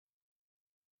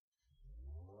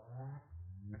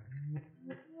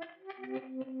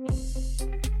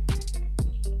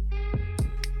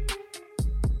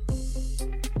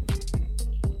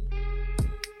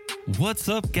What's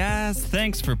up, guys?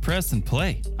 Thanks for pressing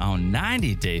play on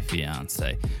 90 Day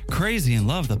Fiancé. Crazy in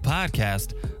Love, the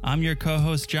podcast. I'm your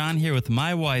co-host, John, here with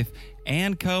my wife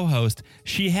and co-host.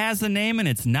 She has a name, and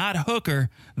it's not Hooker,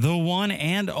 the one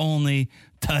and only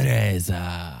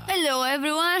Teresa. Hello,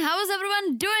 everyone. How is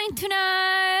everyone doing tonight?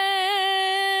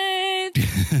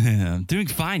 I'm doing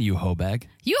fine, you hoebag.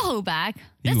 You Hobag.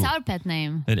 That's You- our pet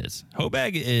name. It is.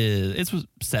 Hoebag is, it's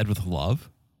said with love,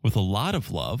 with a lot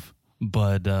of love,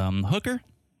 but Hooker,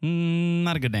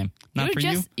 not a good name. Not for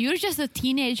You're just a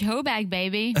teenage Hobag,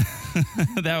 baby.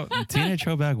 That Teenage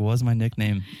Hoebag was my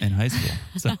nickname in high school.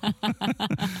 So,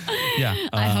 yeah.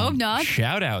 I hope not.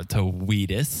 Shout out to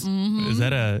Wheatus. Is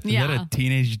that a Yeah.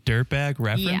 teenage dirtbag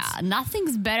reference? Yeah,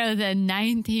 nothing's better than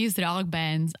 90s rock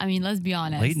bands. I mean, let's be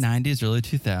honest. Late 90s, early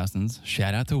 2000s.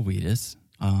 Shout out to Wheatus.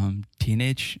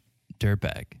 Teenage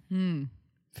dirtbag.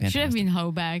 Fantastic. Should have been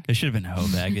Hobag. It should have been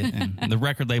Hoebag. And the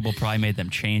record label probably made them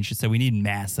change. It said, we need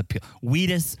mass appeal.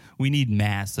 Wheatus, we need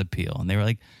mass appeal. And they were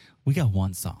like, we got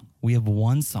one song. We have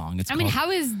one song. I mean,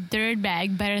 how is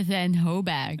Dirtbag better than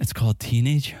Hobag? It's called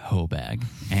Teenage Hoebag.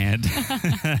 And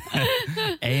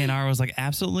A&R was like,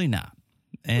 absolutely not.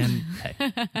 And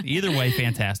hey, either way,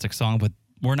 fantastic song. But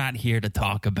we're not here to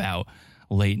talk about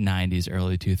late 90s,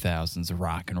 early 2000s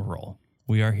rock and roll.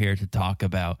 We are here to talk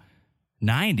about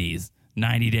 90s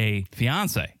 90 Day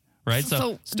Fiancé. Right?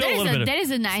 So still that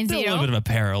is a 90. Still a little bit of a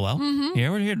parallel.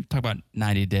 Here, we're here to talk about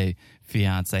 90 Day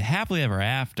Fiancé, Happily Ever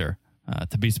After,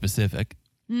 to be specific.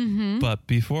 But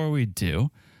before we do,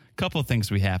 a couple of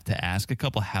things we have to ask, a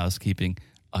couple housekeeping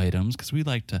items, because we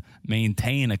like to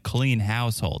maintain a clean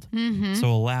household.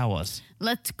 So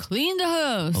Let's clean the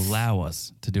house. allow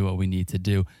us to do what we need to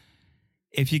do.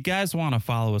 If you guys want to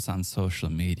follow us on social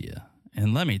media,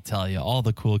 and let me tell you, all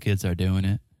the cool kids are doing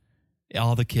it.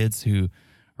 All the kids who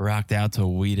rocked out to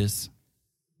Wheatus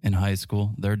in high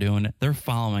school, they're doing it. They're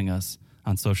following us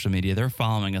on social media. They're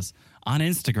following us on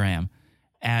Instagram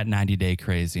at 90 Day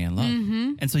Crazy in Love.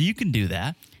 And so you can do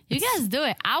that. You guys do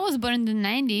it. I was born in the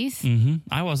 90s.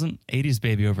 I wasn't. 80s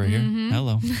baby over here.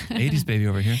 Hello. 80s baby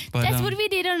over here. But That's what we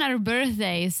did on our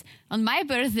birthdays. On my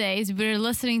birthdays, we were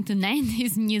listening to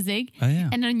 90s music. Oh, yeah.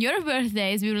 And on your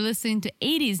birthdays, we were listening to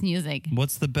 80s music.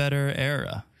 what's the better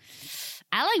era?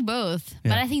 I like both, but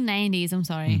Yeah. I think 90s, I'm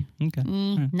sorry. Okay.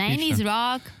 All right. 90s Sure.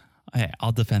 rock. Hey,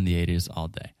 I'll defend the 80s all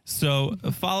day. So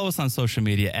follow us on social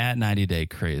media at 90 Day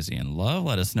Crazy in Love.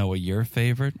 Let us know what your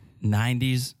favorite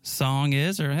 90s song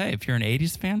is. Or, hey, if you're an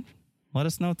 80s fan, let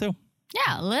us know too.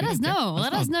 Yeah, let us know.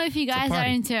 Let us know if you It's a guys are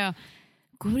party. into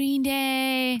Green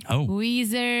Day, Oh.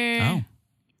 Weezer, Oh,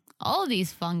 all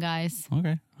these fun guys.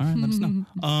 okay. All right, let us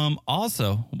know.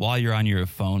 Also, while you're on your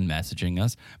phone messaging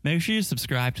us, make sure you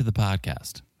subscribe to the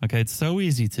podcast. Okay, it's so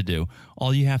easy to do.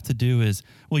 All you have to do is,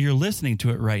 well, you're listening to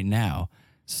it right now.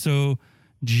 So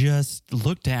just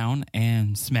look down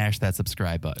and smash that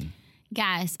subscribe button.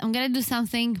 Guys, I'm going to do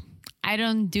something I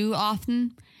don't do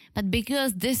often, but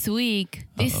because this week,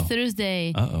 this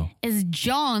Thursday, is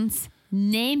John's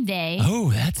name day.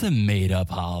 Oh, that's a made-up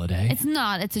holiday. It's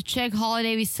not. It's a Czech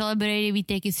holiday. We celebrate it. We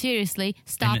take it seriously.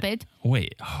 Stop it.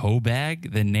 Wait,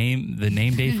 Hoebag? The name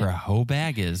day for a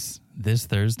Hoebag is this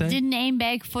Thursday? The name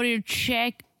bag for your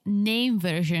Czech name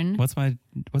version. What's my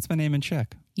name in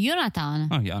Czech? Jonathan.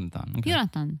 Oh, Jonathan. Okay.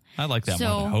 Jonathan. I like that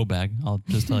So- more than Hoebag. I'll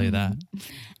just tell you that.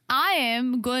 I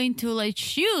am going to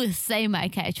let you say my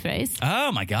catchphrase.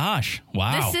 Oh my gosh!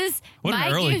 Wow. This is what my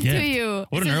an early gift to you.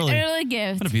 What This an is early, early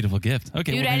gift. What a beautiful gift.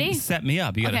 Okay, You well, then ready? set me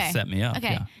up. You got to set me up.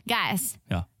 Okay, Yeah. guys,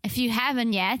 Yeah. if you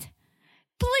haven't yet,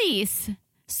 please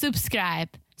subscribe.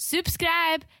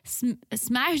 Subscribe.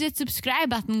 Smash that subscribe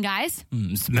button, guys.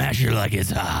 Smash it like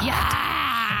it's hot.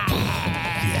 Yeah.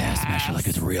 Yeah, smash it like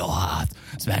it's real hot.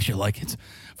 Smash it like it's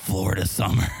Florida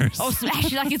summers. Oh, smash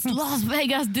it like it's Las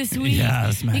Vegas this week. Yeah,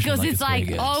 smash it because like it's it's like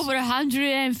Vegas. over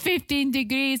 115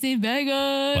 degrees in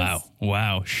Vegas.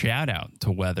 Wow. Shout out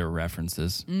to weather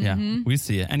references. Yeah, we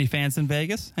see you. Any fans in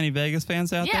Vegas? Any Vegas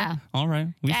fans out Yeah. there? All right.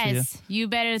 We see you. Guys, you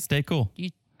better Stay cool.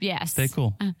 yes. Stay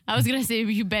cool. I was gonna say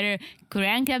you better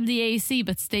crank up the AC,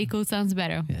 but stay cool sounds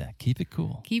better. Yeah, keep it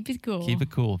cool. Keep it cool. Keep it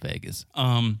cool, Vegas.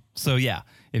 So yeah,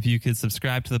 if you could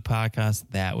subscribe to the podcast,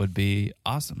 that would be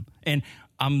awesome. And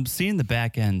I'm seeing the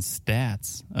back end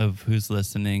stats of who's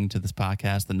listening to this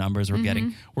podcast, the numbers we're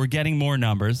getting. We're getting more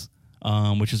numbers,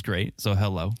 which is great. So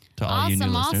hello to all you new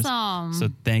listeners. Awesome. So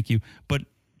thank you. But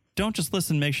don't just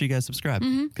listen. Make sure you guys subscribe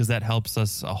because that helps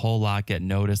us a whole lot get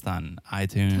noticed on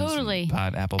iTunes, Totally.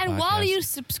 Apple And Podcasts. while you're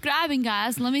subscribing,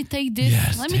 guys, let me take this.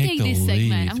 Yes, let me take take the this segment.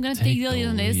 lead. I'm gonna Take take the lead the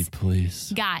on this, lead,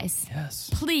 please. guys. Yes.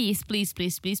 Please, leave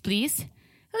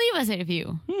us a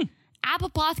review. Apple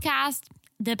Podcast,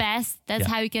 the best. That's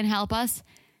how you can help us.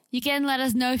 You can let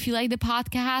us know if you like the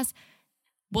podcast,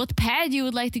 what pet you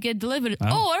would like to get delivered,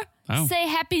 or say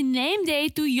happy name day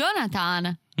to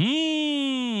Jonathan.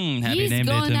 Happy He's name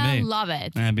day to me. gonna love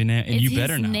it. Happy name, and it's you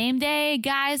better his know. Name day,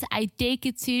 guys. I take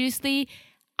it seriously.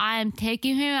 I'm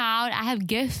taking him out. I have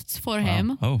gifts for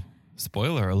him. Oh,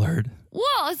 spoiler alert.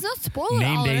 Well, it's not spoiler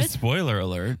Name alert. day spoiler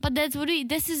alert. But that's what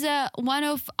this is one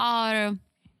of our...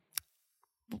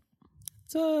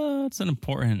 It's an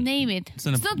important... Name it. It's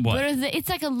not birthday. It's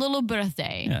like a little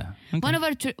birthday. Yeah.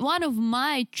 Okay. One of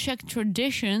my Czech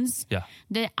traditions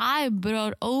that I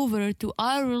brought over to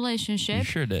our relationship. You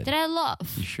sure did. That I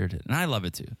love. You sure did. And I love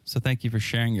it too. So thank you for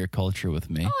sharing your culture with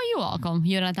me. Oh, you're welcome,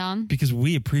 Jonathan. Because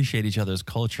we appreciate each other's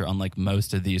culture, unlike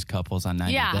most of these couples on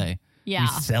 90 Day. Yeah.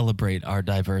 We celebrate our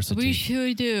diversity. We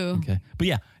sure do. Okay. But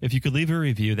yeah, if you could leave a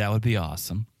review, that would be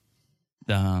awesome.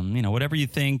 Whatever you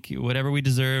think, whatever we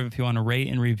deserve, if you want to rate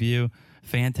and review,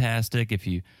 fantastic. If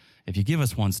you give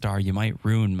us 1 star, you might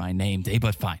ruin my name day,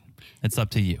 but fine. It's up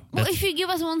to you. Well, if you give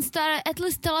us 1 star, at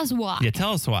least tell us why. Yeah,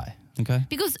 tell us why. Okay.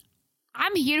 Because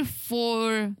I'm here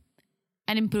for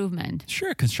an improvement.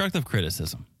 Sure, constructive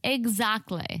criticism.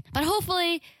 Exactly. But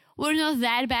hopefully we're not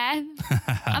that bad.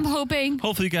 I'm hoping.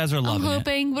 Hopefully you guys are loving it. I'm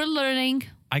hoping we're learning.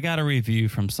 I got a review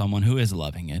from someone who is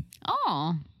loving it.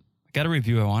 Oh. I got a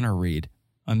review I want to read.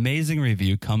 Amazing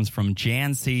review comes from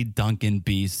Jancy Duncan,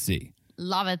 BC.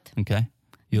 Love it. Okay.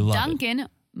 You love Duncan,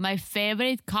 my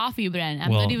favorite coffee brand.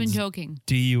 I'm not even joking.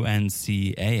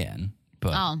 Duncan.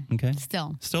 But okay.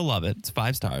 Still love it. It's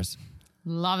 5 stars.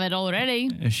 Love it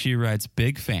already. She writes,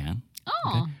 big fan.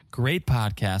 Oh. Okay. Great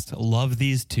podcast. Love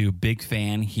these two. Big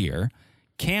fan here.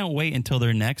 Can't wait until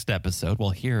their next episode. Well,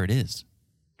 here it is,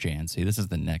 Jancy. This is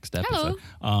the next episode.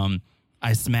 Hello.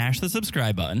 I smashed the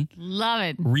subscribe button. Love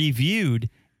it.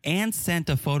 Reviewed and sent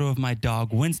a photo of my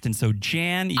dog, Winston. So,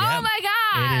 Jan, oh my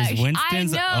gosh, it is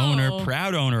Winston's owner,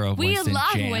 proud owner of Winston. We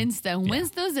love Jan. Winston. Yeah.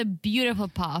 Winston's a beautiful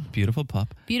pup. Beautiful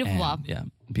pup. Beautiful pup. Yeah,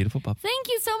 beautiful pup. Thank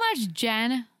you so much,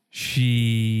 Jen.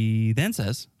 She then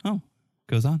says,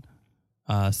 goes on.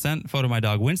 Sent photo of my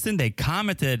dog, Winston. They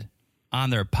commented on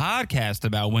their podcast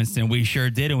about Winston. We sure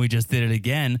did, and we just did it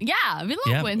again. Yeah, we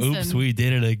love Winston. Oops, we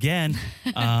did it again.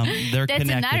 They're That's connected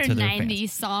another to their 90s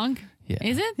fans. song. Yeah.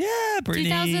 Is it? Yeah,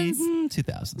 Britney.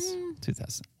 2000s.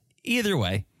 2000s. Either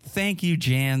way, thank you,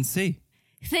 Jan C.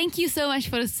 Thank you so much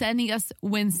for sending us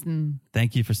Winston.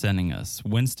 Thank you for sending us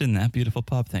Winston, that beautiful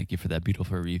pup. Thank you for that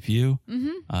beautiful review.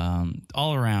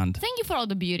 All around. Thank you for all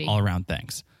the beauty. All around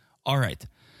thanks. All right.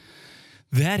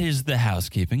 That is the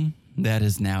housekeeping. That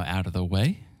is now out of the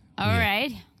way. All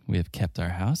right. We have kept our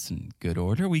house in good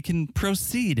order. We can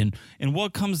proceed. And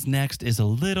what comes next is a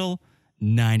little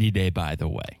 90 Day by the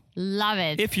way. Love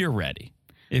it. If you're ready.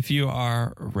 If you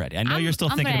are ready. I know you're still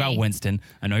thinking ready. about Winston.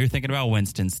 I know you're thinking about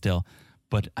Winston still.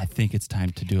 But I think it's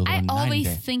time to do a little 90 Day. I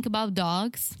always think about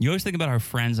dogs. You always think about our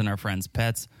friends and our friends'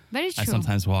 pets. Very true. I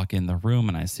sometimes walk in the room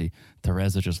and I see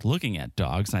Teresa just looking at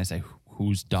dogs. And I say,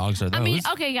 whose dogs are those? I mean,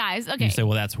 okay, guys. Okay. You say,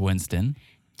 well, that's Winston.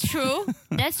 True.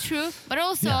 That's true. But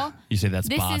also, you say that's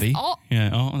Bobby.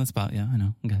 Yeah. Oh, that's Bobby. Yeah, I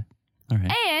know. Okay. All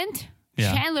right. And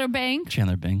Chandler Bing.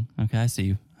 Chandler Bing. Okay, I see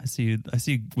you. I see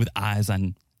you with eyes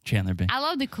on Chandler Bing. I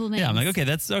love the cool names. Yeah, I'm like, okay,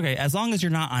 that's okay. As long as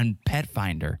you're not on Pet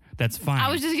Finder, that's fine. I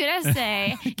was just gonna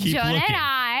say, John looking. and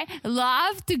I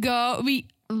love to go. We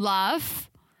love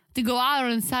to go out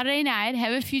on Saturday night,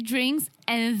 have a few drinks,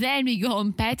 and then we go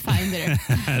on Pet Finder.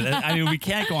 I mean, we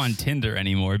can't go on Tinder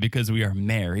anymore because we are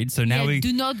married. So now we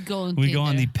do not go on we Tinder. go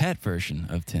on the pet version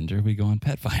of Tinder. We go on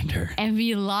Pet Finder. And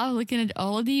we love looking at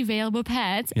all the available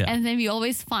pets. Yeah. And then we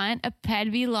always find a pet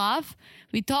we love.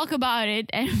 We talk about it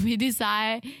and we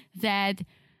decide that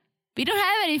we don't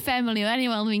have any family or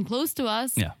anyone living close to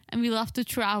us. Yeah. And we love to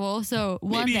travel. So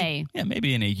one day. Yeah,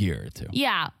 maybe in a year or two.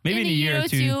 Yeah. Maybe in a year or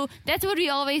two. That's what we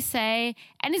always say.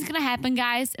 And it's going to happen,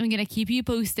 guys. And we're going to keep you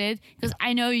posted. Because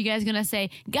I know you guys are going to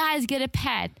say, guys, get a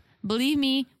pet. Believe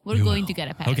me, we're going to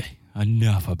get a pet. Okay.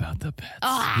 Enough about the pets.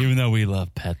 Even though we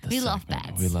love pet. We love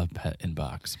pets. We love Pet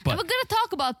Inbox. But and we're going to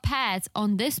talk about pets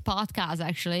on this podcast,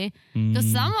 actually. Because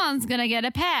someone's going to get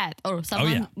a pet. Or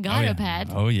someone got a pet.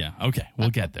 Oh, yeah. Okay. We'll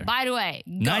get there. By the way,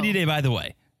 go. 90 Day, by the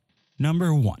way.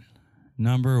 Number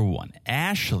one.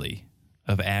 Ashley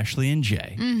of Ashley and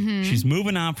Jay. Mm-hmm. She's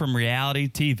moving on from reality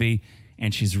TV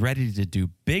and she's ready to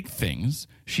do big things.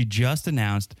 She just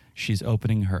announced she's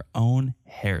opening her own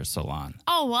hair salon.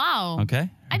 Oh, wow. Okay.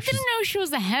 I didn't know she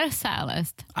was a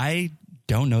hairstylist. I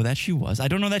don't know that she was. I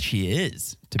don't know that she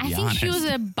is, to be honest. I think she was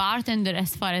a bartender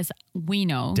as far as we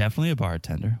know. Definitely a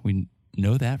bartender. We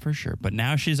know that for sure. But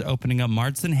now she's opening up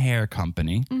Martson Hair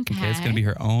Company. Okay. It's going to be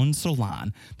her own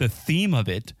salon. The theme of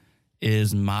it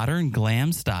is modern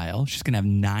glam style. She's going to have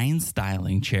 9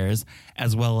 styling chairs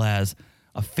as well as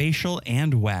a facial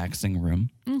and waxing room.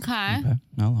 Okay.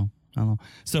 Hello.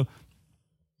 So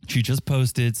she just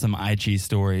posted some IG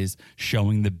stories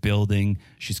showing the building.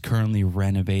 She's currently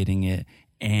renovating it.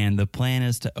 And the plan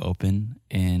is to open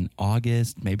in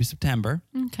August, maybe September.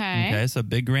 Okay. So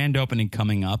big grand opening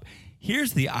coming up.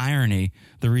 Here's the irony.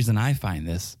 The reason I find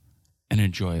this an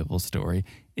enjoyable story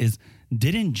is,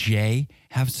 didn't Jay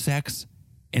have sex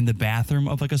in the bathroom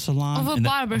of like a salon? Of a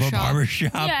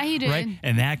barbershop. Yeah, he did. Right?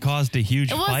 And that caused a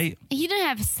huge fight. He didn't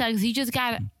have sex. He just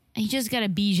got a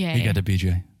BJ. He got a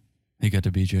BJ. He got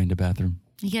a BJ in the bathroom.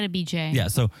 He got a BJ. Yeah,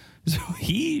 so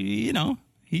he,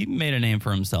 he made a name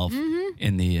for himself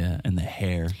in the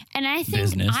hair and I think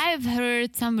business. I've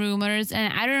heard some rumors,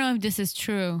 and I don't know if this is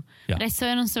true, but I saw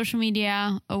it on social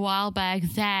media a while back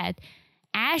that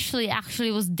Ashley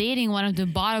actually was dating one of the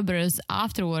barbers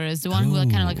afterwards, the one who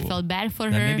kind of like felt bad for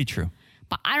her. That may be true.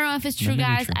 But I don't know if it's true,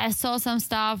 guys. I saw some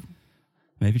stuff.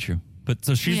 Maybe true. But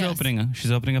so she's opening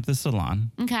up this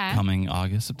salon coming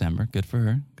August, September. Good for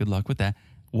her. Good luck with that.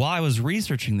 While I was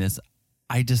researching this,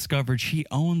 I discovered she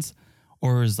owns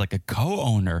or is like a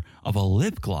co-owner of a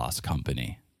lip gloss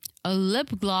company. A lip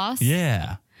gloss?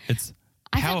 Yeah.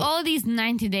 I think all these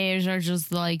 90-dayers are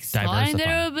just like starting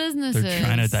their own businesses. They're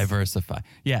trying to diversify.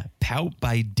 Yeah. Pout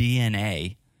by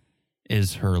DNA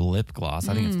is her lip gloss.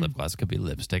 I think it's lip gloss. It could be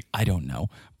lipstick. I don't know.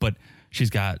 But she's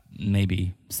got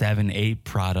maybe 7, 8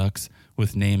 products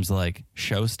with names like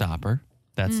Showstopper.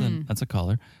 That's a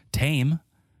color. Tame.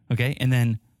 Okay. And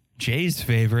then Jay's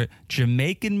favorite,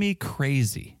 Jamaican Me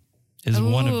Crazy, is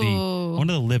one of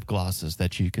the lip glosses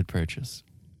that you could purchase.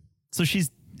 So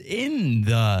she's in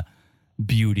the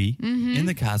beauty, in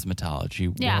the cosmetology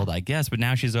world, I guess. But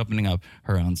now she's opening up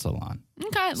her own salon.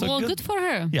 Okay. So good for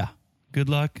her. Yeah. Good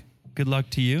luck. Good luck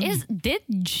to you. Did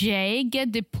Jay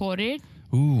get deported?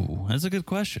 Ooh, that's a good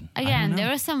question. Again, there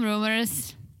were some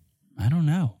rumors. I don't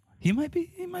know. He might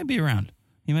be around.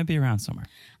 He might be around somewhere.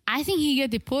 I think he got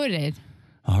deported.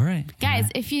 All right. Guys,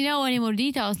 if you know any more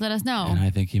details, let us know. And I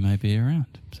think he might be around.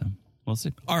 So we'll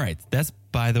see. All right. That's,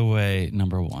 by the way,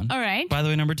 number 1. All right. By the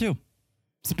way, number 2.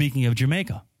 Speaking of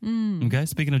Jamaica. Okay.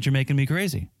 Speaking of Jamaican Me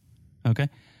Crazy. Okay.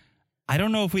 I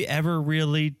don't know if we ever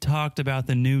really talked about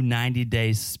the new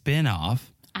 90-day spinoff.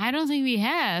 I don't think we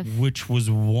have. Which was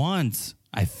once,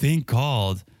 I think,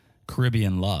 called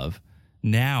Caribbean Love.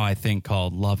 Now I think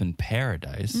called Love in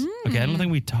Paradise. Okay. I don't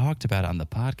think we talked about it on the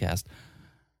podcast.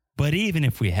 But even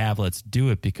if we have, let's do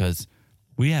it because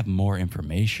we have more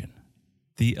information.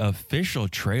 The official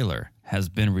trailer has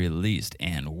been released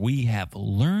and we have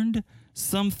learned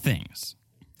some things.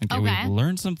 Okay, we've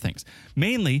learned some things.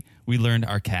 Mainly, we learned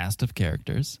our cast of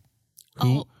characters,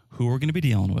 who we're going to be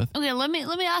dealing with. Okay, let me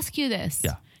ask you this.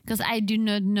 Yeah. Because I do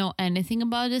not know anything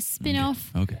about this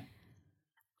spinoff. Okay.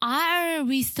 Are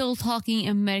we still talking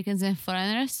Americans and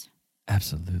foreigners?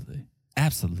 Absolutely.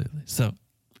 So,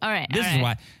 all right. This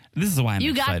is why I'm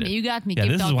excited. You got me. Yeah,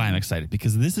 Keep this talking. is why I'm excited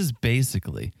because this is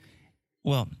basically,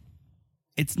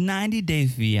 it's 90 Day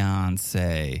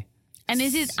Fiancé. And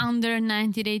is it under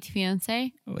 90 Day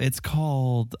Fiancé?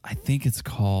 I think it's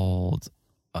called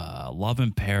Love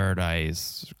in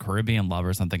Paradise, Caribbean Love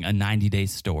or something, a 90-day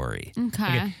story.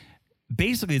 Okay.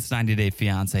 Basically, it's 90 Day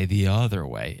Fiancé the other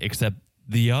way, except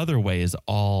the other way is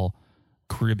all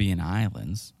Caribbean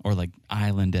islands or like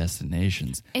island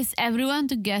destinations. Is everyone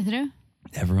together?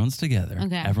 Everyone's together.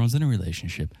 Okay. Everyone's in a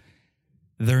relationship.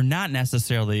 They're not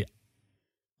necessarily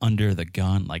under the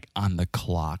gun, like on the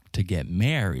clock to get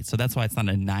married. So that's why it's not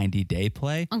a 90-day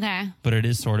play. Okay. But it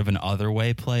is sort of an other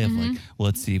way play of like,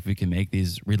 let's see if we can make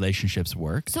these relationships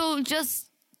work. So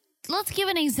let's give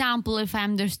an example if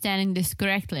I'm understanding this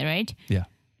correctly, right? Yeah.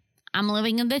 I'm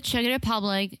living in the Czech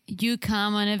Republic. You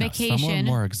come on a vacation. Somewhere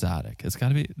more exotic. It's got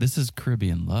to be, this is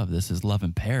Caribbean Love. This is Love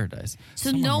in Paradise.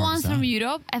 So no one's from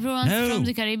Europe? Everyone's from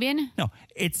the Caribbean? No,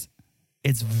 it's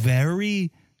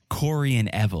very Corey and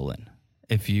Evelyn.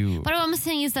 But what I'm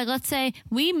saying is, like, let's say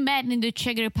we met in the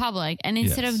Czech Republic, and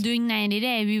instead of doing 90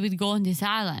 days, we would go on this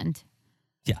island.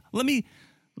 Yeah.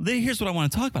 Here's what I want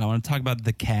to talk about. I want to talk about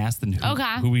the cast and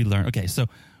who we learn. Okay, so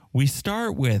we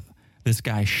start with this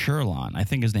guy, Sherlon. I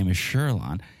think his name is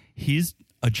Sherlon. He's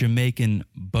a Jamaican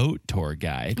boat tour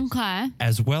guide. Okay.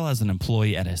 As well as an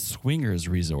employee at a swingers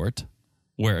resort,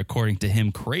 where, according to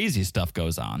him, crazy stuff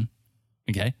goes on.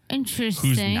 Okay.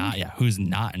 Interesting. Who's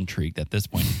not intrigued at this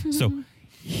point? So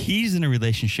he's in a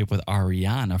relationship with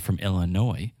Ariana from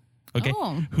Illinois, okay,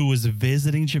 who was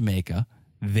visiting Jamaica.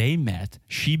 They met.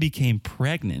 She became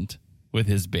pregnant with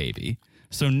his baby.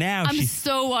 So now I'm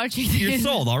so watching this. You're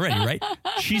sold already, right?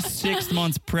 She's 6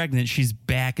 months pregnant. She's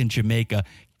back in Jamaica.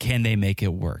 Can they make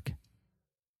it work?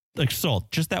 Like sold.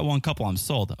 Just that one couple, I'm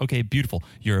sold. Okay, beautiful.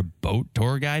 You're a boat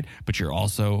tour guide, but you're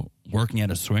also working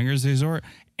at a swingers resort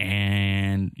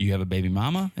and you have a baby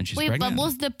mama and she's pregnant. But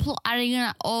what's the plot? Are you going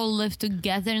to all live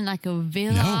together in like a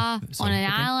villa on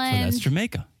an island? So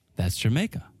that's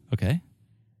Jamaica. Okay.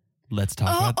 Let's talk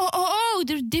about... Oh,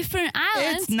 they're different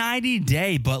islands. It's 90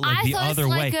 Day, but like the other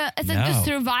way. It's like the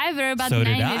Survivor about 90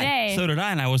 Day. So did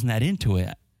I, and I wasn't that into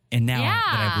it. And now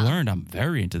that I've learned, I'm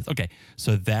very into this. Okay,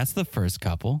 so that's the first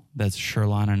couple. That's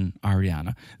Sherlon and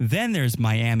Ariana. Then there's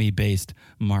Miami-based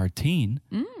Martine.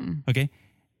 Okay,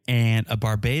 and a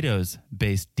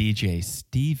Barbados-based DJ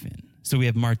Steven. So we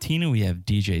have Martine and we have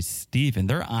DJ Steven.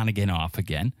 They're on again, off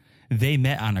again. They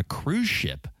met on a cruise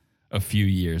ship a few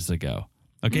years ago.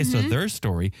 Okay, so their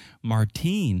story,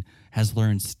 Martine has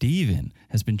learned Steven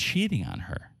has been cheating on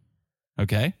her.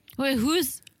 Okay? Wait,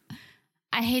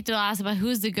 I hate to ask, but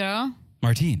who's the girl?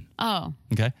 Martine. Oh.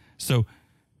 Okay, so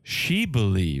she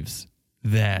believes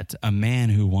that a man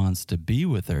who wants to be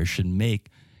with her should make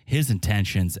his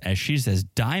intentions, as she says,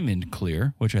 diamond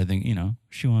clear, which I think,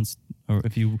 she wants, or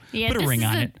if you put a ring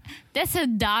on it. That's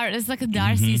it's like a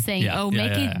Darcy saying,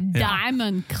 make it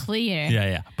diamond clear.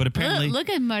 Yeah. But apparently. Look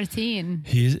at Martine.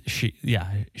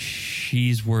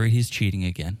 She's worried he's cheating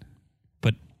again.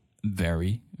 But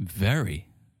very, very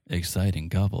exciting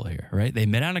couple here, right? They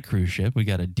met on a cruise ship. We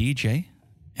got a DJ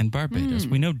in Barbados.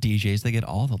 We know DJs, they get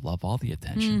all the love, all the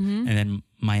attention. And then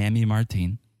Miami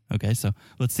Martine. Okay, so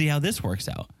let's see how this works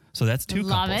out. So that's two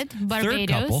Love couples. it. Barbados. Third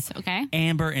couple, okay.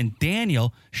 Amber and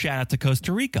Daniel. Shout out to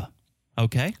Costa Rica.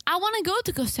 Okay. I want to go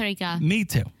to Costa Rica. Me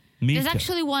too. There's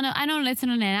actually I know it's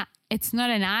not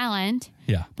an island.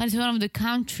 Yeah. But it's one of the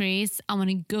countries I want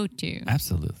to go to.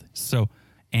 Absolutely. So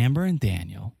Amber and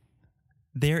Daniel,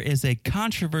 there is a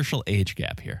controversial age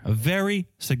gap here, a very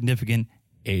significant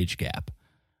age gap,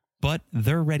 but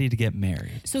they're ready to get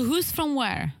married. So who's from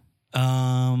where?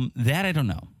 That I don't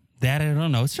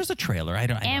know. It's just a trailer. I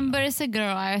don't Amber know. is a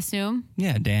girl, I assume.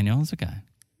 Yeah, Daniel is a guy.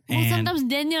 Well, sometimes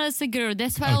Daniel is a girl.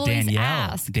 That's why I always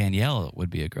ask. Danielle would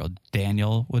be a girl.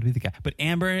 Daniel would be the guy. But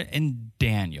Amber and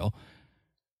Daniel,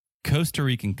 Costa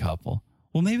Rican couple.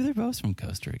 Well, maybe they're both from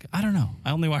Costa Rica. I don't know. I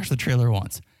only watched the trailer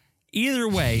once. Either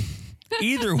way,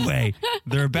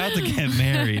 they're about to get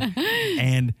married.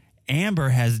 And Amber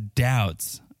has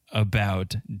doubts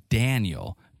about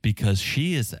Daniel because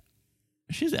she's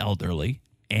elderly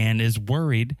and is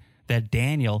worried that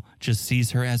Daniel just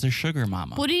sees her as a sugar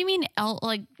mama. What do you mean?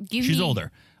 She's older,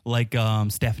 like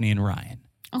Stephanie and Ryan.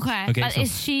 Okay, but so,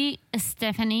 is she a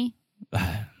Stephanie?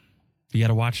 You got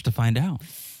to watch to find out.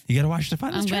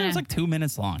 This trailer's like 2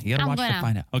 minutes long. You got to watch to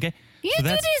find out. Okay, you do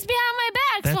this behind my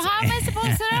back. So how am I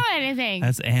supposed to know anything?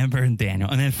 That's Amber and Daniel,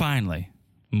 and then finally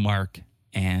Mark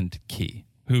and Key,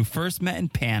 who first met in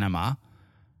Panama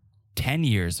 10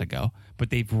 years ago, but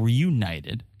they've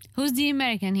reunited. Who's the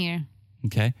American here?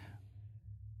 Okay.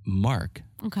 Mark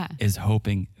is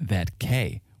hoping that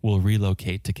Kay will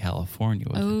relocate to California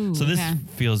with him. So this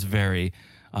feels very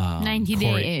 90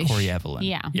 Day-ish. Corey Evelyn.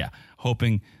 Yeah.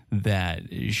 Hoping that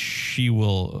she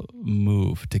will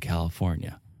move to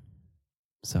California.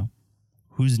 So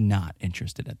who's not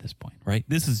interested at this point, right?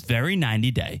 This is very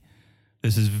 90 Day.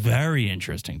 This is very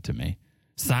interesting to me.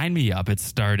 Sign me up. It's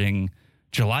starting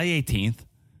July 18th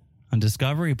on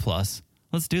Discovery Plus.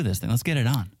 Let's do this thing. Let's get it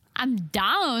on. I'm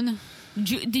down.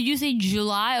 Did you say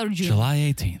July or June? July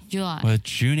 18th. July. Well,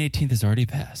 June 18th is already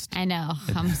passed. I know.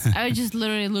 I just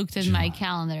literally looked at my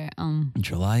calendar.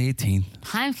 July 18th.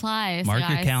 Time flies, Mark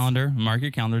guys. your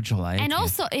calendar. July 18th. And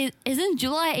also, isn't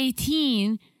July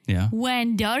 18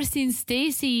 when Darcy and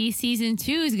Stacey season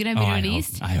 2 is going to be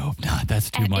released? I hope not.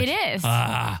 That's too much. It is.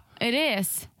 It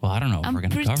is. Well, I don't know if we're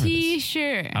going to cover this. I'm pretty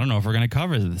sure. I don't know if we're going to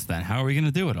cover this then. How are we going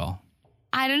to do it all?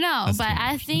 I don't know, but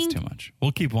I think that's too much.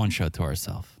 We'll keep one show to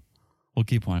ourselves. We'll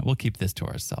keep this to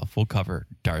ourselves. We'll cover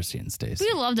Darcy and Stacey.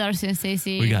 We love Darcy and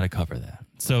Stacey. We got to cover that.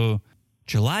 So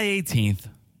July 18th,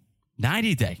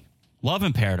 90 Day, Love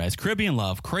in Paradise, Caribbean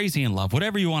Love, Crazy in Love,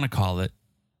 whatever you want to call it.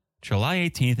 July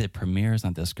 18th, it premieres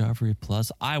on Discovery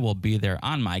Plus. I will be there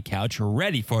on my couch,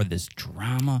 ready for this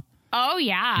drama. Oh,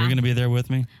 yeah. You're going to be there with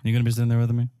me? You're going to be sitting there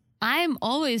with me? I'm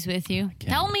always with you.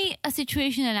 Tell me a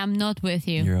situation that I'm not with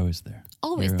you. You're always there.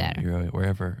 Always there. You're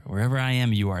wherever I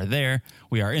am, you are there.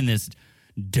 We are in this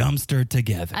dumpster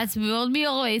together. That's what we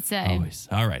always say. Always.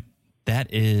 All right.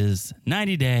 That is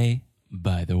 90 Day,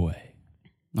 by the way.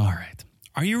 All right.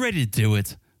 Are you ready to do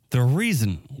it? The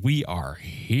reason we are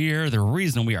here, the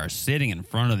reason we are sitting in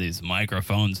front of these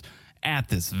microphones at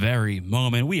this very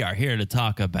moment. We are here to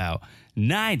talk about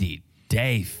 90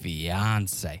 Day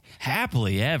Fiancé,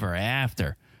 Happily Ever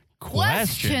After.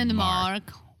 Question mark.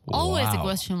 Always a Wow.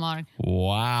 question mark.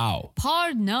 Wow.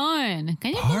 Part 9.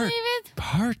 Can you believe it?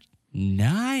 Part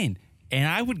 9. And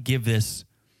I would give this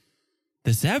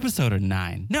episode a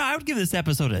 9. No, I would give this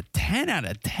episode a 10 out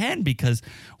of 10 because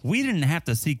we didn't have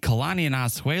to see Kalani and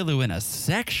Asuelu in a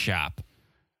sex shop.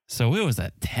 So it was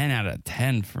a 10 out of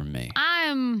 10 for me.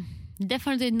 I'm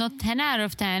definitely not 10 out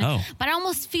of 10. Oh. But I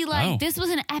almost feel like Oh. this was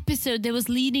an episode that was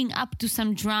leading up to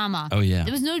some drama. Oh, yeah.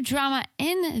 There was no drama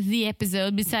in the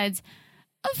episode besides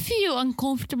a few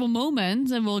uncomfortable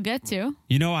moments that we'll get to.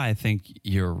 You know why I think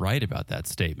you're right about that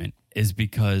statement is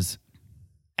because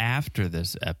after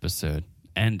this episode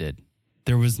ended,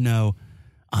 there was no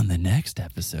on the next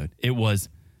episode. It was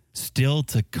still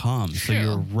to come. So True.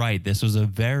 you're right. This was a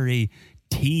very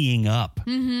teeing up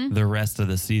the rest of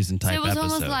the season type So it was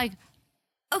episode. almost like,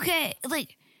 okay,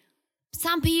 like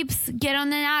some peeps get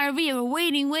on an RV, we're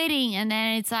waiting, and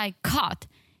then it's like cut.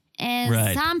 And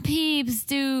Right. some peeps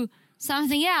do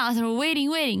something else, we're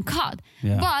waiting, cut.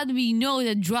 Yeah. But we know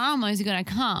that drama is going to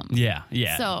come. Yeah.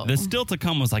 So- the still to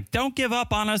come was like, don't give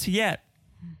up on us yet,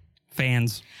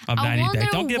 fans of I 90 Day.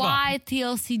 Don't wonder give why up.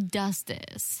 TLC does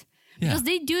this. Yeah. Because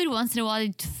they do it once in a while.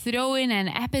 They throw in an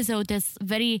episode that's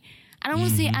very, I don't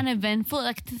want to say Mm-hmm. uneventful.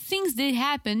 Like things did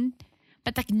happen,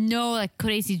 but like no like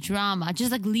crazy drama,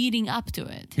 just like leading up to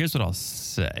it. Here's what I'll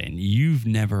say. And you've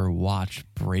never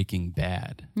watched Breaking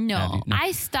Bad. have No, you?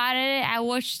 I started it. I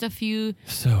watched a few.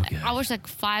 So good. I watched like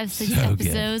 5, 6 So good.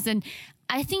 episodes, and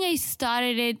I think I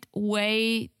started it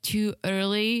way too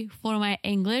early for my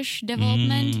English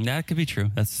development. That could be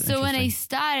true. That's So when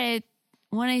interesting.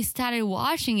 I started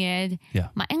watching it, Yeah.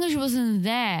 my English wasn't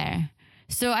there.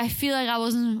 So I feel like I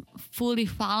wasn't fully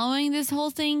following this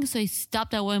whole thing. So I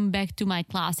stopped. I went back to my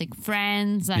classic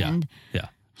Friends and yeah.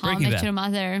 How I Breaking Met Your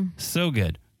Bad, Mother. so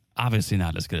good. Obviously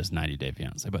not as good as 90 Day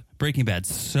Fiancé, but Breaking Bad,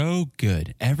 so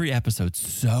good. Every episode,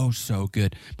 so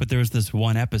good. But there was this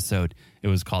one episode, it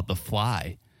was called The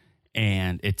Fly,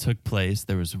 and it took place,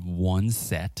 there was one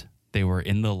set. They were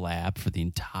in the lab for the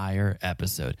entire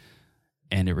episode,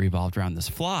 and it revolved around this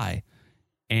fly.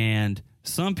 And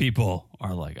some people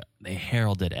are like, they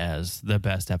herald it as the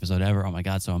best episode ever. Oh my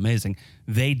God, so amazing.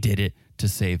 They did it to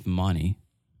save money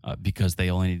because they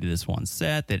only needed this one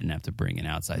set. They didn't have to bring in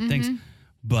outside things.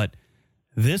 But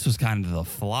this was kind of the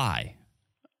fly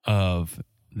of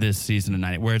this season of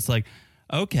 90, where it's like,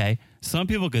 okay, some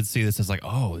people could see this as like,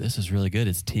 oh, this is really good.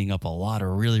 It's teeing up a lot of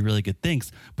really, really good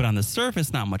things. But on the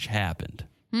surface, not much happened.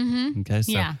 Okay,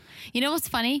 so Yeah. You know what's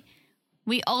funny?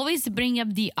 We always bring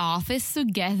up The Office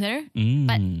together,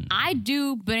 but I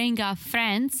do bring up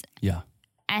Friends yeah,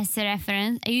 as a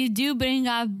reference, and you do bring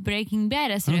up Breaking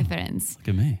Bad as a reference. look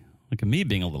at me. Look at me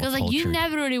being a little Because like cultured. you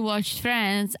never really watched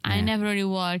Friends, I Yeah. never really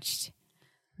watched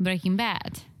Breaking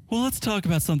Bad. Well, let's talk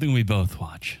about something we both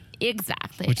watch,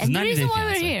 Exactly. which is And the 90 Day reason why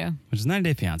we're Fiancé. here, Which is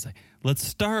 90 Day Fiancé. Let's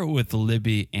start with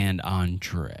Libby and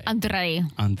Andre. Andre.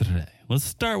 Let's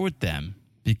start with them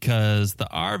because the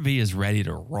RV is ready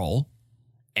to roll.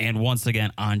 And once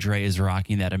again, Andre is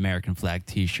rocking that American flag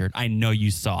T-shirt. I know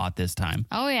you saw it this time.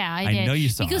 Oh yeah, I I did. know you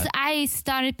saw because it. I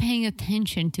started paying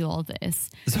attention to all this.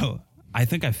 So I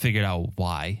think I figured out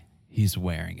why he's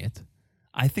wearing it.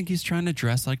 I think he's trying to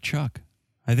dress like Chuck.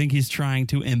 I think he's trying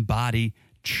to embody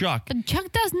Chuck. But Chuck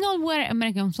does not wear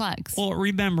American flags. Well,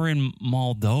 remember in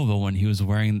Moldova when he was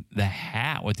wearing the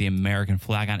hat with the American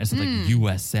flag on it, it said like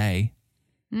USA.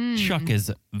 Chuck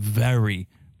is very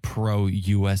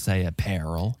pro-USA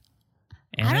apparel.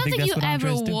 And I don't think that's you what ever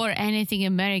Andres do. wore anything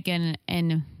American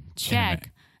in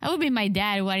Czech. That would be my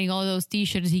dad wearing all those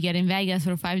T-shirts he get in Vegas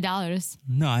for $5.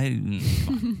 No,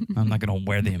 I'm not going to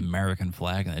wear the American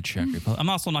flag in the Czech Republic. I'm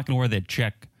also not going to wear the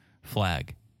Czech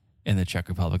flag in the Czech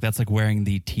Republic. That's like wearing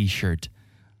the T-shirt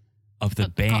of the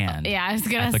band Yeah, I was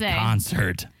gonna at the say.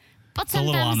 concert. But It's a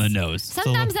little on the nose. It's a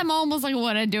little- Sometimes I'm almost like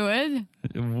want to do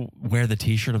it. Wear the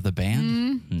T-shirt of the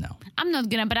band? No. I'm not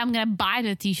gonna, but I'm gonna buy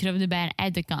the T-shirt of the band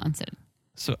at the concert.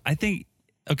 So I think,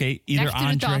 okay, either Back to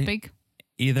the Andre... topic.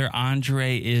 Either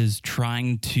Andre is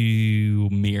trying to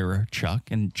mirror Chuck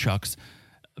and Chuck's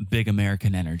big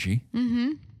American energy,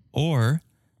 or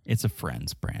it's a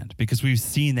Friends brand, because we've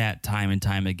seen that time and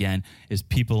time again is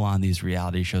people on these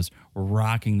reality shows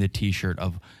rocking the T-shirt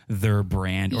of their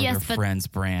brand or Yes, their but- friend's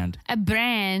brand. A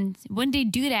brand, when they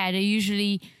do that, they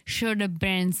usually show the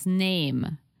brand's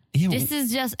name. Yeah, This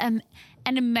is just an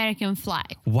American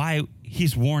flag. why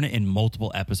he's worn it in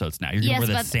multiple episodes now. You're Yes, gonna wear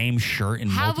the but same shirt in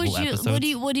How would multiple you?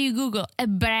 episodes. What do you Google? A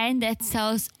brand that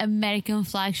sells American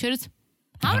flag shirts?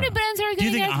 How many brands are Do you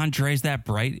going to think get? Andre's that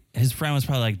bright? His friend was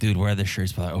probably like, dude, wear this shirt.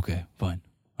 He's probably like, okay, fine.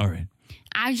 All right.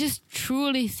 I just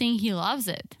truly think he loves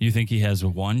it. You think he has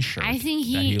one shirt? I think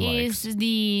that he likes? is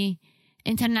the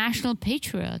international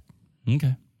patriot.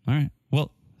 Okay. All right.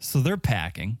 Well, so they're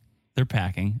packing.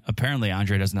 Apparently,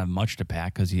 Andre doesn't have much to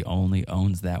pack because he only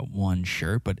owns that one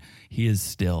shirt, but he is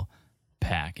still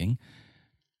packing.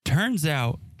 Turns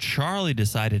out Charlie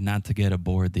decided not to get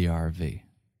aboard the RV.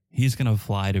 He's going to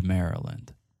fly to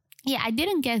Maryland. Yeah, I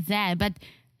didn't get that, but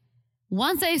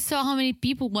once I saw how many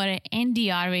people were in the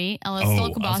RV, and let's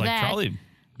talk about I was like, that. Charlie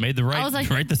made the I was like,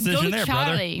 right decision go there,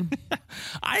 Charlie. brother.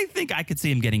 I think I could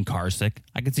see him getting car sick.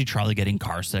 I could see Charlie getting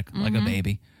car sick like a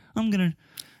baby.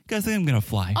 Guys, I think I'm going to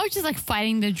fly. Or just like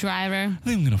fighting the driver. I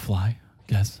think I'm going to fly.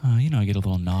 Guys, I get a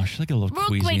little nauseous. I get a little Real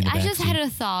queasy in quick, the I just backseat. had a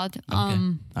thought. All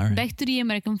right. Back to the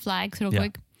American flags, real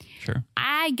quick. Sure.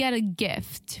 I got a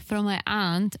gift from my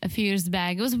aunt a few years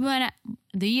back. It was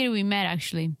the year we met,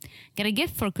 actually. Got a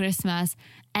gift for Christmas,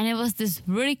 and it was this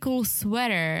really cool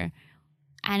sweater,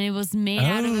 and it was made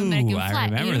out of American I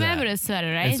flag. remember You remember that. the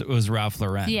sweater, right? It was Ralph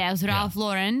Lauren. Yeah, it was Ralph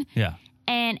Lauren. Yeah.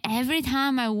 And every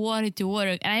time I wore it to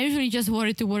work, and I usually just wore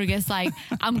it to work as like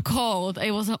I'm cold.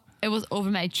 It was over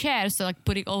my chair, so like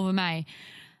putting over my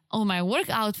work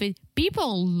outfit.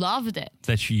 People loved it.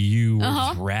 That you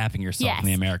were wrapping yourself in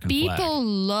the American flag. People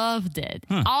loved it.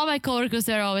 All my coworkers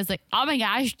are always like, "Oh my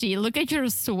gosh, Dee, look at your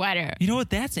sweater." You know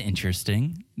what? That's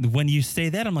interesting. When you say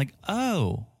that, I'm like,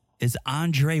 oh, is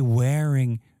Andre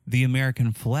wearing the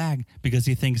American flag because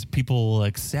he thinks people will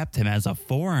accept him as a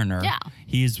foreigner? Yeah.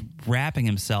 He's wrapping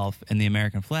himself in the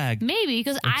American flag. Maybe,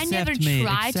 because I never Accept me,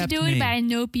 tried to accept do me. it, but I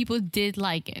know people did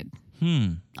like it.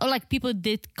 Or like people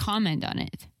did comment on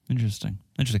it. Interesting.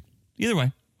 Either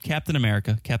way, Captain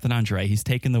America, Captain Andre, he's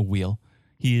taking the wheel.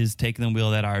 He is taking the wheel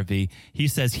of that RV. He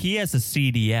says he has a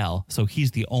CDL, so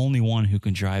he's the only one who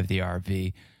can drive the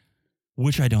RV,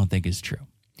 which I don't think is true.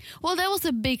 Well, that was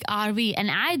a big RV, and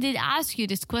I did ask you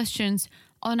these questions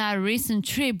on our recent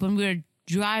trip when we were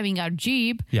driving our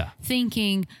Jeep,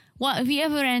 thinking, well, if we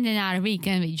ever rent an RV,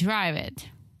 can we drive it?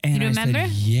 And you remember? I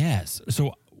said, yes.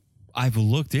 So I've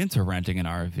looked into renting an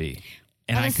RV.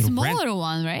 And But I a could smaller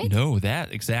one, right? No,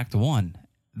 that exact one.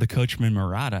 The Coachman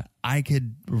Murata. I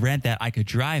could rent that. I could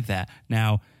drive that.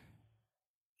 Now,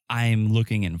 I'm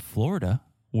looking in Florida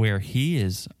where he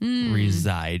is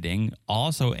residing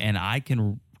also, and I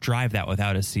can drive that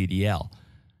without a CDL.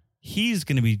 He's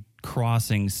going to be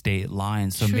crossing state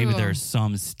lines, so maybe True. there's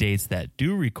some states that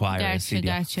do require a CDL.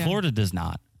 Gotcha. Florida does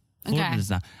not. Florida does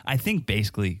not. I think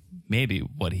basically maybe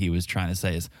what he was trying to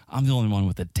say is I'm the only one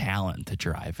with the talent to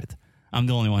drive it. I'm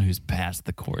the only one who's passed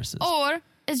the courses. Or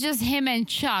it's just him and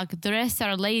Chuck. The rest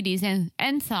are ladies and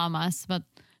Thomas, but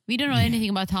we don't know anything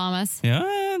about Thomas.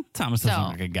 Yeah, Thomas doesn't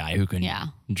look like a guy who can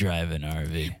drive an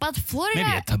RV. But Florida,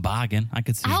 Maybe a toboggan. I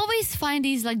could see. I always find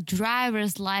these like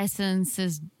driver's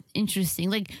licenses interesting.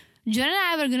 Like John and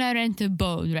I were gonna rent a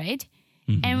boat, right?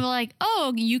 And we're like,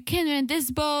 oh, you can rent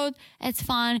this boat. It's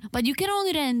fine, but you can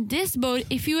only rent this boat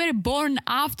if you were born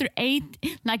after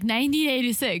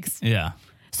 1986. Yeah.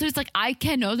 So it's like I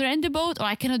cannot rent the boat or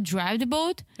I cannot drive the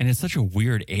boat. And it's such a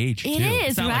weird age, too. It is,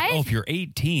 it's not right? like, if you're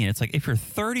 18. It's like if you're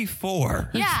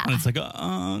 34. Yeah. It's like,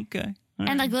 oh, okay. All And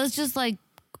right. like let's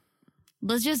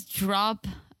just drop.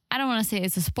 I don't want to say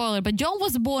it's a spoiler, but John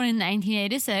was born in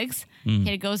 1986.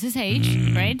 Here goes his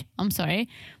age, right? I'm sorry,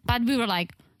 but we were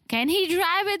like, can he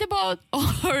drive the boat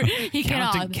or he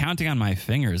cannot? Counting on my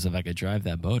fingers if I could drive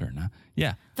that boat or not.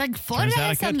 Yeah. Like Florida Turns out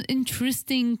has I some could.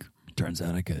 interesting. Turns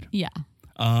out I could. Yeah.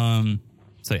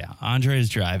 So yeah, Andre is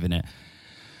driving it.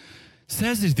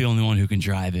 Says he's the only one who can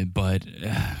drive it, but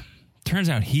turns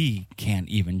out he can't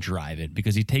even drive it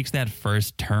because he takes that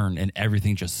first turn and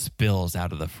everything just spills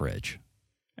out of the fridge.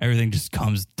 Everything just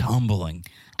comes tumbling.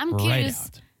 I'm right curious.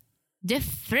 out. The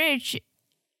fridge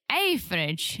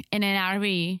in an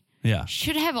RV Yeah.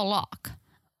 should have a lock.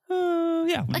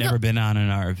 Yeah, we've Like never been on an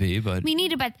RV, but Me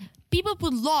neither, but people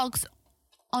put locks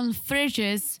on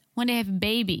fridges when they have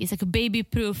babies, like a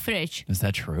baby-proof fridge. is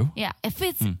that true? Yeah, if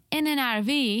it's in an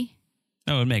RV,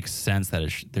 No, it makes sense that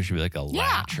there should be like a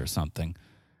latch or something.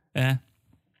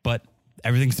 But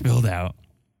everything spilled out.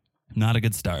 Not a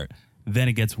good start. Then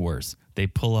it gets worse. They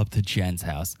pull up to Jen's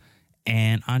house,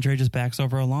 and Andre just backs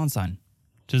over a lawn sign.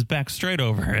 Just backs straight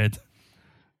over it.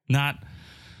 Not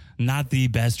the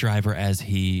best driver as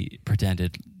he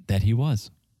pretended that he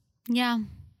was. yeah.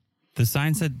 The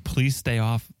sign said, please stay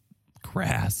off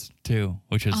grass, too,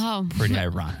 which is pretty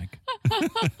ironic.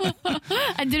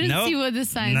 I didn't Nope. see what the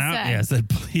sign said. Yeah, it said,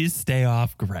 please stay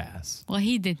off grass. Well,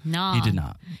 he did not. He did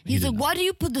not. He's He like, did why do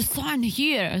you put the sign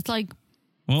here? It's like,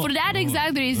 Well, For that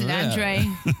exact reason, Andre.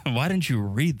 Why didn't you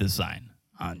read the sign,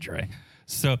 Andre?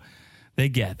 So they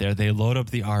get there. They load up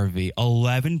the RV.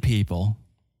 11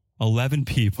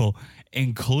 people,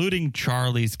 including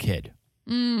Charlie's kid.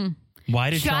 Why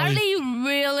did Charlie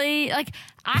really, like,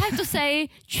 I have to say,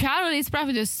 Charlie is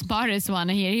probably the smartest one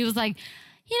here. He was like,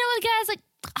 you know what, guys, like,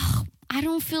 oh, I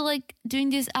don't feel like doing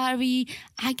this RV.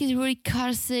 I get really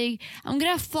car sick. I'm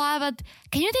going to fly, but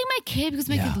can you take my kid? Because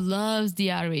my kid loves the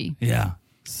RV. Yeah.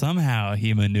 Somehow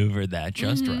he maneuvered that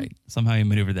just right.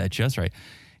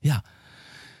 Yeah.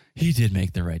 He did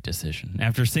make the right decision.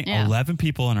 After seeing 11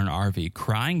 people in an RV,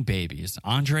 crying babies,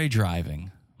 Andre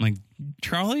driving, I'm like,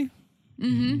 Charlie?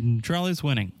 Charlie's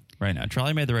winning right now.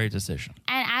 Charlie made the right decision.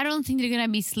 And I don't think they're going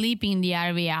to be sleeping in the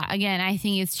RV. Again, I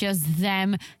think it's just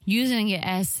them using it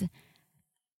as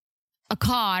a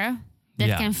car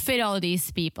that can fit all these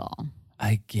people.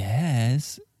 I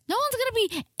guess. No one's going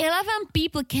to be 11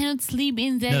 people cannot sleep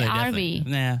in that RV.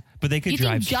 Nah, but they could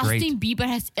drive straight. Justin Bieber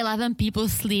has 11 people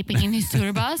sleeping in his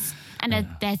tour bus? And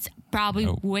that's probably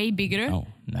way bigger? Oh,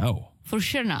 no. For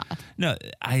sure not. No,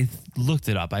 I looked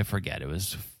it up. I forget. It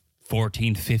was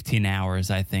 14, 15 hours,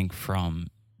 I think, from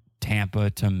Tampa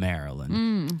to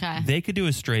Maryland. Okay. They could do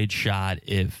a straight shot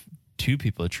if two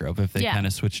people drove, if they kind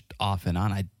of switched off and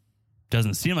on.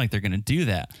 Doesn't seem like they're going to do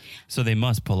that. So they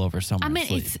must pull over somewhere. I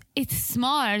mean, it's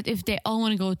smart if they all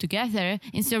want to go together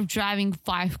instead of driving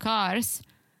 5 cars.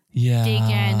 Yeah. They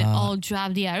can all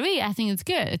drive the RV. I think it's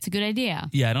good. It's a good idea.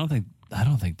 Yeah, I don't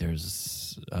think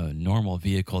there's a normal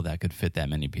vehicle that could fit that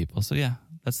many people. So yeah,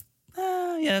 that's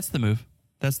the move.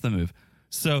 That's the move.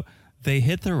 So they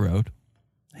hit the road.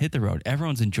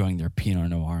 Everyone's enjoying their Pinot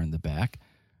Noir in the back,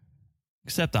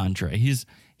 except Andre.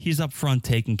 He's up front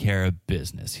taking care of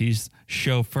business. He's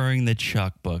chauffeuring the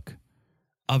Chuck book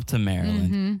up to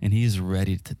Maryland, and he's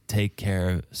ready to take care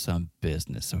of some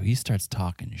business. So he starts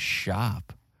talking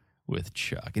shop with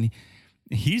Chuck. And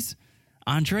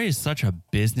Andre is such a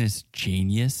business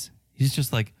genius. He's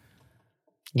just like,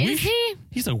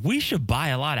 He's like, we should buy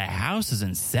a lot of houses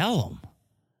and sell them.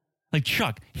 Like,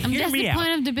 Chuck, hear me out. That's the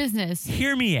point of the business.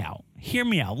 Hear me out.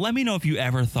 Let me know if you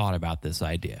ever thought about this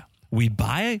idea. We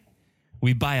buy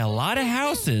a lot of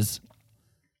houses.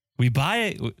 We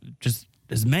buy just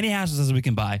as many houses as we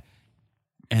can buy.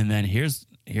 And then here's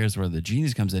where the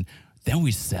genius comes in. Then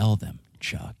we sell them,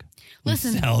 Chuck.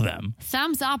 Listen, sell them.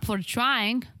 Thumbs up for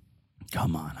trying.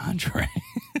 Come on, Andre.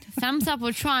 Thumbs up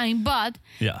for trying. But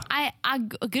I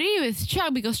agree with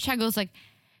Chuck because Chuck goes like,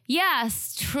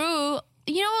 yes, true.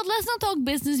 You know what? Let's not talk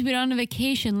business. We're on a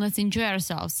vacation. Let's enjoy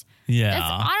ourselves. Yeah. That's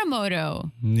our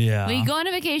motto. Yeah. We go on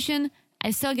a vacation.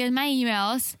 I still get my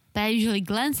emails, but I usually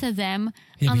glance at them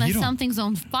unless something's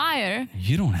on fire.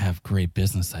 You don't have great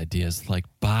business ideas like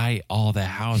buy all the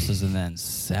houses and then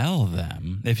sell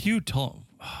them.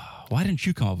 Why didn't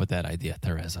you come up with that idea,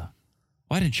 Teresa?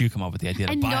 Why didn't you come up with the idea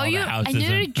to buy all the houses? I know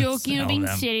you're and joking, you're being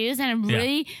serious, and I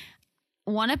really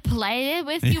want to play it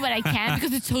with you, but I can't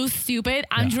because it's so stupid.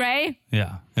 Andre?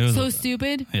 Yeah. It was so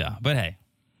stupid. Yeah, but hey.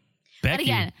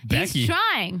 Becky, he's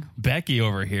trying. Becky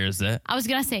overhears it. I was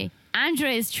going to say,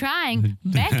 Andre is trying.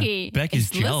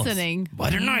 Becky's jealous. Listening. Why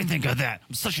didn't I think of that?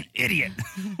 I'm such an idiot.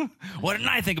 Why didn't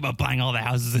I think about buying all the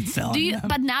houses and selling them?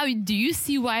 But now, do you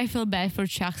see why I feel bad for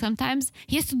Chuck sometimes?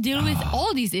 He has to deal with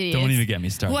all these idiots. Don't even get me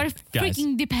started. Who are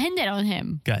freaking dependent on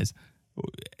him. Guys,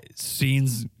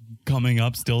 scenes coming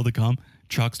up, still to come.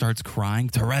 Chuck starts crying.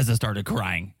 Teresa started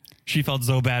crying. She felt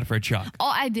so bad for Chuck.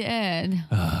 Oh, I did.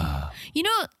 You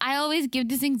know, I always give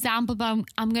this example, but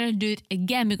I'm going to do it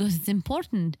again because it's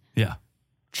important. Yeah.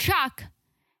 Chuck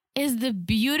is the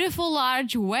beautiful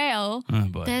large whale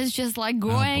that's just like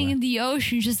going in the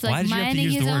ocean, just like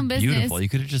minding his own business. Beautiful? You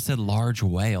could have just said large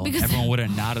whale. Because everyone would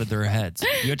have nodded their heads.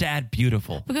 You had to add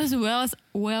beautiful. Because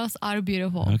whales are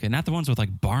beautiful. Okay, not the ones with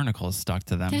like barnacles stuck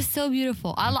to them. They're so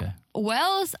beautiful.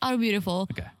 Whales are beautiful.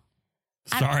 Okay.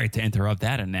 Sorry to interrupt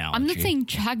that analogy. I'm not saying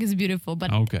Chuck is beautiful,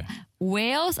 but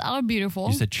whales are beautiful.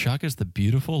 You said Chuck is the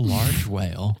beautiful large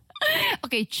whale.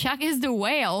 Okay, Chuck is the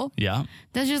whale. Yeah.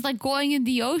 That's just like going in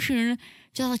the ocean,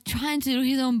 just like trying to do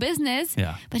his own business.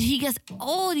 Yeah. But he gets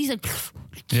all these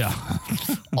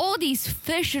all these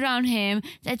fish around him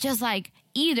that just like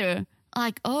either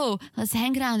like, oh, let's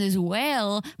hang around this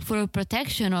whale for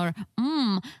protection, or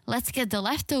let's get the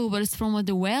leftovers from what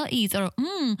the whale eats, or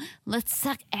let's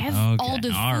suck all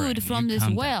the food from this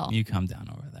whale. You come down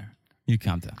over there. You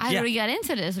come down. I already got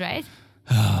into this, right?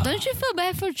 Don't you feel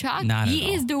bad for Chuck? Not at all.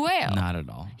 He is the whale. Not at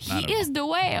all. He is the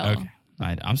whale. Okay.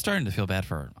 I'm starting to feel bad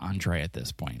for Andre at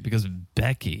this point because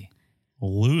Becky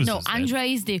loses. No,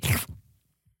 Andre is the...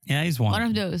 Yeah, he's one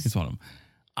of those. He's one of them.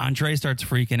 Andre starts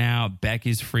freaking out.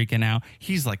 Becky's freaking out.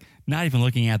 He's like not even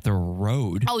looking at the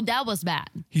road. Oh, that was bad.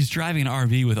 He's driving an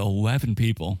RV with 11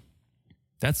 people.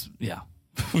 That's, yeah.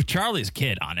 With Charlie's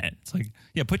kid on it. It's like,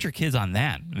 yeah, put your kids on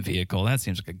that vehicle. That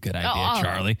seems like a good idea,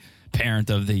 Charlie. Parent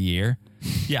of the year.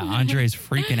 Yeah, Andre's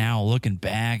freaking out, looking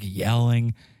back,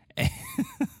 yelling.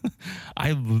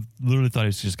 I literally thought he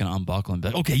was just going to unbuckle and be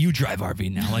like, okay, you drive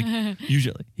RV now. Like,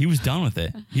 usually. He was done with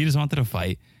it. He just wanted to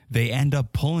fight. They end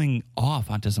up pulling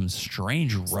off onto some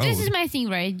strange road. So this is my thing,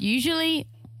 right? Usually,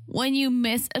 when you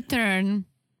miss a turn,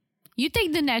 you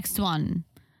take the next one.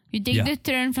 You take the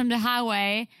turn from the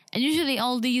highway, and usually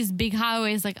all these big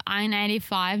highways like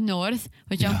I-95 North,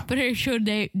 which I'm pretty sure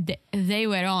they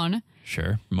were on.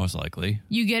 Sure, most likely.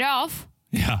 You get off.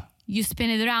 Yeah. You spin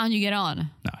it around, you get on.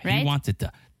 No, right? He wanted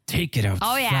to take it outside,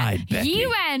 Oh, yeah. Becky. He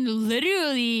went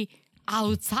literally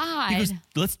outside. He goes,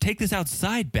 let's take this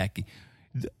outside, Becky.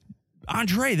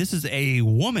 Andre, this is a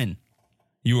woman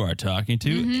you are talking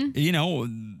to. Mm-hmm. You know,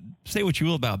 say what you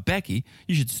will about Becky.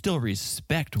 You should still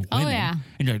respect women. Oh, yeah.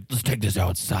 And you're like, let's take this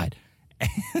outside.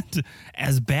 And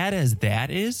as bad as that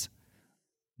is,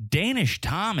 Danish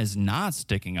Tom is not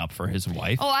sticking up for his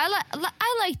wife. Oh,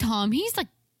 I like Tom. He's like,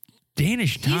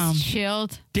 Danish Tom. he's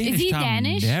chilled. Danish is he Tom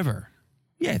Danish? Never.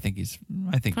 Yeah, I think he's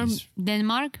From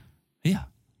Denmark? Yeah.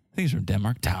 I think he's from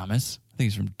Denmark. Thomas. I think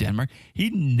he's from Denmark.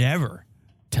 He never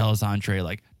tells Andre,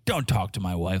 like, don't talk to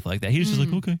my wife like that. He's just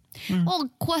like, okay. Well,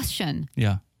 question.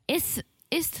 Yeah. Is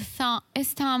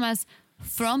Thomas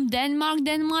from Denmark,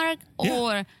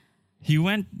 or I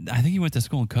think he went to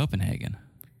school in Copenhagen.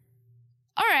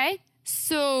 all right?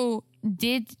 So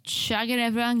did Chuck and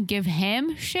everyone give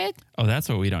him shit? Oh, that's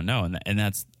what we don't know, and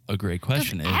that's a great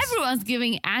question. Everyone's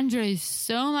giving Andre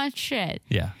so much shit,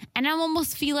 Yeah, and I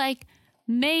almost feel like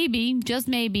maybe, just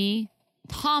maybe,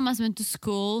 Thomas went to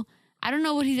school. I don't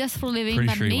know what he does for a living, pretty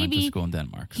but sure he went to maybe school in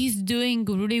Denmark. he's doing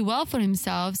really well for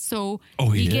himself, so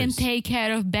he can is. take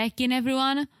care of Becky and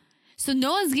everyone. So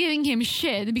no one's giving him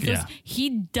shit because he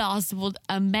does what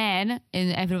a man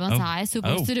in everyone's eyes is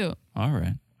supposed to do. All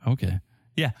right. Okay.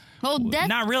 Yeah. Well,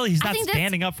 not really. He's I not think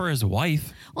standing up for his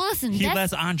wife. Well, listen, He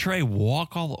lets Andre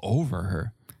walk all over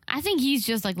her. I think he's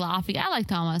just like laughing. I like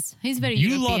Thomas. He's very You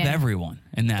European. love everyone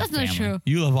in that That's family. not true.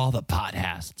 You love all the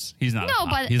pothasts. He's not. No,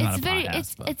 but he's not it's a very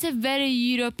pothast, but- it's a very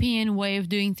European way of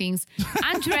doing things.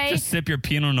 Andre, Just sip your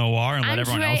Pinot Noir and let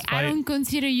everyone else fight. I don't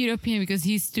consider European because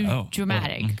he's too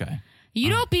dramatic. Okay.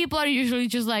 People are usually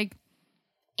just like,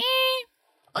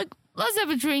 like let's have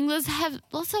a drink, let's have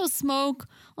a smoke,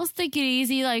 let's take it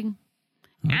easy. Like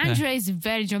Andre is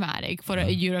very dramatic for a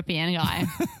European guy.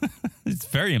 It's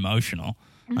very emotional.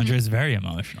 Mm-hmm. Andre's very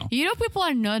emotional. Europe people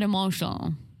are not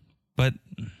emotional. But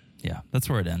yeah, that's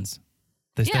where it ends.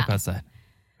 They step outside.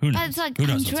 Who knows? But it's like, Who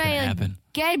knows what's Andre, going to happen?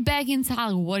 Get back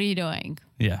inside. What are you doing?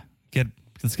 Yeah.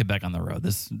 Let's get back on the road.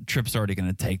 This trip's already going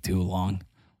to take too long.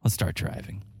 Let's start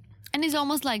driving. And it's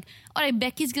almost like, all right,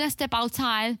 Becky's going to step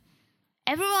outside.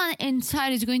 Everyone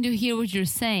inside is going to hear what you're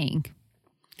saying.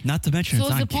 Not to mention So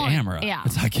it's on what's the point? camera. Yeah.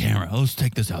 It's on camera. Let's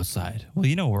take this outside.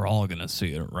 Well, we're all going to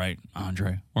see it, right,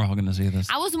 Andre? We're all going to see this.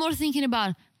 I was more thinking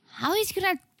about how he's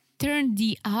going to turn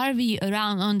the RV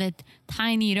around on that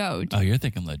tiny road. Oh, you're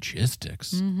thinking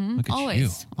logistics. Mm-hmm. Look at you.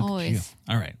 Always. Look Always. at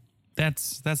you. All right.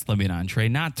 That's Libby and Andre.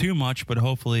 Not too much, but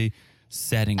hopefully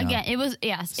setting up. Again, it was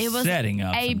setting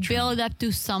up a some build up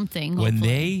to something. When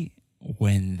hopefully.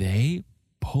 they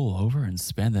pull over and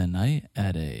spend the night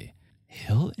at a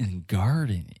Hilton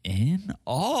Garden Inn,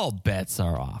 all bets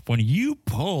are off. When you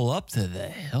pull up to the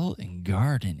Hilton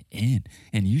Garden Inn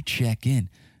and you check in,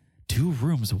 2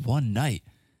 rooms, 1 night,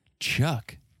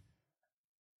 Chuck,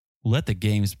 let the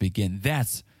games begin.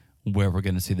 That's where we're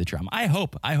going to see the drama. I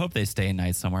hope they stay a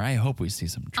night somewhere. I hope we see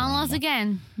some drama. Unless,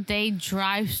 again, they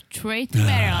drive straight to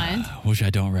Maryland. Which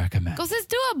I don't recommend. Because it's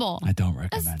doable. I don't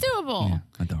recommend. It's doable. Yeah,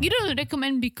 I don't. You don't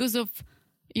recommend because of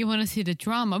you want to see the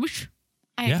drama, which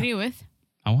I agree with.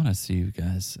 I want to see you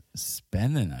guys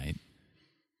spend the night.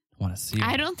 I want to see.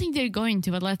 I don't think they're going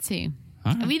to, but let's see.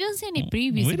 Right. We don't see any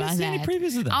previews about that. We don't see any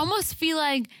previews of that. I almost feel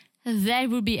like that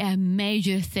would be a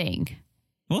major thing.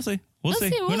 We'll see. We'll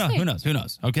see. We'll see. Who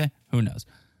knows? Okay? Who knows?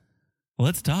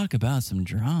 Let's talk about some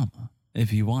drama.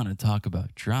 If you want to talk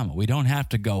about drama, we don't have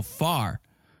to go far.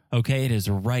 Okay? It is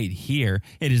right here.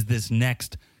 It is this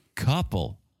next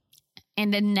couple. In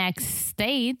the next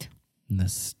state. In the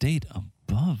state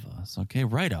above us. Okay?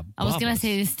 Right above us. I was going to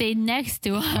say the state next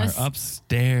to us. Our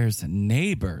upstairs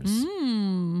neighbors.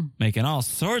 Making all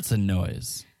sorts of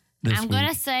noise. I'm going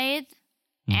to say it.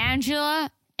 Angela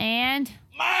and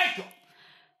Michael.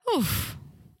 Oof.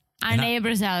 Our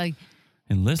neighbors are like,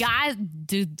 And listen,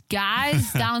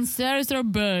 guys downstairs are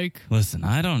big. listen,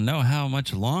 I don't know how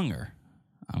much longer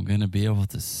I'm going to be able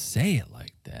to say it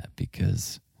like that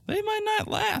because they might not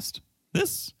last.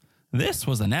 This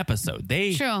was an episode.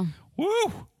 True.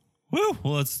 Woo. Well,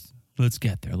 let's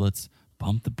get there. Let's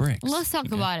bump the brakes. Let's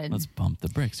talk about it. Let's bump the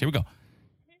brakes. Here we go.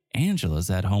 Angela's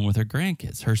at home with her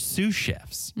grandkids, her sous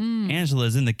chefs.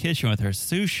 Angela's in the kitchen with her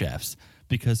sous chefs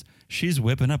because she's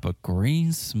whipping up a green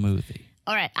smoothie.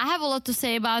 All right, I have a lot to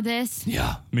say about this.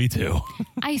 Yeah, me too.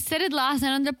 I said it last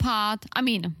night on the pod. I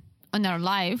mean, on our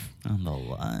live. On the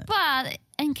line. But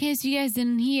in case you guys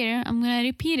didn't hear, I'm going to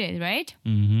repeat it, right?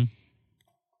 Mm-hmm.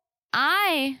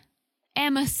 I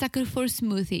am a sucker for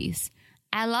smoothies.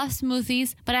 I love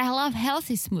smoothies, but I love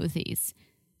healthy smoothies,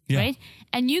 right?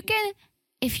 And you can,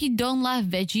 if you don't love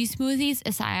veggie smoothies,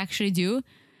 as I actually do,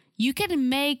 you can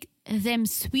make them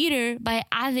sweeter by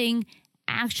adding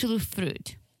actual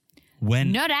fruit.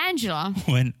 Not Angela.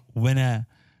 When a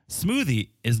smoothie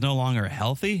is no longer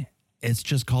healthy, it's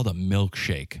just called a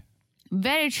milkshake.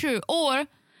 Very true. Or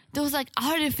those like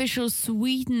artificial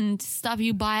sweetened stuff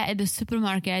you buy at the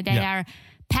supermarket that are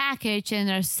packaged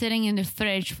and are sitting in the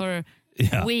fridge for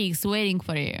weeks waiting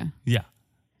for you. Yeah.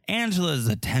 Angela is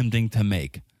attempting to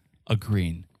make a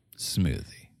green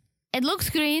smoothie. It looks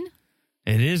green.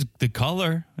 It is. The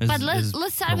color is But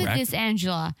let's start with correct. this,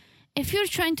 Angela. If you're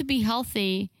trying to be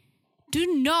healthy, do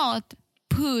not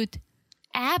put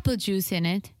apple juice in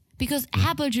it because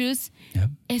apple juice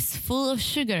is full of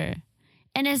sugar.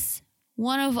 And as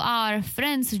one of our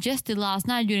friends suggested last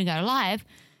night during our live,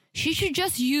 she should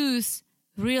just use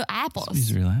real apples.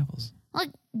 These real apples. Like,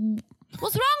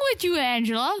 what's wrong with you,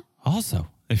 Angela? Also,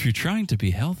 if you're trying to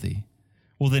be healthy,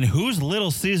 well, then whose Little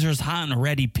Caesars hot and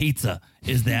ready pizza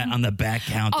is that on the back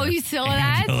counter? Oh, you saw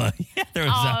that? Yeah, there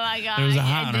was my God, there was a I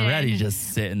hot and ready did.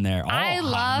 just sitting there. All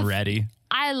hot and ready.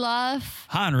 I love...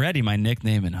 Hot and ready, my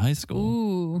nickname in high school.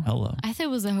 Ooh. Hello. I thought it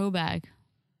was a hoe bag.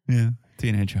 Yeah,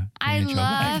 teenager. I hoe bag.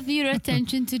 love your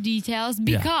attention to details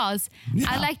because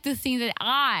I like to think that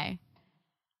I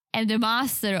am the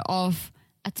master of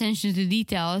attention to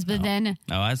details, but then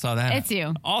I saw that. it's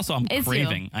you. Also,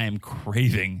 I am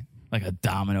craving like a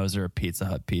Domino's or a Pizza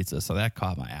Hut pizza, so that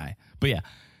caught my eye. But yeah,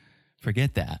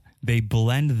 forget that. They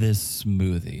blend this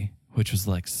smoothie, which was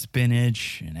like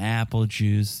spinach and apple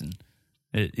juice, and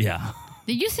Did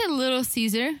you say Little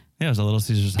Caesar? Yeah, it was a Little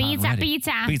Caesar's hot and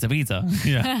Pizza, ready. pizza.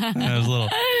 Yeah, it was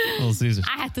Little Caesars.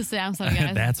 I had to say, I'm sorry,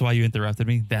 guys. That's why you interrupted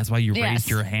me? That's why you raised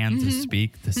your hand to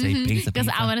speak, to say pizza, Because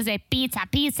pizza? I want to say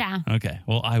pizza. Okay,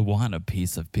 well, I want a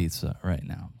piece of pizza right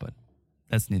now, but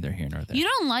that's neither here nor there. You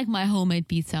don't like my homemade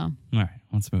pizza. All right,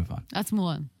 let's move on. Let's move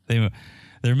on.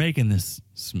 They're making this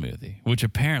smoothie, which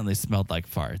apparently smelled like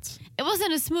farts. It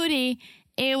wasn't a smoothie.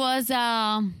 It was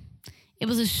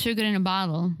a sugar in a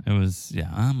bottle. It was,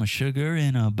 I'm a sugar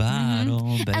in a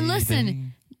bottle, baby. And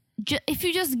listen, if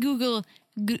you just Google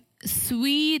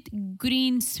sweet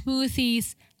green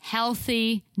smoothies,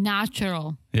 healthy,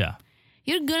 natural,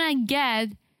 you're going to get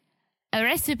a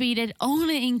recipe that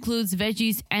only includes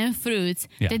veggies and fruits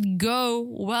that go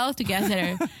well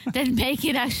together, that make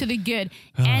it actually good.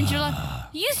 Angela,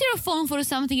 use your phone for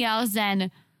something else than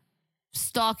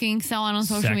stalking someone on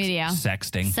social media.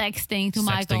 Sexting to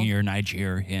Michael. Sexting your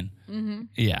Nigerian.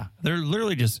 Yeah. They're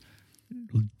literally just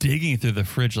digging through the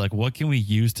fridge like, what can we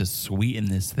use to sweeten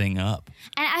this thing up?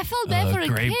 And I felt bad for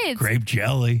the kids. Grape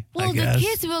jelly, Well, I guess. the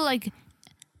kids were like,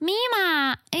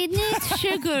 Mima, it needs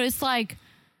sugar. It's like,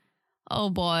 oh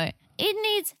boy, it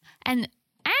needs... And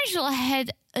Angela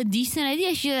had a decent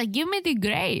idea. She was like, give me the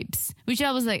grapes. Which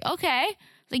I was like, okay.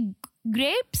 Like,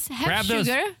 grapes have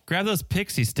sugar. Grab those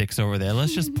pixie sticks over there.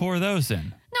 Let's just pour those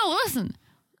in. No, listen.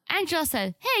 Angela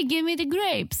said, hey, give me the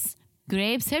grapes.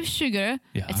 Grapes have sugar.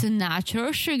 Yeah. It's a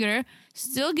natural sugar.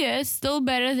 Still good. Still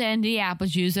better than the apple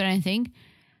juice or anything.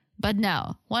 But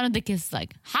no, one of the kids is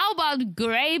like, how about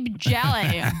grape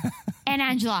jelly? And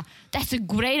Angela, that's a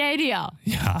great idea.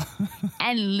 Yeah.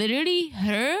 And literally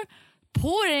her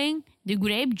pouring the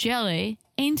grape jelly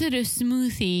into the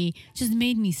smoothie just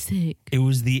made me sick. It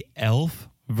was the Elf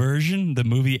version, the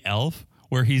movie Elf,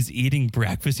 where he's eating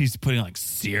breakfast. He's putting like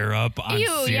syrup on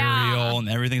cereal and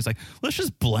everything. It's like, let's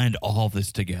just blend all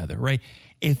this together, right?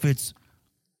 If it's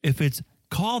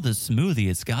called a smoothie,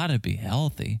 it's got to be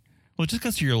healthy. Well, just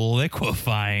because you're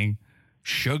liquefying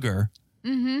sugar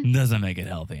doesn't make it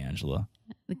healthy, Angela.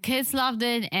 The kids loved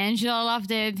it. Angela loved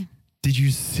it. Did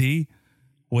you see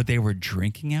what they were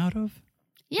drinking out of?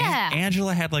 Yeah.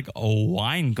 Angela had like a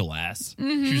wine glass. She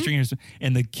was drinking,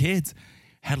 and the kids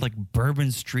had like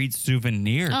Bourbon Street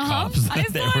souvenir cups that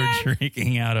they were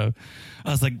drinking out of. I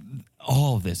was like,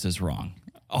 all of this is wrong.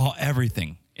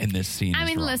 Everything in this scene. I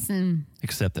mean, wrong. listen.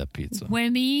 Except that pizza.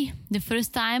 The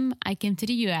first time I came to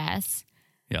the U.S.,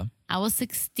 Yeah. I was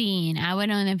 16. I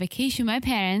went on a vacation with my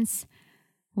parents.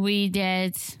 We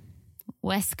did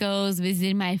West Coast,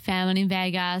 visited my family in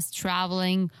Vegas,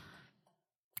 traveling,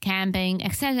 camping,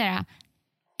 etc.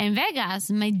 In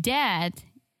Vegas, my dad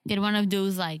got one of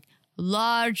those like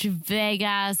large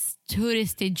Vegas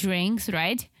touristy drinks,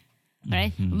 right?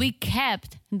 Right? Mm-hmm. We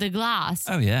kept the glass.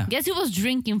 Oh, yeah. Guess who was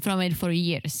drinking from it for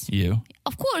years? You?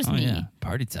 Of course, Oh, me. yeah.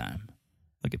 Party time.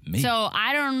 Look at me. So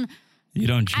I don't. You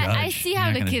don't judge. I see how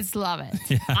You're the not gonna- kids love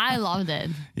it. I loved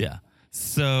it. Yeah.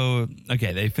 So,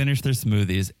 okay, they finish their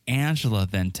smoothies. Angela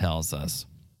then tells us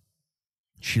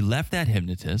she left that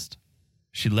hypnotist.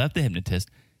 She left the hypnotist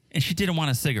and she didn't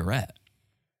want a cigarette.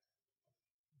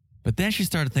 But then she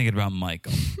started thinking about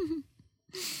Michael.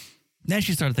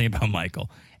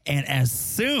 And as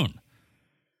soon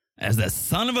as that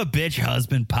son of a bitch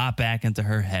husband popped back into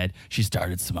her head, she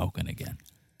started smoking again.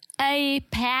 A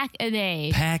pack a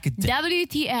day. Pack a day.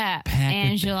 WTF, Pack a day.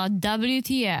 Angela.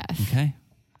 WTF. Okay?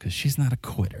 Because she's not a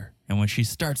quitter. And when she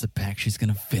starts a pack, she's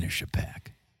going to finish a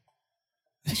pack.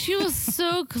 She was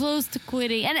so close to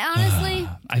quitting. And honestly,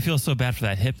 I feel so bad for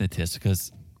that hypnotist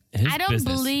because his I don't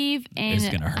business believe is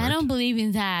in gonna hurt. I don't believe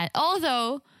in that.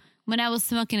 Although when I was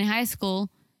smoking in high school,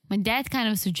 my dad kind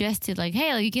of suggested like,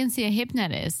 hey, like, you can see a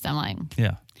hypnotist. I'm like,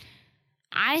 Yeah.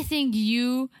 I think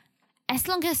as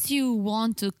long as you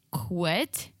want to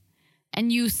quit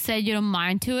and you set your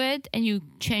mind to it and you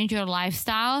change your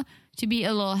lifestyle to be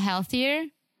a little healthier,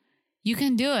 you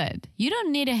can do it. You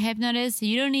don't need a hypnotist.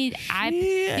 You don't need you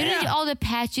don't need all the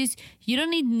patches. You don't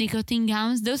need nicotine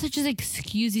gums. Those are just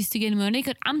excuses to get more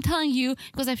nicotine. I'm telling you,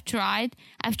 because I've tried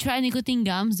nicotine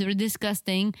gums. They were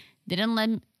disgusting. I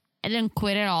didn't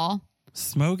quit at all.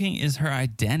 Smoking is her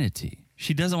identity.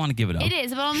 She doesn't want to give it up. It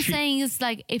is. But what I'm saying is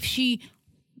like if she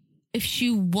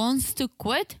wants to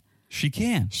quit, she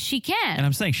can. she can. And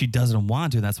I'm saying she doesn't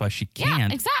want to. That's why she yeah,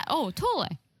 can't. exactly. Oh,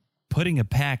 totally. Putting a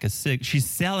pack of she's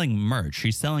selling merch.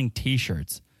 She's selling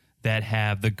T-shirts that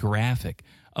have the graphic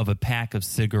of a pack of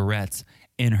cigarettes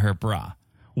in her bra.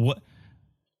 What?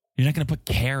 You're not going to put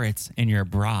carrots in your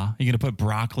bra. You're going to put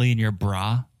broccoli in your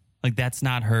bra. Like that's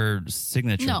not her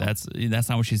signature. No. That's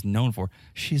not what she's known for.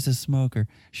 She's a smoker.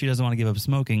 She doesn't want to give up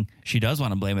smoking. She does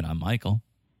want to blame it on Michael.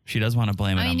 She does want to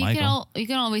blame it on Michael. You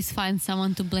can always find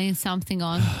someone to blame something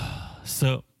on.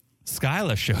 So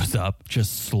Skyla shows up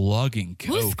just slugging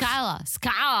coke. Who's Skyla?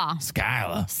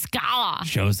 Skyla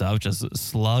Shows up just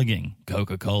slugging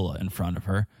Coca-Cola in front of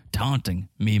her, taunting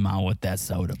Mima with that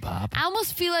soda pop. I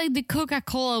almost feel like the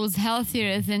Coca-Cola was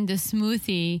healthier than the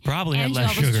smoothie. Probably had Angela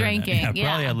less was sugar drinking. in it. Yeah,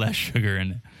 probably had less sugar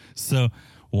in it. So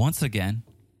once again,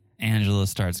 Angela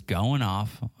starts going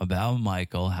off about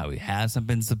Michael, how he hasn't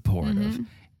been supportive. Mm-hmm.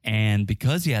 And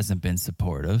because he hasn't been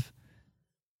supportive,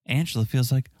 Angela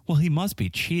feels like, well, he must be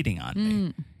cheating on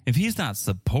me. If he's not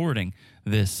supporting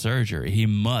this surgery, he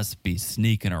must be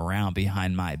sneaking around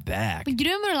behind my back. But you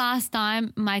remember last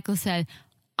time Michael said,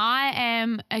 I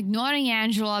am ignoring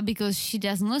Angela because she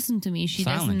doesn't listen to me.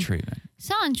 Silent treatment.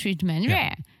 Silent treatment, Yeah.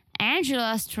 yeah.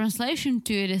 Angela's translation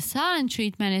to it is silent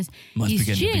treatment is Must be he's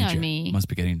getting cheating to BJ. on me. Must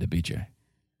be getting to BJ.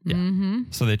 Yeah.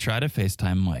 So they try to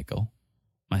FaceTime Michael,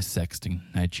 my sexting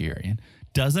Nigerian.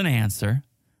 Doesn't answer.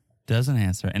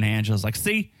 And Angela's like,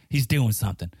 see, he's doing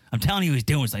something. I'm telling you, he's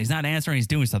doing something. He's not answering. He's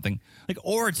doing something. Like,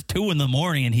 or it's 2 a.m.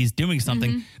 and he's doing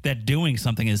something that doing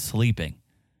something is sleeping.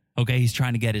 Okay. He's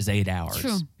trying to get his 8 hours.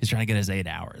 True. He's trying to get his 8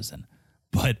 hours.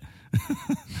 But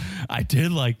I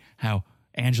did like how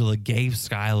Angela gave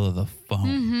Skyla the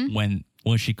phone when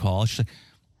she called. She's like,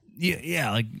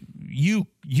 yeah, like you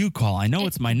call. I know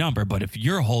it's my number, but if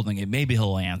you're holding it, maybe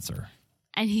he'll answer.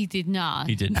 And he did not.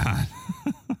 He did not.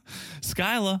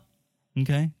 Skyla,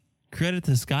 okay, credit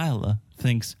to Skyla,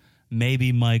 thinks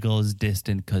maybe Michael is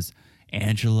distant because,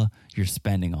 Angela, you're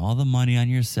spending all the money on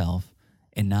yourself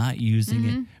and not using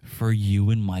it for you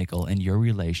and Michael and your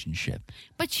relationship.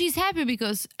 But she's happy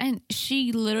because, and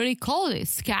she literally called it.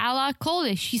 Skyla called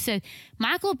it. She said,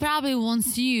 Michael probably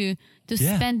wants you to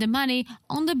spend the money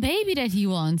on the baby that he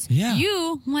wants. Yeah.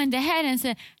 You went ahead and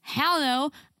said, hell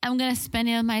no, I'm going to spend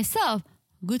it on myself.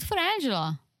 Good for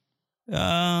Angela.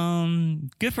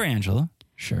 Good for Angela.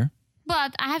 Sure.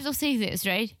 But I have to say this,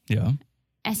 right? Yeah.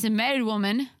 As a married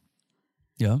woman,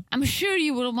 Yeah. I'm sure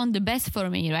you would want the best for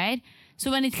me, right? So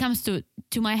when it comes to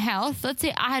my health, let's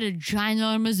say I had a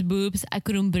ginormous boobs, I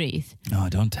couldn't breathe. No,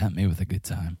 don't tempt me with a good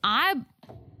time. I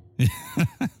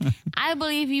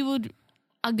believe you would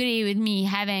agree with me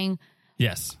having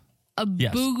Yes. a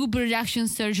Yes. boob reduction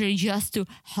surgery just to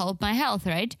help my health,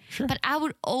 right? Sure. But I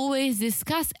would always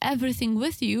discuss everything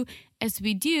with you as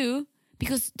we do,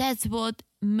 because that's what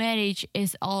marriage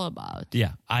is all about.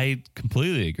 Yeah, I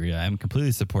completely agree. I'm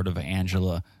completely supportive of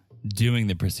Angela doing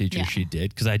the procedure she did,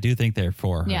 because I do think they're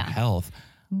for her health.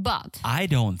 But I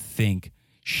don't think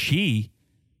she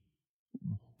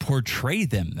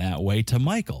portrayed them that way to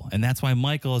Michael. And that's why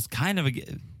Michael is kind of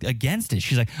against it.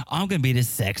 She's like, I'm going to be the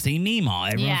sexy Nemo.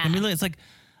 Everyone's going to be, it's like,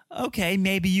 okay,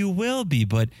 maybe you will be,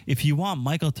 but if you want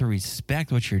Michael to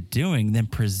respect what you're doing, then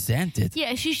present it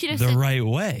she should have the said, right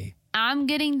way. I'm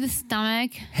getting the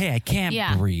stomach. Hey, I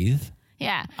can't breathe.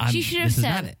 Yeah. She should have this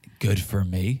said. Is not good for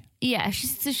me. Yeah, she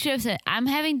should have said, I'm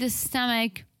having the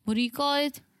stomach. What do you call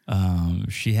it?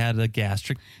 She had a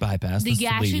gastric bypass. The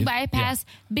gastric bypass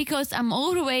because I'm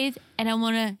overweight and I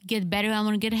want to get better. I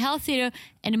want to get healthier.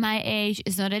 And my age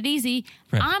is not that easy.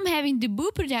 Right. I'm having the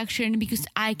boob reduction because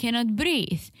I cannot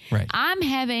breathe. Right. I'm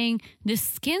having the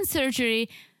skin surgery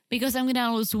because I'm going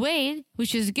to lose weight,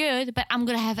 which is good, but I'm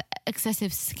going to have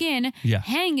excessive skin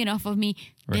hanging off of me.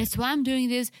 Right. That's why I'm doing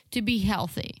this, to be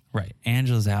healthy. Right.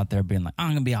 Angela's out there being like, I'm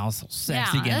going to be all so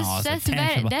sexy, getting all this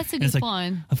attention. That's a good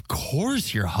point. Of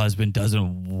course your husband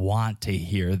doesn't want to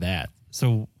hear that.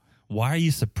 So why are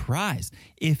you surprised?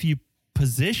 If you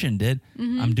positioned it,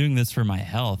 I'm doing this for my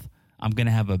health, I'm going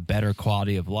to have a better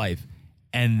quality of life,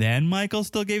 and then Michael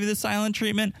still gave you the silent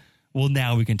treatment, well,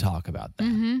 now we can talk about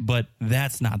that. But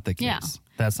that's not the case. Yeah.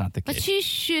 That's not the case. But she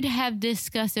should have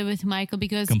discussed it with Michael,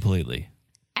 because completely.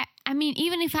 I mean,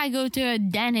 even if I go to a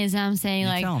dentist, I'm saying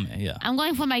tell me, I'm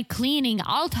going for my cleaning,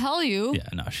 I'll tell you. Yeah,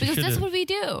 no, because that's what we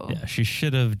do. Yeah, she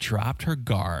should have dropped her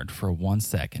guard for 1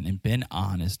 second and been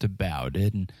honest about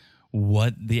it and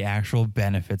what the actual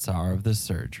benefits are of the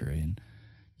surgery. And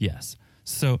yes,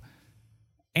 so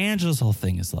Angela's whole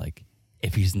thing is like,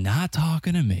 if he's not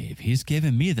talking to me, if he's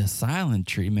giving me the silent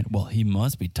treatment, well, he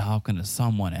must be talking to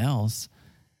someone else.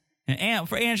 And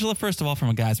for Angela, first of all, from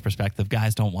a guy's perspective,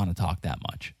 guys don't want to talk that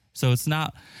much. So it's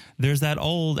not, there's that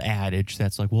old adage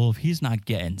that's like, well, if he's not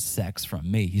getting sex from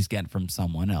me, he's getting from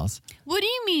someone else. What do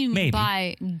you mean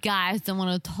by guys don't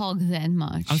want to talk that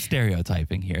much? I'm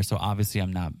stereotyping here. So obviously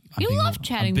I'm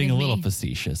chatting I'm being with a little me.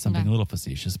 facetious. I'm being a little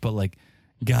facetious. But like,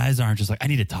 guys aren't just like, I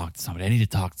need to talk to somebody.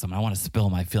 I want to spill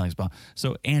my feelings.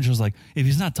 So Angela's like, if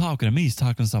he's not talking to me, he's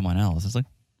talking to someone else. It's like,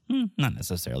 not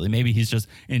necessarily. Maybe he's just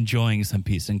enjoying some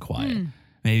peace and quiet.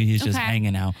 Maybe he's just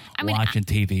hanging out, watching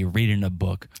TV, reading a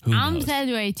book. Who knows? I'm that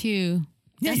way too.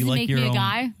 Yeah, Does you it like make your me a own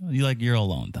guy? You like your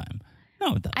alone time.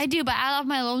 No, it doesn't. I do, but I love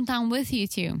my alone time with you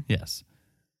too. Yes.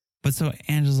 But so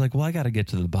Angela's like, well, I got to get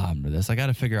to the bottom of this. I got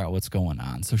to figure out what's going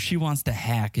on. So she wants to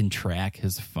hack and track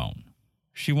his phone.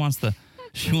 She wants to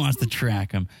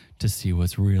track him to see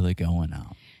what's really going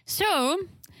on. So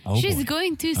she's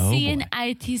going to see an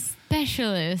IT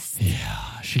specialist.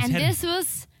 Yeah. This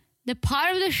was the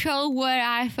part of the show where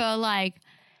I felt like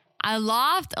I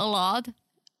laughed a lot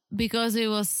because it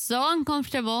was so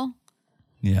uncomfortable.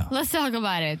 Yeah. Let's talk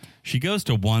about it. She goes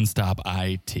to One Stop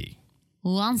IT.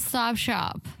 One Stop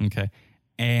Shop. Okay.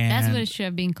 And that's what it should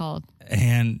have been called.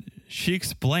 And she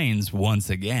explains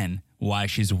once again why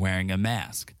she's wearing a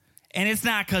mask. And it's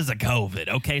not because of COVID,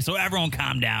 okay? So everyone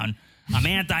calm down. I'm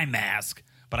anti-mask,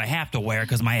 but I have to wear it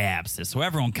because my abscess. So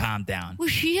everyone calm down. Well,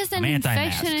 she has an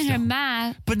infection in her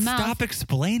mouth. But stop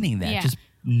explaining that. Yeah. Just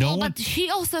no one. But she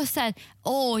also said,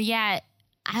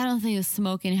 I don't think the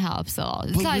smoking helps at all.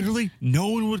 But literally, no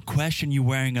one would question you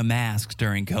wearing a mask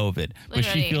during COVID. But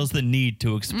she feels the need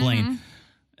to explain,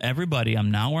 everybody,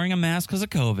 I'm not wearing a mask because of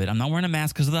COVID. I'm not wearing a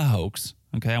mask because of the hoax.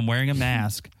 Okay, I'm wearing a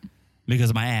mask because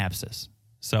of my abscess.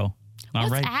 So,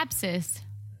 what's abscess?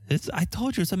 I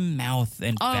told you it's a mouth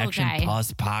infection,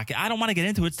 pus pocket. I don't want to get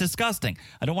into it. It's disgusting.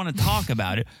 I don't want to talk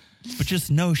about it. But just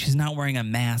know she's not wearing a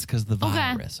mask because of the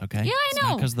virus, okay? Yeah, I know.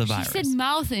 Not because of the virus. She said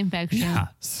mouth infection. Yeah.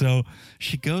 So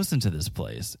she goes into this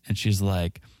place and she's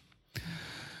like,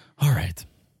 all right,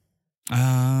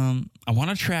 I want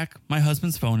to track my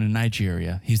husband's phone in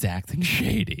Nigeria. He's acting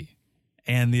shady.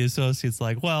 And the associate's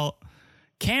like, well,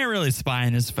 can't really spy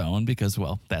on his phone because,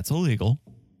 well, that's illegal.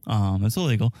 It's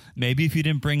illegal. Maybe if you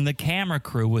didn't bring the camera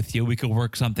crew with you, we could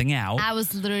work something out. I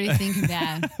was literally thinking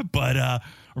that. But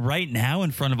right now,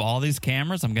 in front of all these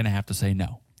cameras, I'm going to have to say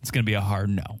no. It's going to be a hard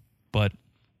no. But,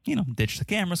 ditch the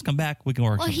cameras, come back, we can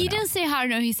work something out. Well, he didn't say hard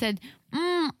no. He said,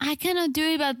 I cannot do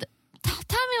it, but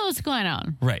tell me what's going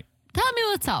on. Right. Tell me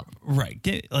what's up. Right.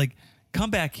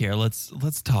 Come back here. Let's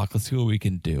talk. Let's see what we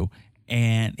can do.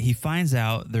 And he finds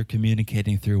out they're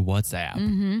communicating through WhatsApp.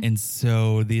 And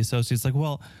so the associate's like,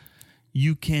 well,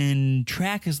 you can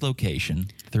track his location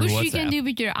through WhatsApp. Which you can do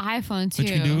with your iPhone, too.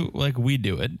 Which you can do like we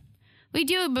do it. We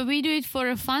do, but we do it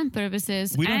for fun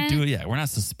purposes. We don't do it yet. We're not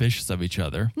suspicious of each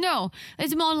other. No,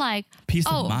 it's more like peace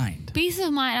of mind. Peace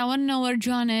of mind. I want to know where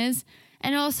John is.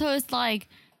 And also it's like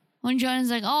when John is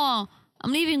like, oh,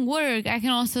 I'm leaving work, I can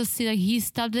also see like he's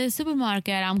stopped at the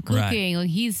supermarket. I'm cooking. Like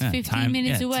he's 15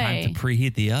 minutes away. Time to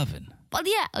preheat the oven. But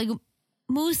yeah, like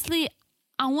mostly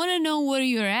I want to know where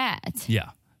you're at.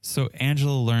 Yeah. So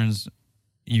Angela learns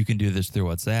you can do this through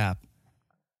WhatsApp.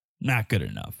 Not good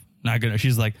enough. Not good enough.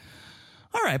 She's like,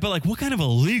 all right, but like what kind of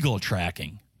illegal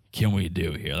tracking can we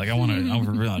do here? Like I want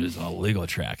to realize illegal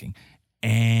tracking.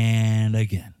 And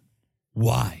again,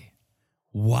 why?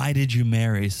 Why did you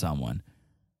marry someone?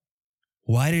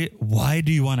 Why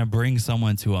do you want to bring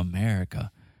someone to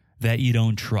America that you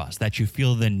don't trust, that you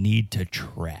feel the need to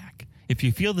track? If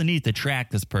you feel the need to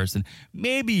track this person,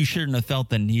 maybe you shouldn't have felt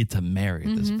the need to marry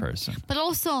this person. But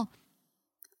also,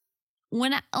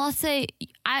 when let's say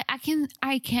I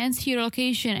can see your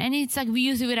location, and it's like we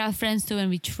use it with our friends too when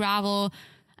we travel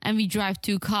and we drive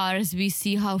 2 cars, we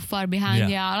see how far behind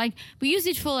they are. Like we use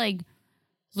it for like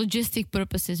logistic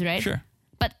purposes, right? Sure.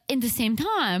 But in the same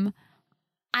time,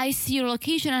 I see your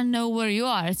location and know where you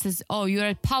are. It says, oh, you're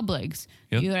at Publix.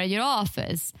 Yep. You're at your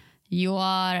office. You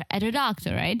are at a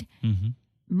doctor, right? Mm-hmm.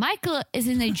 Michael is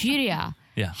in Nigeria.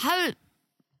 Yeah.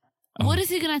 What is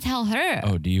he going to tell her?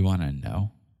 Oh, do you want to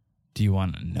know? Do you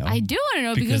want to know? I do want to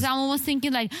know because I'm almost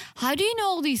thinking like, how do you know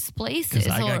all these places? Because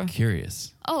I got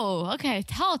curious. Oh, okay.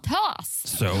 Tell us.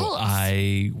 So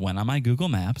I went on my Google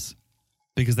Maps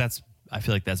because I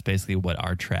feel like that's basically what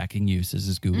our tracking uses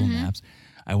is Google Maps.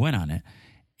 I went on it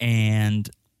and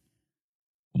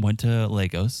went to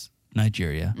Lagos,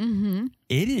 Nigeria. Mm-hmm.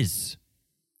 It is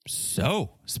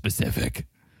so specific.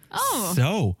 Oh.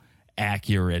 So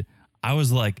accurate. I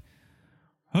was like,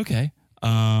 okay,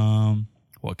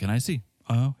 what can I see?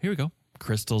 Oh, here we go.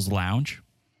 Crystal's Lounge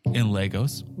in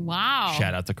Lagos. Wow.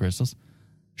 Shout out to Crystal's.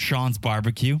 Sean's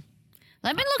Barbecue.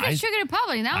 Let me look at Sugar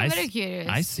Republic. Now I'm very curious.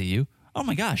 I see you. Oh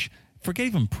my gosh. Forget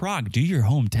even Prague. Do your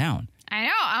hometown. I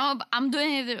know. I'm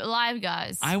doing it live,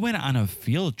 guys. I went on a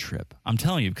field trip. I'm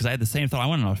telling you, because I had the same thought. I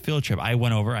went on a field trip.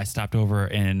 I stopped over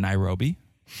in Nairobi.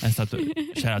 Shout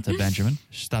out to Benjamin.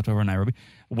 Stopped over in Nairobi.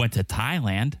 Went to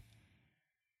Thailand.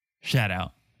 Shout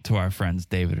out to our friends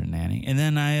David and Nanny. And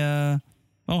then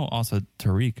also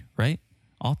Tariq, right?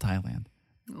 All Thailand.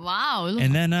 Wow.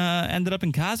 And then ended up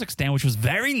in Kazakhstan, which was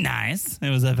very nice. It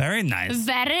was a very nice.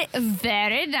 Very,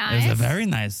 very nice. It was a very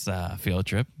nice field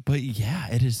trip. But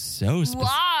yeah, it is so specific.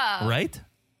 Wow. Right?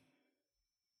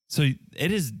 So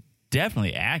it is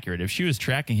definitely accurate. If she was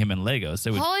tracking him in Lagos,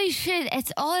 it would... Holy shit,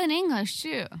 it's all in English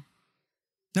too.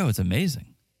 No, it's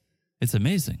amazing. It's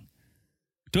amazing.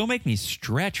 Don't make me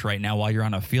stretch right now while you're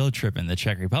on a field trip in the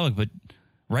Czech Republic, but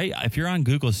right, if you're on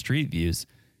Google Street Views,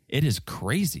 it is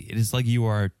crazy. It is like you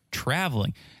are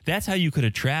traveling. That's how you could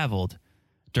have traveled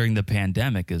during the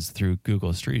pandemic, is through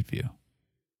Google Street View.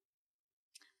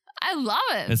 I love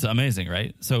it. It's amazing,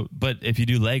 right? So, but if you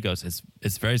do Lagos,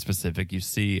 it's very specific. You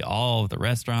see all of the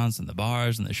restaurants and the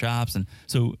bars and the shops. And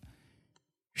so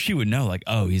she would know, like,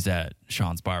 oh, he's at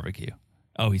Sean's Barbecue.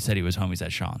 Oh, he said he was home. He's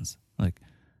at Sean's. Like,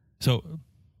 so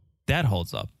that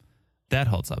holds up. That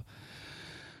holds up.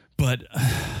 But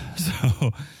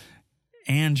so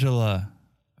Angela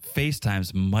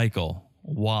FaceTimes Michael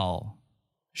while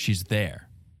she's there.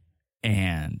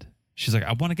 And she's like,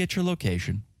 I want to get your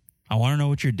location. I want to know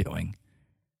what you're doing.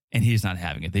 And he's not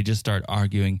having it. They just start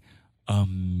arguing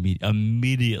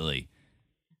immediately.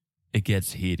 It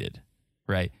gets heated,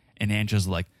 right? And Angela's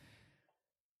like,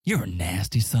 you're a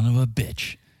nasty son of a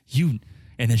bitch.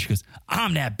 And then she goes,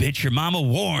 I'm that bitch your mama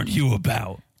warned you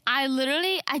about. I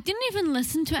didn't even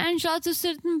listen to Angela to a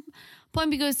certain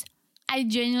point because I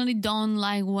genuinely don't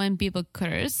like when people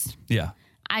curse. Yeah.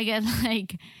 I get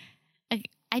like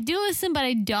I do listen, but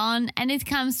I don't. And it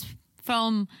comes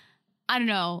from, I don't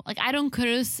know, like I don't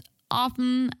curse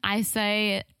often. I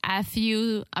say F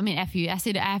you. I mean, F you. I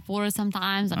say the F word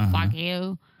sometimes, like fuck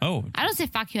you. Oh. I don't say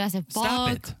fuck you. I say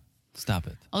fuck. Stop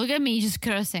it. Oh, look at me just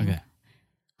cursing. Okay.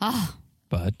 Oh.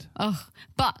 But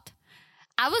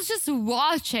I was just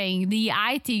watching the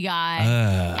IT guy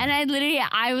and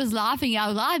I was laughing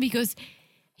out loud because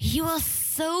he was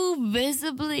so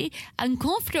visibly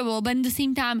uncomfortable, but at the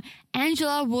same time,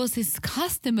 Angela was his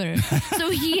customer.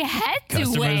 So he had to wait.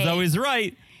 Customer's always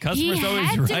right. Customer's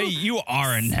always right. You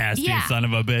are a nasty son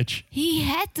of a bitch. He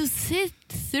had to sit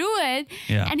through it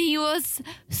and he was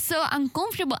so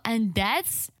uncomfortable. And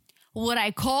that's what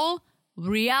I call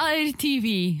reality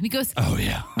TV, because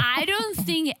I don't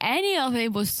think any of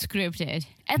it was scripted,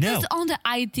 at least on the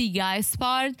IT guy's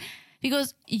part,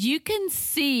 because you can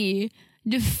see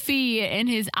the fear in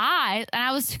his eyes. And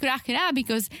I was cracking up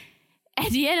because at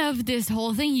the end of this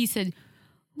whole thing, he said,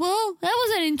 well, that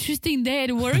was an interesting day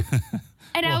at work.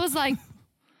 And I was like,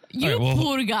 you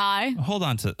poor guy. Hold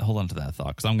on to that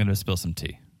thought, because I'm going to spill some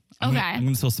tea. I'm going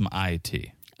to spill some IT.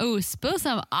 Oh, spill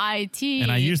some IT.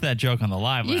 And I used that joke on the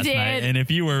live last night. And if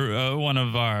you were one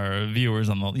of our viewers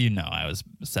on the, I was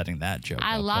setting that joke.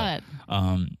 I love it.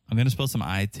 I'm going to spill some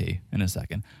IT in a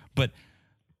second. But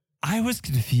I was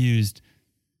confused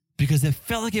because it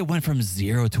felt like it went from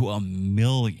 0 to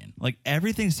 1,000,000. Like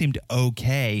everything seemed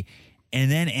okay.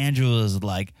 And then Angela was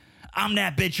like, I'm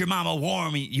that bitch your mama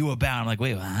warned you about. I'm like,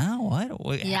 wait, huh?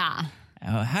 What? Yeah.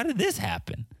 How did this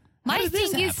happen? My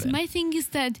thing is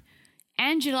that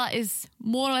Angela is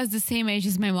more or less the same age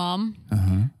as my mom.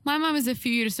 Uh-huh. My mom is a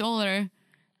few years older.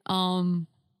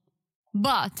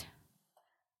 But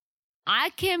I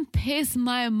can piss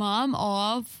my mom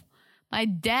off. My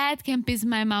dad can piss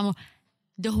my mom off.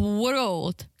 The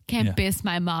world can piss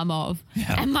my mom off.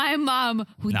 Yeah. And my mom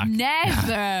would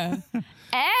never,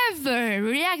 ever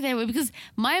react that way because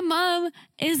my mom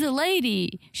is a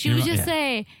lady. She would just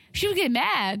say, she would get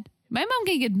mad. My mom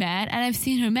can get mad, and I've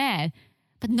seen her mad,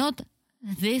 but not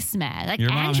this mad. Like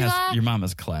your Angela, your mom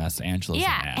has class. Angela's an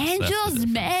ass. Angela's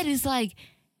mad is like,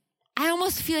 I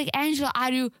almost feel like Angela,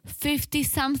 are you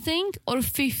 50-something or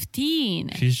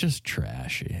 15? She's just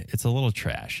trashy. It's a little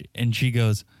trashy. And she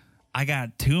goes, I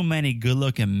got too many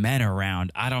good-looking men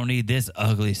around. I don't need this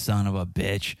ugly son of a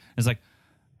bitch. It's like,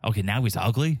 okay, now he's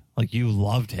ugly? Like, you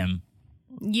loved him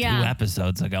 2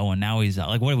 episodes ago, and now he's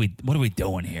like, what are we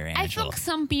doing here, Angela? I think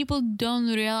some people don't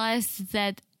realize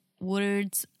that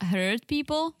words hurt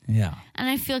people. Yeah. And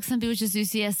I feel like some people just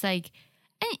use it as like,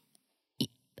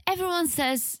 everyone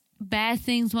says bad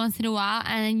things once in a while,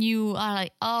 and then you are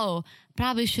like, oh,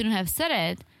 probably shouldn't have said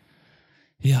it.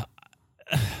 Yeah.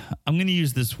 I'm going to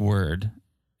use this word,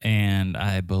 and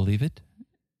I believe it,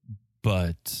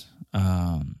 but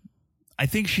I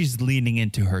think she's leaning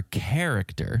into her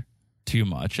character too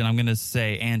much, and I'm going to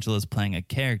say Angela's playing a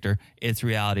character. It's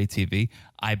reality TV.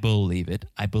 I believe it.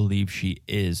 I believe she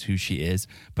is who she is,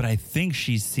 but I think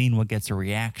she's seen what gets a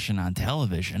reaction on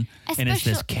television, and it's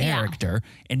this character,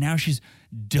 and now she's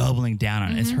doubling down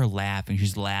on it. It's her laughing.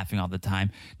 She's laughing all the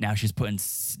time. Now she's putting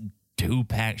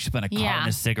 2-pack. She's putting a carton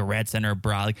of cigarettes in her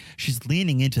bra. Like, she's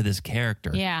leaning into this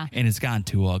character. Yeah. And it's gotten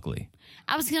too ugly.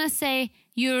 I was going to say,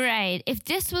 you're right. If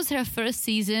this was her first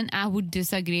season, I would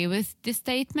disagree with this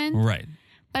statement. Right.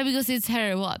 But because it's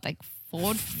her, like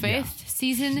 4th, 5th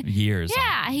season? Years.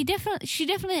 Yeah, she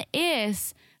definitely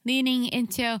is leaning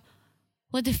into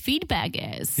what the feedback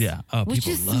is. Yeah. Oh, which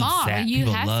is smart. You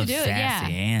have to do it.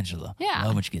 Sassy Angela. Yeah.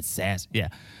 Love when she gets sassy. Yeah.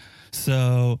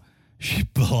 So she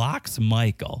blocks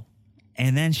Michael.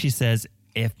 And then she says,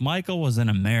 if Michael was in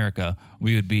America,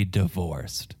 we would be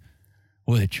divorced.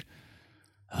 Which,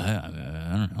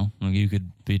 I don't know. Like, you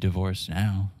could be divorced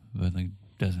now, but like,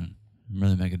 doesn't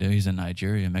really make a difference. He's in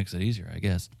Nigeria. It makes it easier, I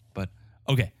guess. But,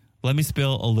 okay. Let me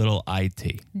spill a little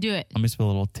IT. Do it. Let me spill a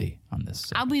little tea on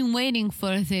this. I've been waiting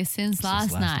for this since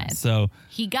last night. So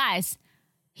he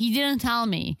didn't tell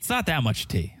me. It's not that much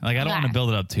tea. Like, I don't want to build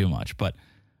it up too much, but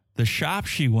the shop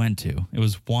she went to, it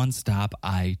was One Stop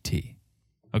IT.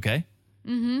 Okay?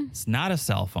 Mm-hmm. It's not a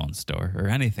cell phone store or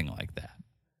anything like that.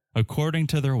 According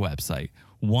to their website,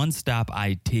 One Stop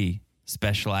IT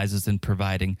specializes in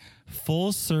providing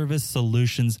full-service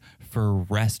solutions for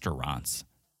restaurants.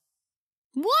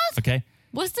 What? Okay?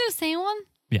 Was there the same one?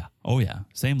 Yeah. Oh, yeah.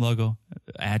 Same logo,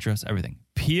 address, everything.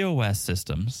 POS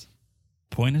systems,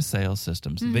 point-of-sale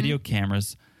systems, video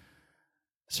cameras,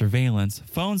 surveillance,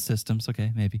 phone systems,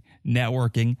 okay, maybe,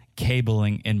 networking,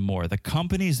 cabling, and more. The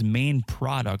company's main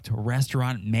product,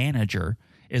 Restaurant Manager,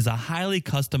 is a highly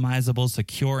customizable,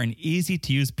 secure, and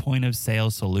easy-to-use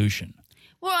point-of-sale solution.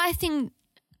 Well, I think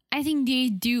they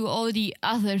do all the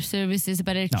other services,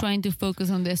 but they're trying to focus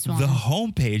on this one. The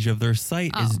homepage of their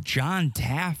site is John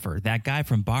Taffer, that guy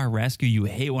from Bar Rescue. You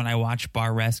hate when I watch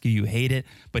Bar Rescue. You hate it,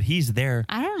 but he's there.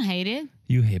 I don't hate it.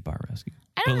 You hate Bar Rescue.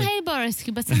 I don't hate Bar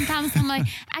Rescue, but sometimes I'm like,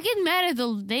 I get mad at the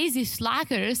lazy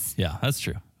slackers. Yeah, that's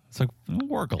true. It's like,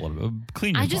 work a little bit.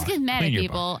 Clean your bar. I just get mad at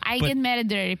people. I get mad at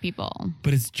dirty people.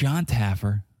 But it's John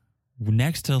Taffer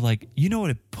next to, like, you know what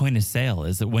a point of sale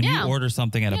is? That when you order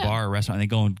something at a bar or restaurant and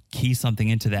they go and key something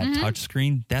into that touch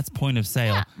screen, that's point of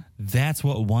sale. Yeah. That's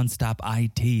what One Stop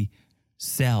IT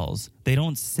sells. They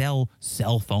don't sell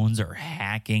cell phones or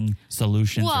hacking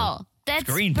solutions. Well, that's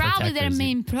probably their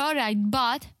main product,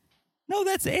 but... No,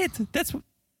 that's it. That's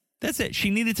it.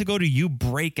 She needed to go to You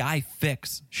Break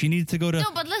iFix. She needed to go to...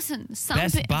 No, but listen.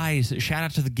 Best Buy. Shout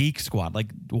out to the Geek Squad. Like,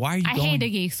 why are you going... I hate the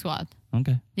Geek Squad.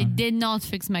 Okay. They did not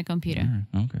fix my computer.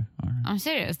 All right. Okay. All right. I'm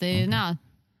serious. They did not.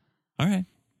 All right.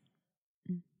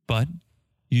 But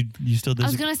you still disagree? I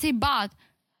was going to say, but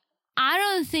I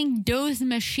don't think those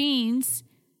machines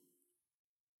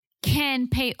can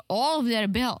pay all of their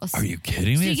bills. Are you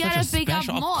kidding me? So it's you gotta such a pick up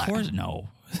special. more. Of course, no.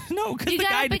 No, because You the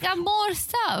gotta guy pick up more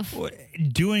stuff.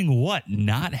 doing what?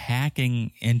 Not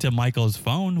hacking into Michael's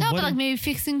phone? No, What but like maybe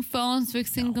fixing phones,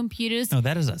 fixing computers. No,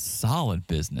 that is a solid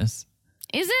business.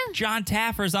 Is it? John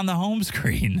Taffer's on the home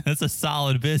screen. That's a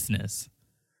solid business.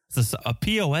 It's a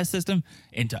POS system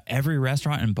into every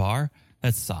restaurant and bar.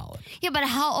 That's solid. Yeah, but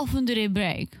how often do they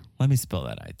break? Let me spell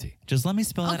that IT. Just let me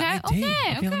spell that IT.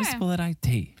 Okay. Let me spell that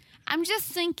IT. I'm just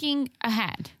thinking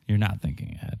ahead. You're not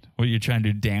thinking ahead. What you're trying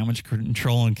to do damage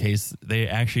control in case they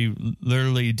actually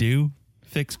literally do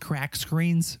fix crack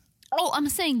screens? Oh, I'm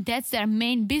saying that's their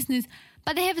main business,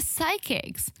 but they have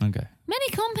psychics. Okay. Many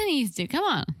companies do. Come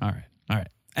on. All right.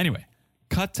 Anyway,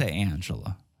 cut to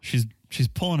Angela. She's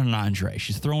pulling a lingerie.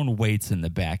 She's throwing weights in the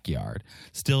backyard.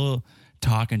 Still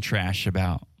talking trash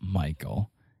about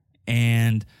Michael.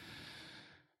 And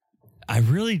I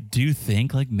really do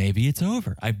think like maybe it's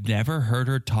over. I've never heard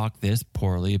her talk this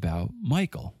poorly about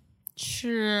Michael.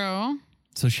 True.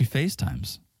 So she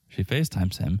FaceTimes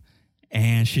him,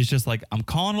 and she's just like, I'm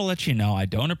calling to let you know I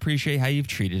don't appreciate how you've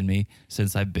treated me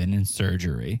since I've been in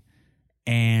surgery.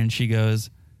 And she goes,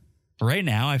 right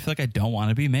now, I feel like I don't want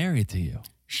to be married to you.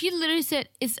 She literally said,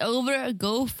 it's over.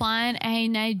 Go find a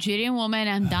Nigerian woman.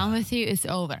 I'm done with you. It's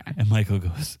over. And Michael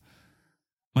goes,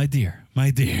 my dear.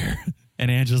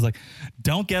 And Angela's like,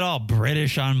 don't get all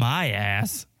British on my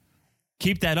ass.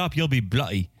 Keep that up. You'll be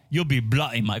bloody. You'll be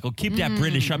bloody, Michael. Keep that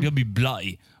British up. You'll be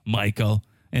bloody, Michael.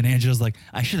 And Angela's like,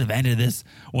 I should have ended this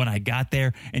when I got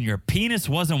there, and your penis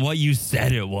wasn't what you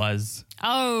said it was.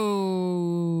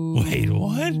 Oh. Wait,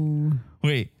 what?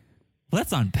 Wait,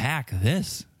 let's unpack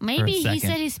this. Maybe for a he second.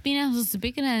 said his penis was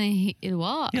bigger than it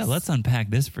was. Yeah, let's unpack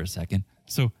this for a second.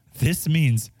 So this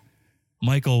means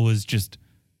Michael was just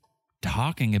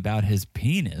talking about his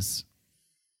penis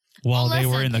while they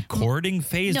were in the courting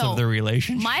phase of the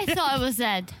relationship. My thought was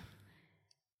that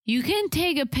you can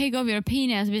take a pic of your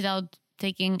penis without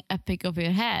taking a pic of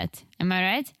your head. Am I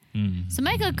right? So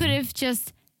Michael could have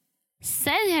just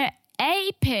sent her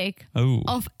a pic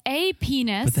of a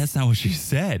penis. But that's not what she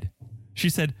said.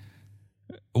 She said,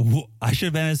 I should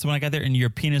have been this when I got there, and your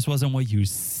penis wasn't what you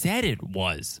said it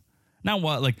was. Not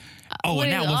what, like,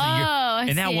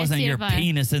 that wasn't your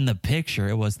penis in the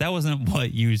picture. That wasn't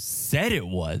what you said it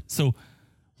was. So,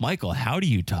 Michael, how do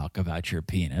you talk about your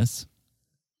penis?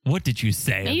 What did you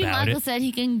say Maybe about Michael it? said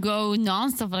he can go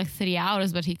nonstop for like 3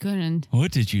 hours, but he couldn't.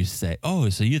 What did you say? Oh,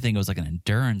 so you think it was like an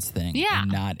endurance thing, Yeah,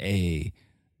 and not a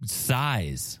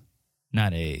size,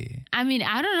 not a. I mean,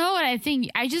 I don't know what I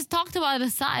think. I just talked about the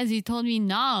size. He told me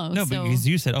no. No, so. because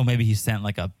you said, maybe he sent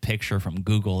like a picture from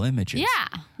Google Images.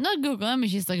 Yeah, not Google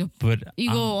Images. Like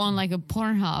you go on like a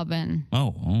Pornhub and.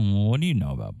 Oh, what do you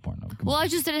know about Pornhub? Well, I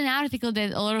just read an article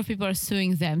that a lot of people are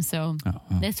suing them, so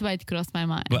that's why it crossed my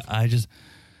mind. But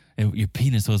your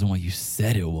penis wasn't what you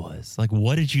said it was. Like,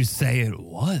 what did you say it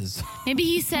was? Maybe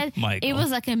he said it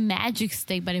was like a magic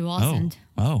stick, but it wasn't.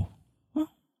 Well,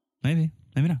 maybe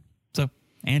not. So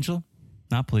Angela,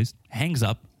 not pleased, hangs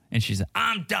up, and she said,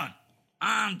 I'm done.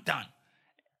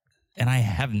 And I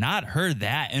have not heard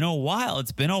that in a while.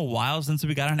 It's been a while since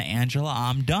we got on Angela,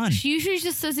 I'm done. She usually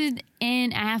just says it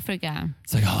in Africa.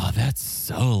 It's like, that's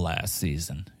so last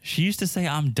season. She used to say,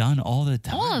 I'm done all the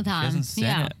time. All the time. She hasn't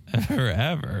said it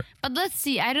forever. But let's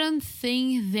see. I don't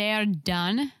think they're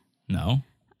done. No.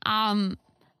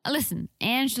 Listen,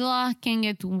 Angela can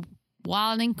get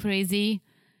wild and crazy.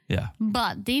 Yeah.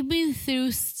 But they've been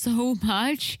through so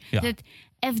much that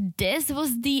if this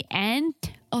was the end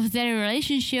of their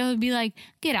relationship, it would be like,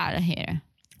 get out of here.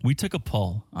 We took a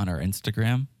poll on our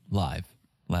Instagram live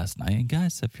last night. And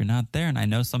guys, if you're not there, and I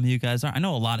know some of you guys are, I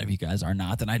know a lot of you guys are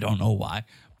not, and I don't know why,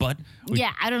 but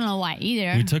I don't know why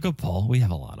either. We took a poll. We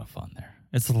have a lot of fun there.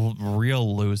 It's a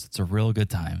real loose. It's a real good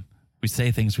time. We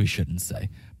say things we shouldn't say,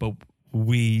 but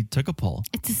we took a poll.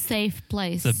 It's a safe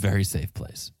place. It's a very safe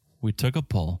place. We took a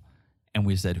poll and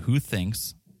we said, who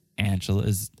thinks Angela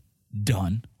is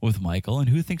done with Michael and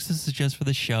who thinks this is just for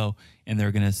the show and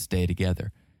they're going to stay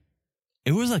together?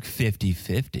 It was like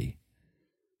 50-50.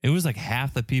 It was like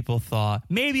half the people thought,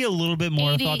 maybe a little bit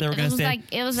more 80, thought they were going to stay.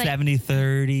 It was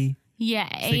 70-30. Yeah,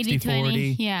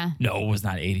 80-20. Yeah. No, it was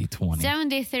not 80-20.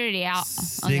 70-30.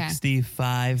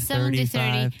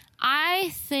 65-35. I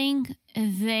think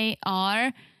they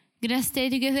are going to stay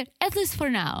together, at least for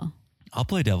now. I'll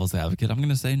play devil's advocate. I'm going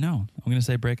to say no. I'm going to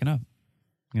say breaking up.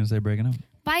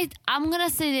 But I'm going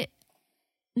to say that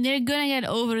they're gonna get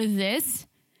over this.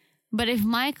 But if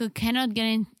Michael cannot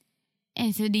get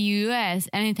into the US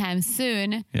anytime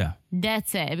soon, Yeah.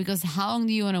 that's it. Because how long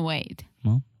do you want to wait?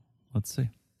 Well, let's see.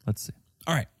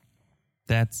 All right.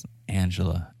 That's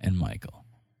Angela and Michael.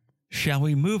 Shall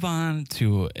we move on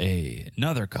to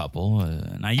another couple?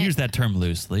 And I use that term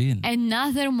loosely. And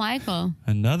Another Michael.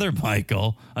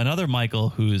 another Michael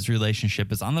whose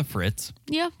relationship is on the fritz.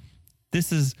 Yeah.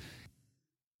 This is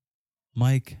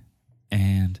Mike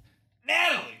and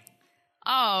Natalie.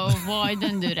 Oh boy,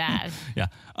 don't do that. Yeah.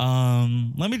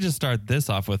 Let me just start this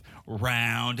off with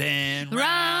round and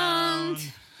round.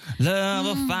 Love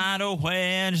will find a way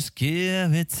and just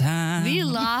give it time. We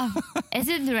love. Is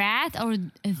it Rat or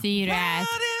the Rat?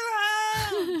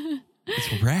 Round and round.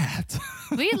 It's Rat.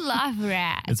 We love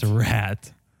Rat. It's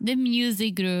Rat. The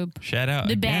music group. Shout out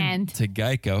The again band. to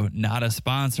Geico, not a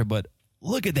sponsor, but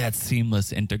look at that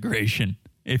seamless integration.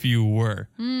 If you were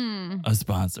a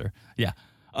sponsor, yeah.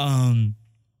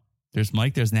 There's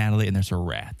Mike, there's Natalie, and there's a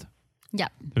rat.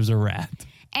 Yep. There's a rat.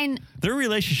 And Their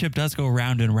relationship does go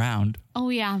round and round. oh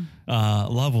yeah.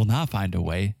 Love will not find a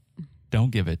way.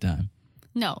 Don't give it time.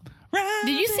 No. Round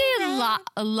Did you and say round.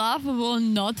 love will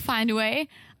not find a way?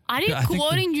 Are you I think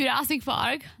quoting Jurassic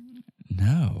Park?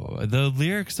 No, the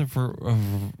lyrics of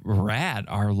Rat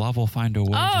are "Love will find a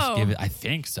way." Oh. Just give it. I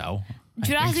think so. I think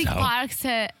Jurassic so. Park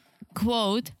said,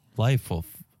 quote, Life will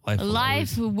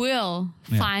life always- will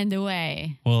Yeah. find a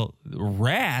way. Well,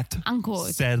 Rat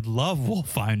Unquote. said love will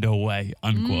find a way,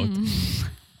 unquote.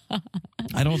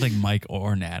 I don't think Mike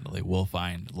or Natalie will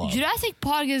find love. Jurassic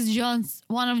Park is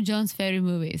one of John's favorite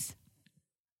movies.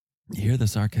 You hear the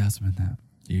sarcasm in that?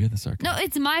 You hear the sarcasm? No,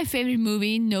 it's my favorite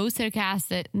movie. No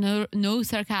sarcasm.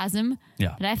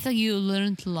 Yeah. But I feel like you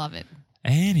learn to love it.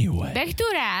 Anyway. Back to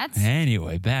Rats.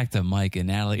 Back to Mike and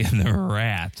Natalie and the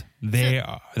Rat.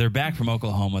 They're back from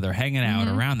Oklahoma. They're hanging out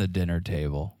around the dinner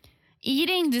table.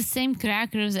 Eating the same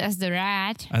crackers as the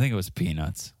rat. I think it was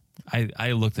peanuts.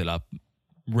 I looked it up.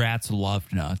 Rats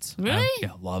love nuts. Really?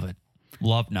 Yeah, love it.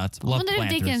 Love nuts. I Love wonder if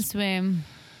they can planters. swim.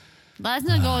 Let's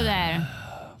not go there.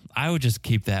 I would just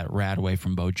keep that rat away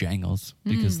from Bojangles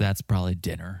because that's probably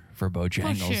dinner for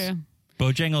Bojangles. For sure.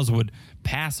 Bojangles would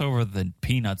pass over the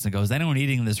peanuts and goes, "Is anyone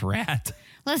eating this rat?"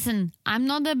 Listen, I'm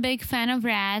not a big fan of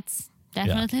rats.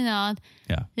 Definitely not.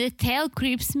 Yeah. The tail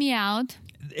creeps me out.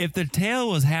 If the tail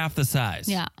was half the size,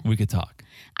 Yeah. we could talk.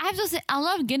 I have to say, I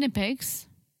love guinea pigs.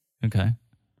 Okay.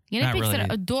 Guinea Not pigs really. are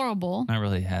adorable. Not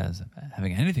really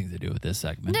having anything to do with this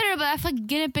segment. No, but I feel like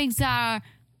guinea pigs are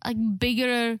like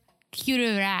bigger,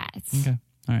 cuter rats. Okay.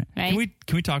 All right. Right?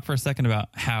 Can we talk for a second about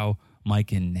how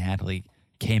Mike and Natalie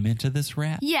came into this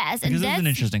rat? Yes, and Because it's an that's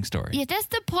interesting story. yeah, that's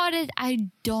the part that I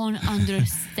don't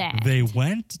understand. They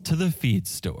went to the feed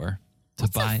store to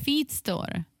What's buy. a feed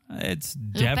store? It's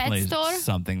pet definitely store?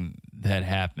 something that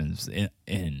happens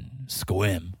in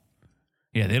Squim.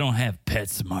 Yeah, they don't have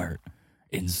PetSmart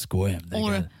in Squim.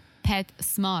 Or Pet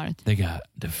Smart. They got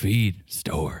the feed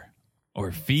store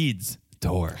or feeds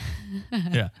store.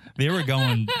 Yeah, they were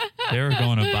going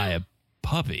to buy a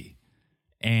puppy,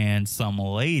 and some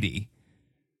lady.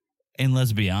 And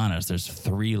let's be honest, there's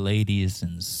 3 ladies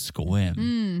in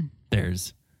Squim.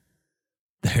 There's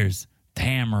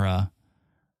Tamara.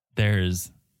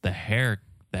 There's the hair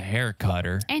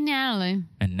cutter And Natalie.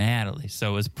 and Natalie.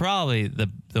 So it's probably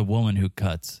the woman who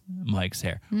cuts Mike's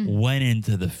hair went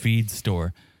into the feed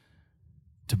store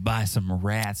to buy some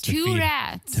rats to 2 feed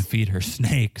rats. to feed her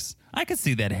snakes. I could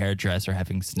see that hairdresser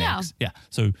having snakes. Yeah.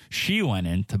 So she went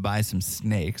in to buy some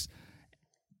snakes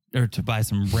or to buy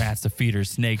some rats to feed her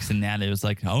snakes, and Natalie was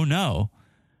like, "Oh no,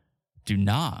 do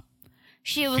not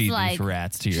She was feed like, these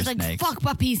rats to your she's like, snakes." fuck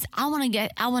puppies. I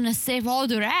want to save all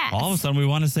the rats. All of a sudden, we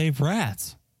want to save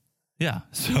rats. Yeah.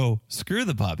 So screw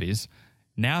the puppies.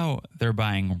 Now they're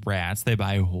buying rats. They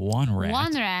buy one rat.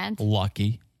 One rat.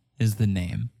 Lucky is the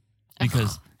name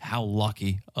because how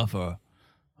lucky of a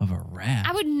rat.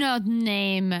 I would not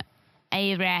name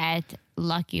a rat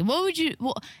Lucky. What would you?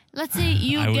 Well, let's say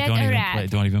you get a rat.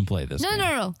 Don't even play this. No, game.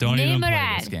 no. Don't name even a play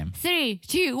rat. this game. 3,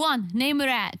 2, 1. Name a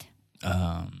rat.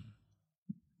 I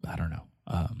don't know.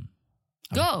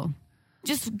 Go.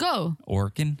 Just go.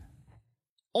 Orkin.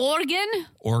 Organ?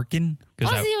 What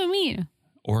What does it even mean?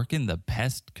 Orkin, the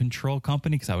pest control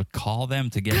company, because I would call them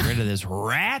to get rid of this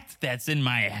rat that's in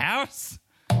my house.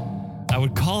 I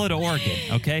would call it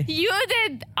Orkin, okay? You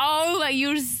did. Oh, my,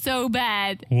 you're so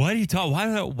bad. What are you talking?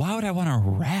 Why would I want a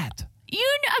rat?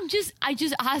 I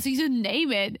just asked you to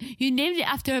name it. You named it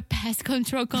after a pest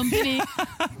control company.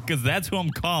 Because that's who I'm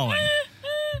calling.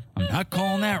 I'm not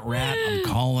calling that rat. I'm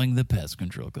calling the pest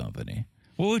control company.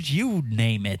 What would you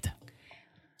name it?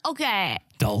 Okay.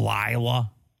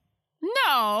 Delilah.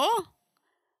 No.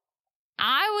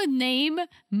 I would name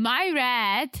my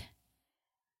rat.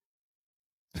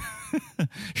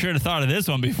 Should have thought of this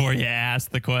one before you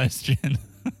asked the question.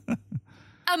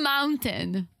 A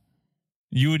mountain.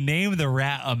 You would name the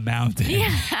rat a mountain. Yeah.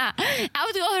 I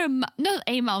would call her, not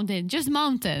a mountain, just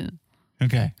mountain.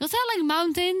 Okay. Because I like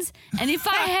mountains. And if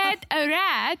I had a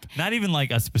rat. Not even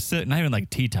like a specific, not even like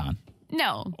Teton.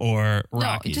 No. Or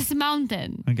Rocky. No, just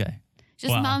mountain. Okay.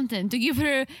 Just mountain. To give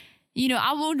her,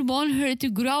 I would want her to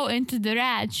grow into the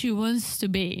rat she wants to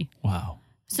be. Wow.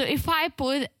 So if I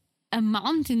put a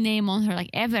mountain name on her, like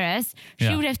Everest,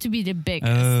 she would have to be the biggest.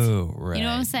 Oh, right. You know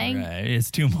what I'm saying? Right. It's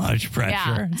too much pressure.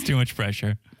 Yeah. It's too much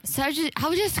pressure. So I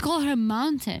would just call her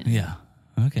Mountain. Yeah.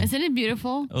 Okay. Isn't it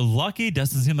beautiful? Lucky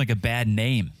doesn't seem like a bad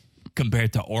name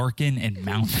compared to Orkin and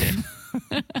Mountain.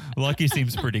 Lucky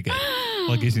seems pretty good.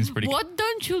 Lucky seems pretty good. What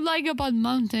don't you like about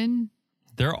Mountain?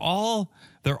 They're all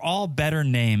better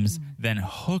names than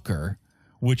Hooker,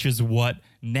 which is what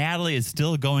Natalie is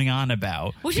still going on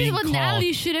about. Which is what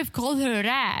Natalie should have called her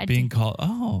rat. Being called,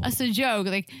 as a joke.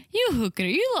 Like, you Hooker,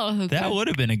 you little Hooker. That would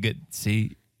have been a good,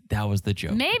 that was the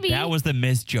joke. Maybe. That was the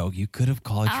missed joke. You could have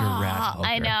called your rat Hooker.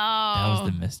 I know. That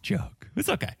was the missed joke. It's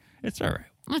okay. It's all right.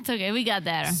 It's okay. We got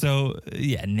there. So,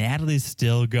 yeah, Natalie's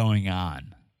still going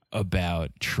on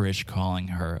about Trish calling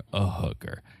her a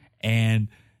hooker. And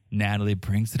Natalie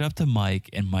brings it up to Mike,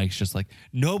 and Mike's just like,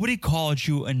 nobody called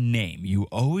you a name. You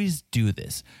always do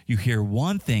this. You hear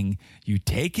one thing, you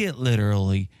take it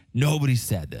literally. Nobody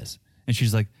said this. And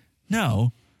she's like,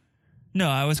 no,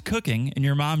 I was cooking, and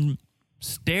your mom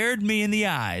stared me in the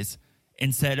eyes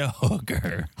and said a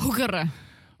hooker. Hooker.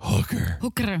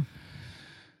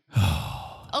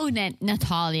 Oh,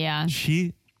 Natalia.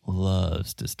 She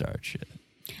loves to start shit.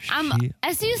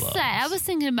 As you said, I was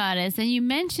thinking about this, and you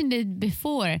mentioned it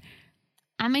before.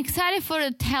 I'm excited for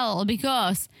the tell,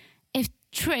 because if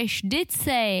Trish did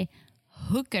say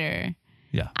hooker,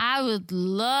 I would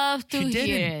love to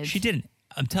hear it. She didn't.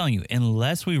 I'm telling you,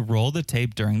 unless we roll the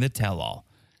tape during the tell-all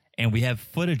and we have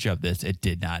footage of this, it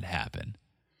did not happen.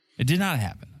 It did not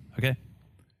happen, okay?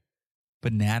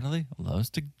 But Natalie loves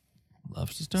to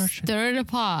start shit. Stir the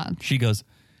pot. She goes,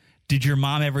 did your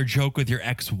mom ever joke with your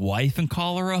ex-wife and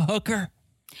call her a hooker?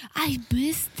 I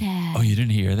missed that. Oh, you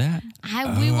didn't hear that?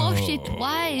 We watched it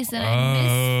twice, and I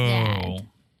missed that.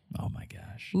 Oh, my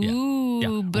gosh.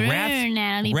 Ooh, burn,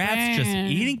 Natalie, Rats just burn.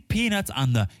 eating peanuts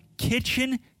on the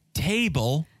kitchen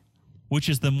table, which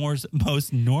is the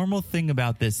most normal thing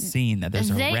about this scene, that there's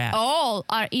a rat. They all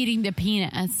are eating the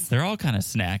peanuts. They're all kind of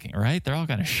snacking, right? They're all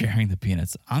kind of sharing the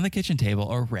peanuts on the kitchen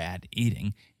table, a rat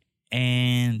eating.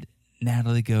 And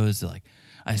Natalie goes like,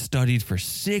 I studied for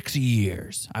 6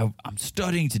 years. I'm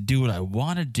studying to do what I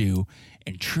want to do.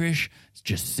 And Trish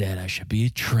just said I should be a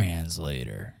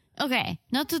translator. Okay,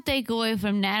 not to take away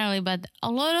from Natalie, but a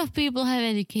lot of people have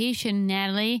education,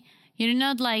 Natalie. You're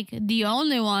not like the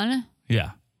only one.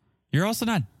 Yeah. You're also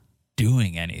not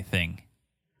doing anything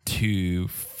to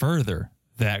further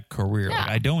that career. Yeah. Like,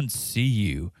 I don't see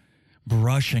you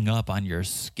brushing up on your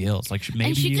skills. Like, maybe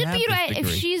and she you could have be this right degree.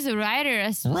 if she's a writer,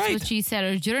 as what she said,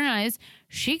 or journalist.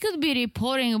 She could be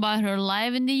reporting about her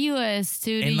life in the U.S.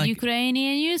 to the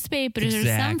Ukrainian newspapers or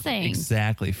something.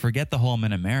 Exactly. Forget the home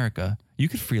in America. You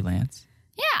could freelance.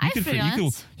 Yeah, I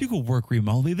freelance. You could work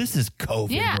remotely. This is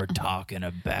COVID we're talking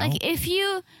about. Like,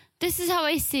 this is how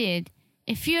I see it.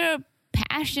 If you're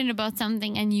passionate about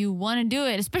something and you want to do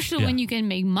it, especially when you can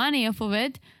make money off of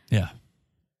it,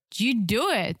 you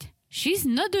do it. She's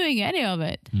not doing any of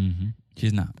it. Mm-hmm.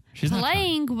 She's not. She's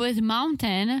playing with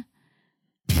Mountain.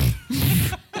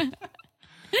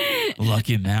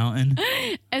 Lucky Mountain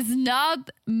is not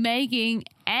making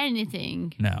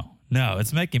anything. No,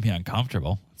 it's making me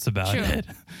uncomfortable. That's about it.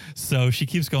 So she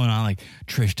keeps going on like,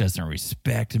 Trish doesn't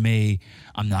respect me.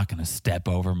 I'm not going to step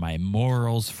over my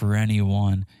morals for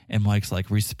anyone. And Mike's like,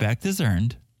 respect is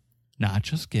earned, not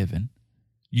just given.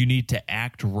 You need to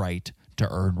act right to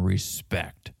earn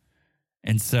respect.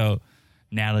 And so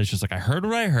Natalie's just like, I heard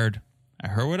what I heard. I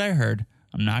heard what I heard.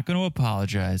 I'm not going to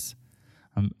apologize.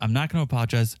 I'm not going to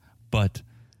apologize, but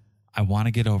I want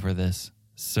to get over this.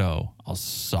 So I'll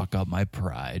suck up my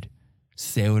pride,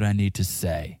 say what I need to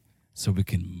say so we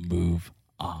can move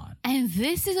on. And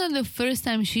this is not the first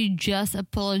time she just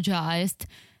apologized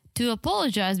to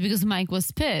apologize because Mike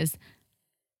was pissed.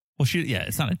 Well,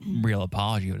 it's not a real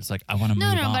apology, but it's like, I want to move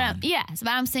on. But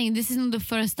I'm saying this is not the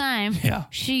first time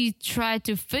she tried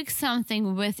to fix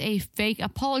something with a fake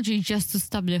apology just to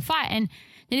stop the fight. And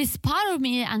there is part of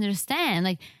me that understand.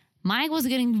 Like, Mike was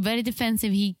getting very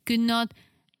defensive. He could not,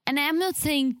 and I'm not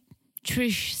saying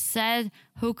Trish said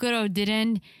hooker or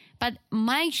didn't, but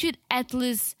Mike should at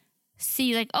least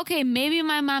see, like, okay, maybe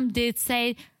my mom did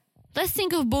say, let's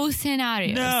think of both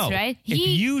scenarios, right? If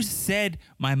you said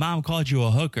my mom called you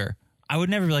a hooker, I would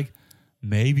never be like,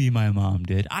 maybe my mom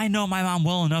did. I know my mom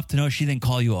well enough to know she didn't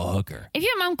call you a hooker. If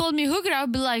your mom called me a hooker, I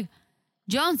would be like,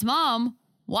 John's mom,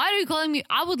 why are you calling me?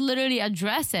 I would literally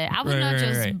address it. I would not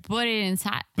just put it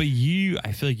inside. But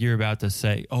I feel like you're about to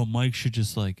say, oh, Mike should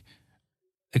just like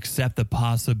accept the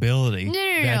possibility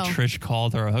that Trish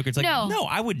called her a hooker. It's like, no,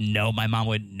 I would know my mom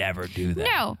would never do that.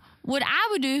 No, what I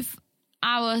would do if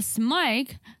I was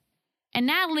Mike and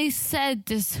Natalie said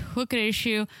this hooker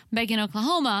issue back in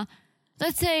Oklahoma,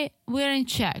 let's say we're in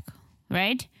Czech,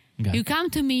 right? Okay. You come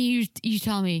to me, you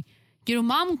tell me, your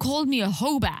mom called me a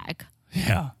hoe bag.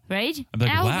 Yeah. Right? I'm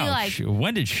like, wow,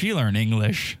 when did she learn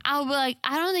English? I'll be like,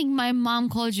 I don't think my mom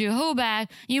called you a hoe bag.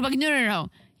 And you're like, no.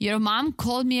 Your mom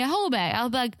called me a hoe bag. I'll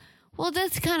be like, well,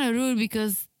 that's kind of rude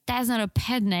because that's not a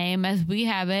pet name as we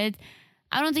have it.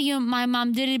 I don't think my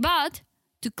mom did it, but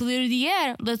to clear the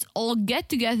air, let's all get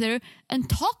together and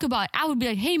talk about it. I would be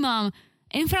like, hey, mom,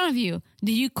 in front of you,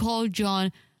 did you call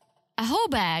John a hoe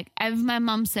bag? And if my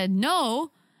mom said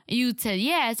no, you said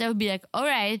yes, I would be like, all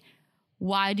right.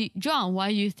 Why do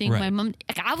you think my mom...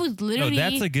 Like, I would literally... No,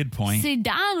 that's a good point. Sit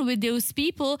down with those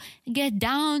people, get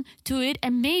down to it,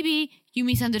 and maybe you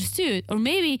misunderstood. Or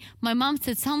maybe my mom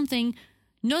said something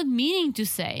not meaning to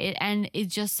say it, and it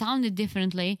just sounded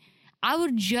differently. I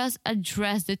would just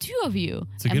address the two of you.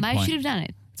 And I should have done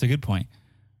it. It's a good point.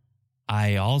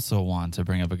 I also want to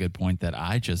bring up a good point that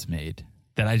I just made,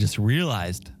 that I just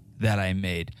realized that I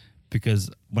made. Because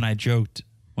when I joked...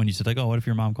 When you said, like, oh, what if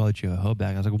your mom called you a hoe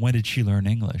bag? I was like, when did she learn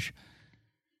English?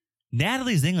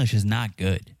 Natalie's English is not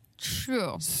good.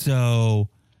 True. So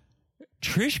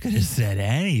Trish could have said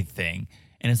anything.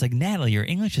 And it's like, Natalie, your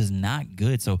English is not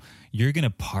good. So you're going to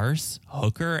parse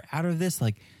hooker out of this?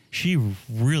 Like, she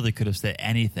really could have said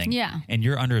anything. Yeah. And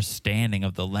your understanding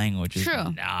of the language is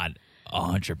not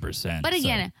 100%. But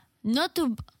again, I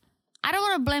don't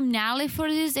want to blame Natalie for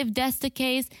this if that's the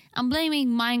case. I'm blaming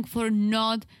Mike for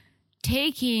not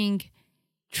taking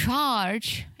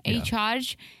charge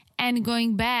and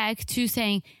going back to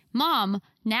saying, Mom,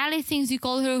 Natalie thinks you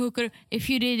called her a hooker. If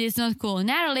you did, it's not cool.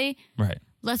 Natalie,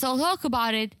 let's all talk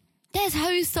about it. That's how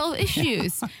you solve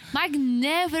issues. Mike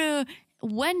never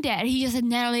went there. He just said,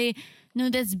 Natalie, no,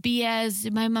 that's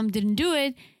BS. My mom didn't do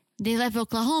it. They left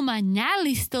Oklahoma.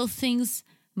 Natalie still thinks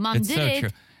mom did it. True.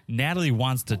 Natalie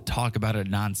wants to talk about it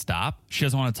nonstop. She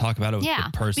doesn't want to talk about it with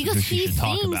the person who she should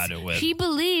talk about it with. She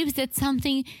believes that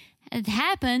something had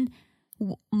happened.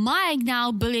 Mike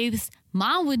now believes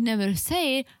mom would never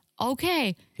say it.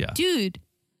 Okay, dude,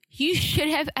 you should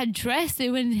have addressed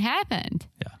it when it happened.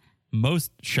 Yeah.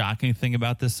 Most shocking thing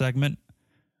about this segment,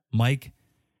 Mike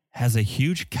has a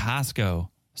huge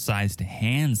Costco-sized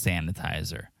hand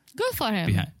sanitizer. Good for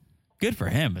him. Good for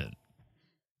him, but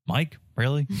Mike,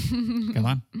 really? Come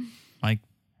on. Mike,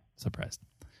 suppressed.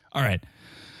 All right.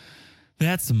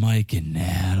 That's Mike and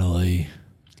Natalie.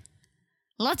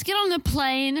 Let's get on the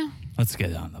plane. Let's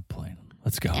get on the plane.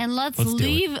 Let's go. And let's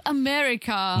leave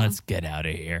America. Let's get out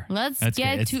of here. Let's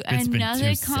get to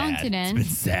another continent. It's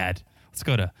been sad. Let's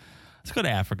go to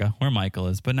Africa, where Michael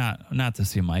is, but not to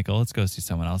see Michael. Let's go see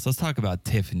someone else. Let's talk about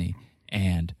Tiffany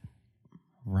and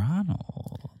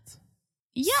Ronald.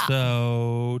 Yeah.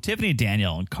 So Tiffany,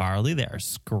 Danielle, and Carly, they are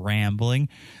scrambling.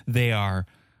 They're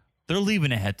leaving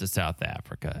to head to South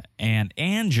Africa. And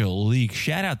Angelique,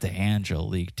 shout out to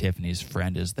Angelique, Tiffany's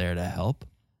friend, is there to help.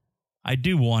 I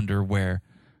do wonder where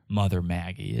Mother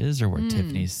Maggie is or where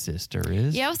Tiffany's sister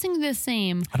is. Yeah, I was thinking the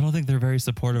same. I don't think they're very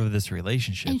supportive of this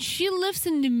relationship. And she lives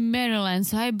in the Maryland,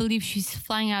 so I believe she's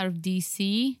flying out of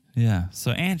D.C. Yeah,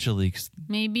 so Angelique's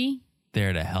maybe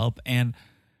there to help. And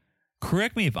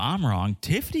correct me if I'm wrong,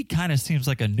 Tiffany kind of seems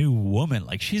like a new woman.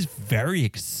 Like, she's very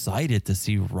excited to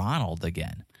see Ronald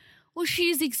again. Well,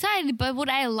 she's excited, but what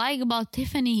I like about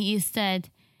Tiffany is that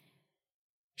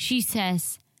she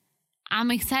says, I'm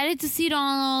excited to see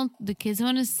Ronald. The kids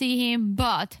want to see him,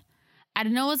 but I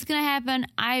don't know what's going to happen.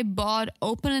 I bought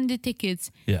open-ended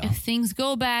tickets. Yeah. If things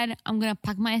go bad, I'm going to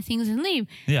pack my things and leave.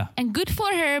 Yeah. And good for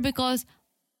her because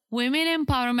women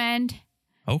empowerment.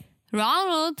 Oh.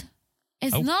 Ronald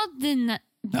is not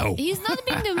he's not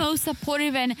being the most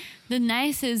supportive and the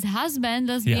nicest husband.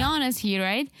 Let's be honest here,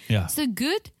 right? Yeah. So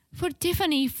good for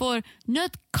Tiffany for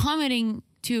not committing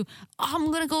to, I'm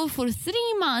going to go for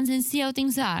 3 months and see how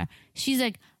things are. She's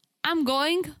like, I'm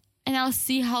going and I'll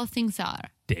see how things are.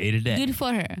 Day to day. Good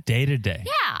for her. Day to day.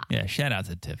 Yeah. Yeah. Shout out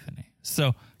to Tiffany.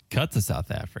 So cut to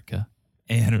South Africa,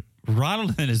 and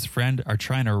Ronald and his friend are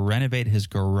trying to renovate his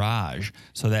garage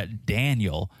so that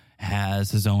Daniel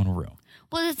has his own room.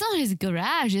 Well, it's not his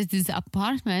garage. It's his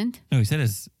apartment. No, he said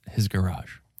his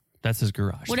garage. That's his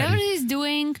garage. Whatever he's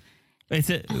doing. I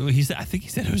think he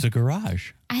said it was a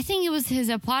garage. I think it was his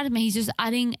apartment. He's just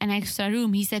adding an extra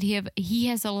room. He said he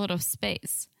has a lot of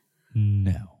space.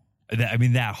 No.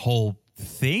 That whole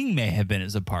thing may have been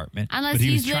his apartment. Unless but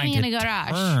he he's was trying living in to a garage.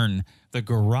 turn the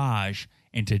garage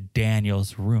into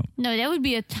Daniel's room. No, that would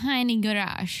be a tiny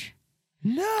garage.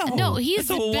 No, he's it's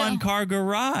a one-car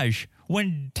garage.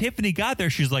 When Tiffany got there,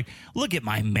 she's like, look at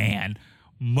my man.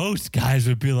 Most guys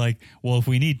would be like, well, if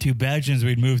we need 2 bedrooms,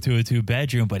 we'd move to a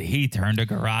 2-bedroom. But he turned a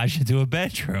garage into a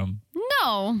bedroom.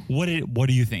 No. What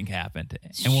do you think happened?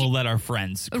 And we'll let our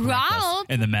friends correct us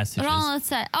in the messages. Ronald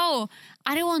said, I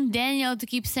don't want Daniel to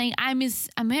keep saying I miss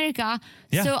America,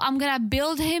 so I'm going to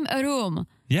build him a room.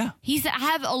 Yeah. He said, I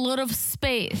have a lot of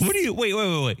space.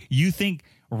 Wait. You think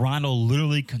Ronald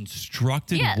literally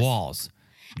constructed walls?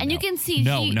 And you can see.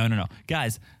 No.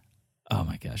 Guys, oh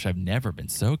my gosh, I've never been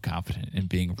so confident in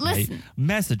being right.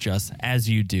 Message us as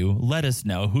you do. Let us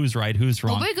know who's right, who's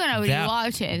wrong. Well, we're going to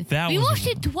rewatch it. We watched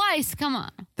it twice. Come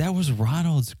on. That was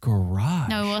Ronald's garage.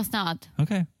 No, it was not.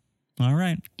 Okay. All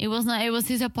right. It was not. It was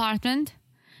his apartment.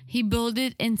 He built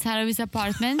it inside of his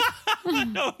apartment.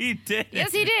 No, he did.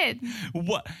 Yes, he did.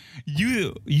 What?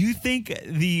 You think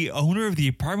the owner of the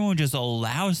apartment would just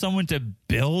allow someone to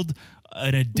build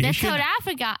an addition? That's South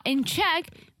Africa. In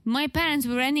Czech, my parents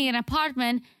were renting an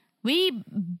apartment. We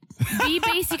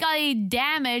basically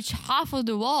damaged half of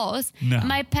the walls. No.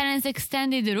 My parents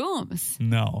extended the rooms.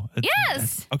 No.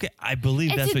 Yes. Okay, I believe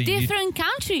that's what you... It's a different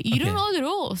country. You don't know the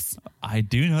rules. I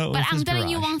do know. But I'm telling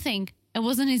you one thing. It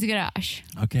wasn't his garage.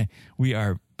 Okay. We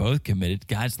are both committed.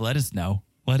 Guys, let us know.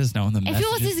 Let us know in the messages. If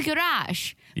it was his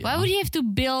garage, why would he have to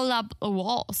build up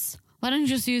walls? Why don't you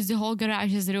just use the whole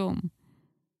garage as a room?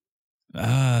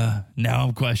 Now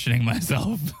I'm questioning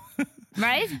myself.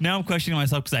 Right? Now I'm questioning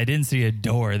myself because I didn't see a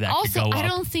door that could go up. Also, I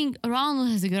don't think Ronald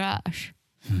has a garage.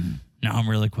 Now I'm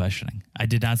really questioning. I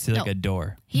did not see a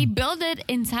door. He built it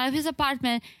inside of his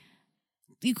apartment.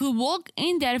 You could walk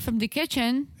in there from the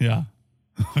kitchen. Yeah.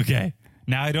 Okay.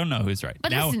 Now I don't know who's right.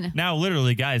 But listen. Now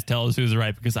literally, guys, tell us who's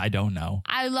right because I don't know.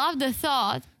 I love the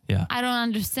thought. Yeah. I don't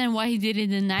understand why he did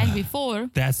it the night before.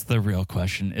 That's the real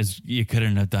question is you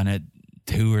couldn't have done it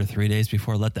 2 or 3 days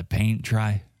before. Let the paint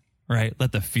dry, right?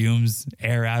 Let the fumes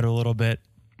air out a little bit.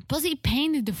 Plus he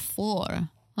painted the floor.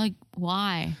 Like,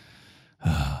 why?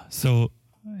 So,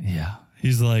 yeah.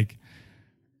 He's like,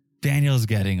 Daniel's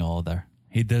getting older.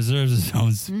 He deserves his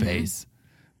own space.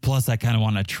 Plus, I kind of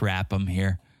want to trap him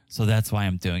here. So that's why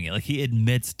I'm doing it. Like, he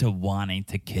admits to wanting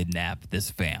to kidnap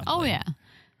this family. Oh, yeah.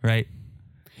 Right?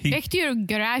 Back to your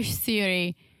garage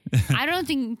theory. I don't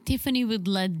think Tiffany would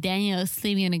let Daniel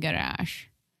sleep in a garage.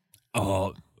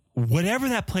 Oh, whatever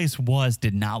that place was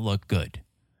did not look good.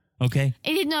 Okay?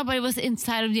 It did not, but it was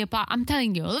inside of the apartment. I'm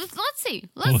telling you. Let's see.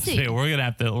 Let's see. We're gonna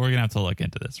have to look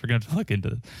into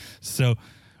this. So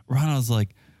Ronald's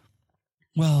like,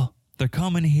 well, they're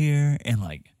coming here, and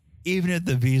like, even if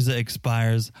the visa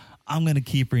expires, I'm going to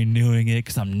keep renewing it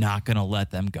because I'm not going to let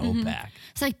them go back.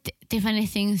 It's like Tiffany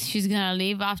thinks she's going to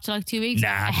leave after like 2 weeks. Nah,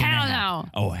 hell no.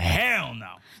 Oh, hell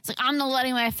no. It's like, I'm not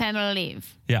letting my family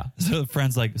leave. Yeah. So the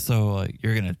friend's like, so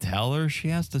you're going to tell her she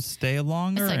has to stay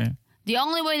longer? It's like, the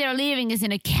only way they're leaving is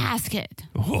in a casket.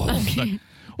 Whoa. Okay.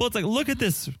 It's like, look at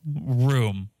this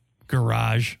room,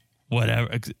 garage, whatever,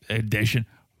 addition.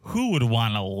 Who would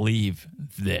want to leave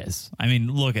this? I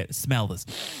mean, smell this.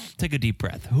 Take a deep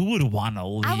breath. Who would want to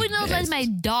leave I would not this? let my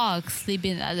dog sleep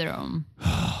in that room.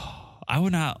 I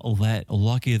would not let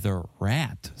Lucky the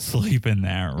rat sleep in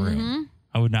that room.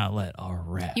 I would not let a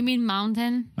rat. You mean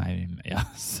Mountain? I mean, yeah.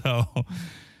 So,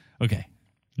 okay.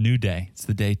 New day. It's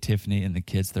the day Tiffany and the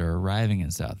kids, they're arriving in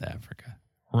South Africa.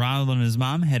 Ronald and his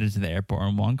mom headed to the airport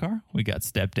in one car. We got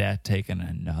stepdad taking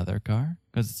another car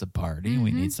because it's a party and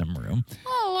we need some room.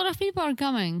 Oh, a lot of people are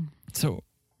coming. So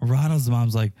Ronald's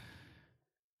mom's like,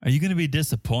 are you going to be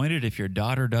disappointed if your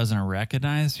daughter doesn't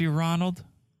recognize you, Ronald?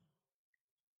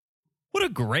 What a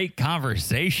great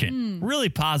conversation. Really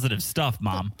positive stuff,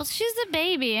 Mom. But she's a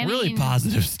baby. I really mean,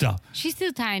 positive stuff. She's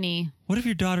still tiny. What if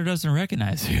your daughter doesn't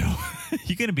recognize you?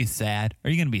 You going to be sad? Are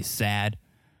you going to be sad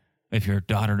if your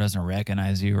daughter doesn't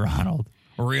recognize you, Ronald?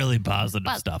 Really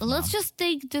positive stuff, let's Mom. just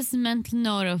take this mental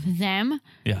note of them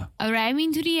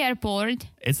arriving to the airport.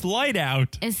 It's light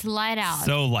out. It's light out.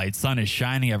 So light. Sun is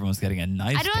shining. Everyone's getting a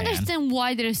nice I don't tan. understand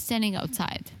why they're standing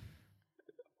outside.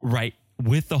 Right.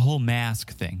 With the whole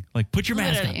mask thing. Like, put your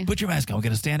mask on. Put your mask on. We're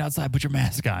going to stand outside. Put your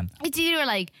mask on. It's either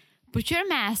like, put your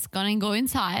mask on and go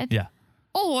inside. Yeah.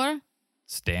 Or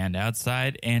stand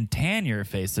outside and tan your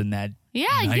face in that you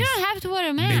don't have to wear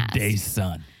a mask. midday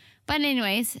sun. But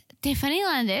anyways, Tiffany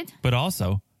landed. But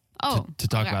also, Oh, to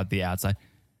talk about the outside,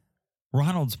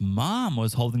 Ronald's mom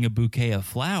was holding a bouquet of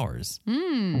flowers.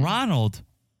 Ronald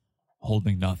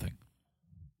holding nothing.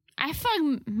 I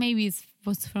thought maybe it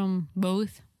was from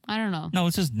both. I don't know. No,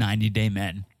 it's just 90-day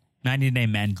men. 90-day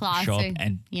men Classic. show up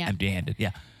and empty-handed.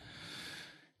 Yeah.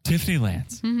 Tiffany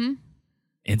lands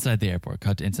inside the airport.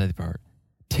 Cut to inside the airport.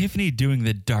 Tiffany doing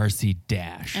the Darcy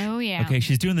dash. Oh, yeah. Okay,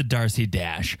 she's doing the Darcy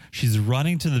dash. She's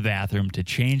running to the bathroom to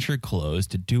change her clothes,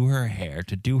 to do her hair,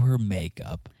 to do her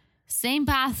makeup. Same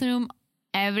bathroom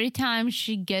every time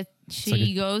she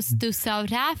goes to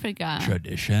South Africa.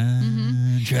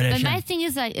 Tradition. But my thing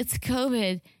is like, it's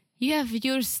COVID. You have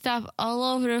your stuff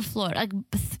all over the floor. Like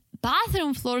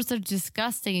bathroom floors are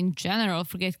disgusting in general.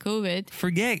 Forget COVID.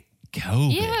 Forget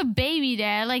COVID. You have a baby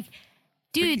there. Like,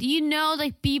 dude, you know,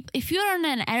 like people, if you're on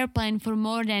an airplane for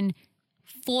more than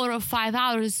 4 or 5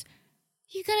 hours,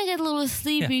 you're going to get a little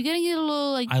sleepy. Yeah. You're going to get a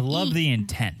little like. I love the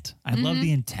intent. I love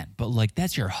the intent. But like,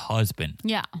 that's your husband.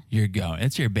 Yeah. You're going.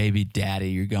 It's your baby daddy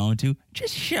you're going to.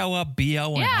 Just show up,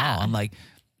 BO and all. And like,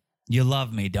 you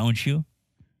love me, don't you?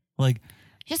 Like,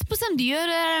 just put some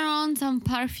deodorant on, some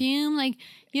perfume. Like,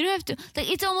 you don't have to.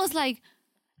 Like, it's almost like,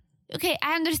 okay,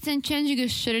 I understand changing your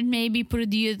shirt, maybe put a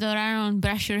deodorant on,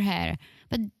 brush your hair.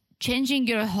 But changing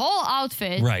your whole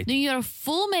outfit, doing your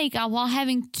full makeup while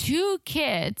having 2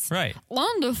 kids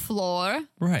on the floor.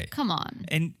 Right. Come on.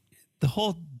 And the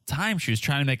whole time she was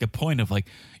trying to make a point of like,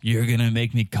 you're going to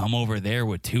make me come over there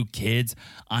with 2 kids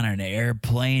on an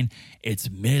airplane. It's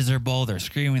miserable. They're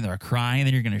screaming, they're crying.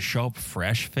 Then you're going to show up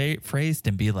fresh-faced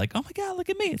and be like, oh my God, look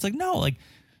at me. It's like, no, like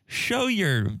show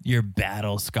your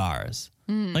battle scars.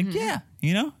 Like, yeah,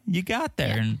 you know, you got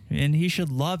there and he should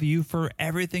love you for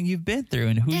everything you've been through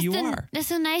and who you are. That's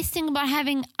the nice thing about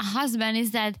having a husband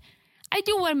is that I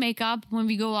do wear makeup when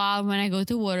we go out, when I go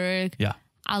to work. Yeah.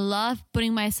 I love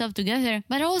putting myself together,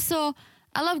 but also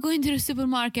I love going to the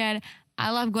supermarket.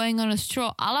 I love going on a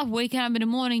stroll. I love waking up in the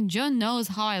morning. John knows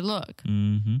how I look.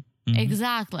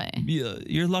 Exactly. Yeah,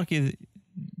 you're lucky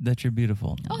that you're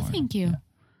beautiful. Oh, thank you.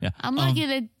 Yeah. I'm lucky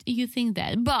that you think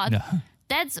that, but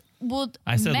that's what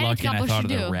I said many lucky and I couples thought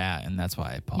should of do. the rat, and that's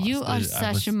why I paused. You are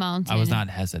such a mountain. I was not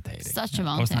hesitating. Such a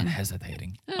I was not mountain.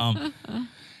 hesitating.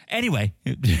 Anyway,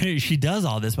 she does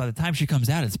all this. By the time she comes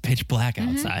out, it's pitch black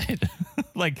outside.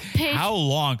 Like, how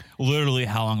long? Literally,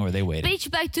 how long were they waiting?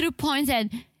 Pitch black to the point that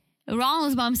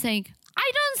Ronald's mom saying,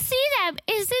 I don't see them.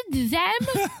 Is it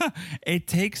them? It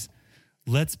takes,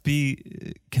 let's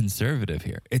be conservative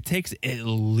here. It takes at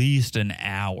least an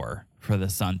hour for the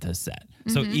sun to set.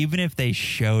 So even if they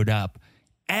showed up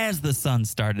as the sun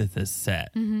started to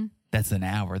set, that's an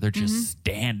hour. They're just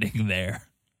standing there.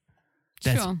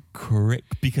 That's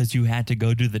correct, because you had to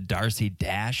go do the Darcy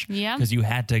dash. Yeah. Because you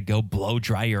had to go blow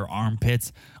dry your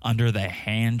armpits under the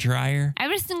hand dryer.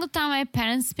 Every single time my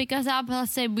parents pick us up,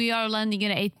 let's say we are landing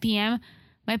at 8 p.m.,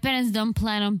 my parents don't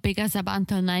plan on pick us up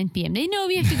until 9 p.m. They know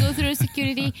we have to go through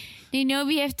security. They know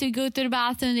we have to go to the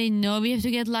bathroom. They know we have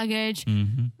to get luggage.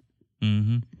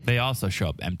 They also show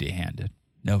up empty-handed.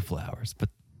 No flowers, but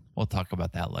we'll talk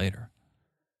about that later.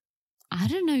 I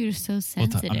don't know. You're so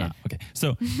sensitive. I'm not. Okay.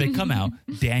 So they come out.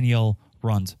 Daniel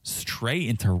runs straight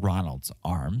into Ronald's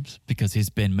arms because he's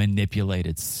been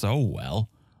manipulated so well,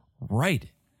 right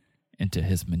into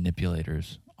his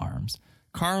manipulator's arms.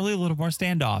 Carly, a little more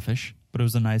standoffish, but it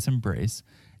was a nice embrace.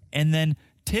 And then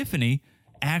Tiffany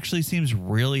actually seems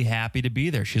really happy to be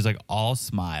there. She's like all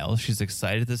smiles. She's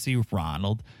excited to see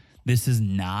Ronald. This is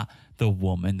not the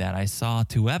woman that I saw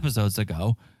 2 episodes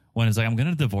ago when it's like, I'm going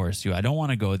to divorce you. I don't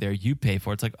want to go there. You pay for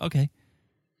it. It's like, okay,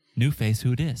 new face,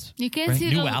 who it is. You can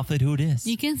see new outfit, who it is.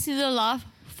 You can see the love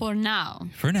for now.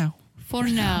 For now. For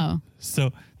now.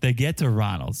 So they get to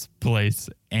Ronald's place,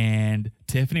 and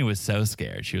Tiffany was so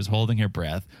scared. She was holding her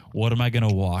breath. What am I going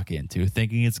to walk into?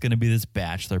 Thinking it's going to be this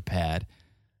bachelor pad.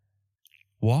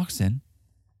 Walks in,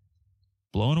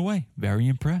 blown away, very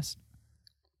impressed.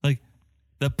 Like,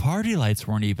 the party lights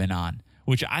weren't even on,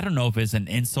 which I don't know if it's an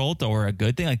insult or a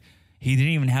good thing. Like, he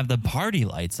didn't even have the party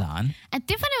lights on. And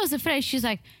Tiffany was afraid. She's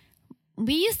like,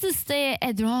 we used to stay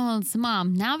at Ronald's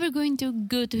mom. Now we're going to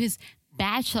go to his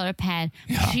bachelor pad.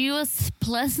 Yeah. She was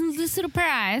pleasantly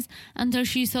surprised until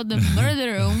she saw the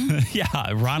murder room.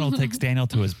 Yeah, Ronald takes Daniel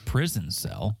to his prison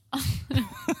cell.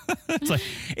 It's like,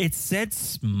 it said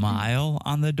smile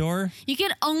on the door. You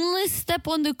can only step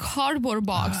on the cardboard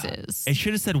boxes. It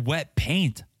should have said wet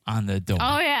paint on the door.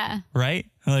 Oh, yeah. Right?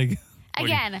 Like,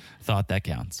 again, thought that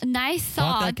counts. Nice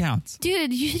thought. That counts.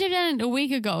 Dude, you should have done it a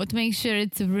week ago to make sure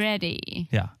it's ready.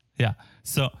 Yeah.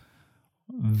 So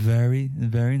Very,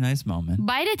 very nice moment.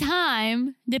 By the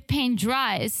time the paint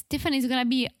dries, Tiffany's going to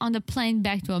be on the plane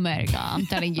back to America. I'm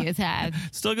telling you that.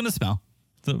 Still going to smell.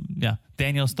 So, yeah,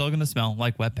 Daniel's still going to smell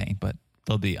like wet paint, but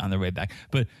they'll be on their way back.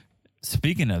 But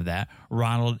speaking of that,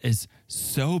 Ronald is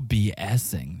so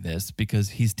BSing this because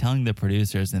he's telling the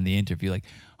producers in the interview, like,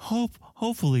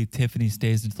 hopefully Tiffany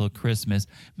stays until Christmas,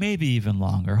 maybe even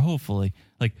longer. Hopefully.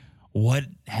 Like, what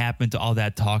happened to all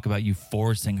that talk about you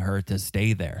forcing her to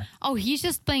stay there? Oh, he's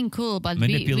just playing cool, but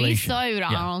Manipulation. we saw you,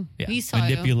 Ronald. Yeah. We saw you.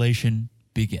 Manipulation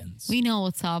begins. We know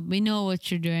what's up. We know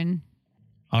what you're doing.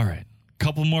 All right.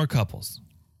 Couple more couples.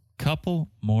 Jovi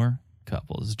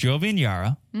and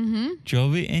Yara. Mm-hmm.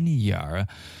 Jovi and Yara.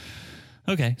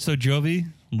 Okay, so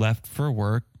Jovi left for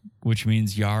work, which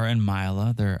means Yara and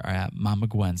Mila, they're at Mama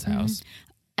Gwen's house.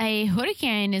 A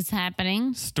hurricane is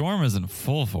happening. Storm is in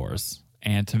full force.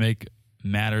 And to make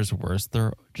matters worse,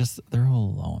 they're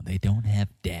all alone. They don't have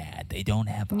dad. They don't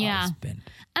have a husband.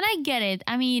 And I get it.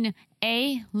 I mean,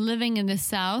 A, living in the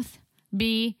South.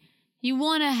 B, you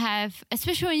want to have,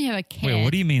 especially when you have a kid. Wait,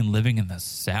 what do you mean living in the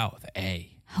South?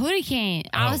 A. Hurricane.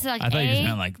 I was like, I thought you just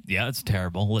meant like, yeah, it's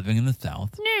terrible living in the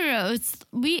South. No.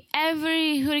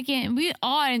 Every hurricane, we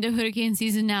are in the hurricane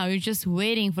season now. You're just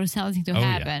waiting for something to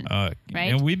happen. Yeah.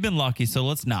 Right? And we've been lucky, so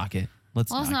let's knock it.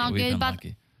 Let's knock it. We've been but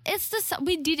lucky.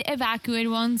 We did evacuate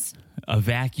once.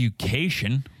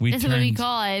 Evacuation. That's what we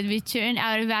call it. We turned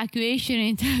our evacuation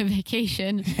into a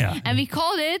vacation. Yeah. And we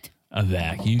called it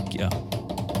evacuation.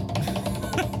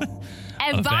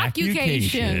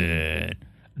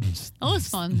 That was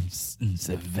fun. It's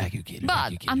evacuated.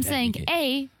 But I'm saying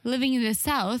A, living in the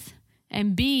South,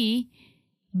 and B,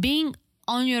 being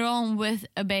on your own with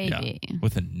a baby. Yeah,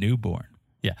 with a newborn.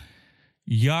 Yeah.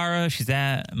 Yara, she's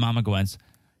at Mama Gwen's,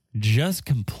 just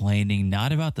complaining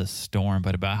not about the storm,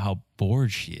 but about how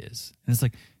bored she is. And it's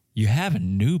like, you have a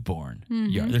newborn.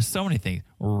 Mm-hmm. There's so many things.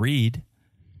 Read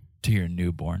to your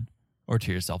newborn or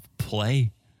to yourself.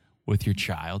 Play with your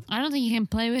child. I don't think you can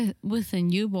play with a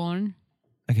newborn.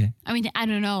 Okay. I mean, I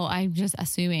don't know. I'm just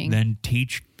assuming. Then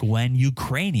teach Gwen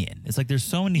Ukrainian. It's like there's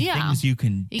so many things you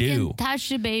can do. You can touch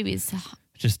the babies.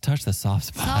 Just touch the soft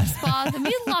spot. Soft spot.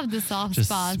 We love the soft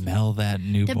spot. Just smell that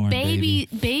newborn baby.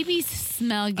 Babies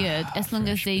smell good as long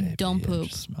as they don't poop.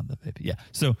 Just smell the baby. Yeah.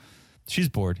 So she's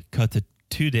bored. Cut to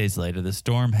 2 days later. The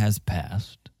storm has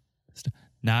passed.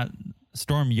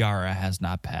 Storm Yara has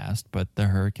not passed, but the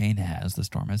hurricane has. The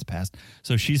storm has passed.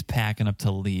 So she's packing up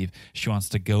to leave. She wants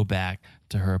to go back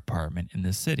to her apartment in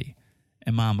the city.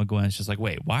 And Mama Gwen's just like,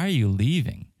 wait, why are you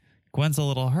leaving? Gwen's a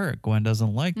little hurt. Gwen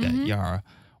doesn't like that Yara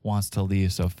wants to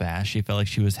leave so fast. She felt like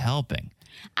she was helping.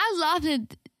 I loved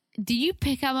it. Did you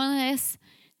pick up on this?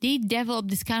 They developed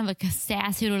this kind of like a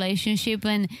sassy relationship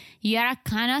when Yara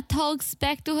kind of talks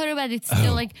back to her, but it's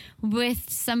still like with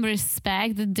some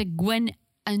respect that the Gwen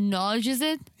acknowledges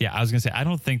it. Yeah, I was going to say, I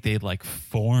don't think they like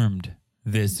formed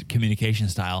this communication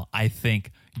style. I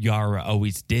think Yara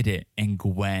always did it and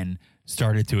Gwen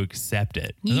started to accept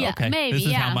it. Yeah, okay, maybe,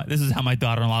 this is how my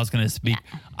daughter-in-law is going to speak.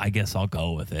 Yeah. I guess I'll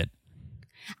go with it.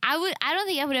 I don't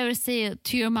think I would ever say it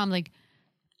to your mom like,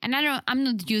 and I'm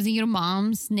not using your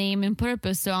mom's name in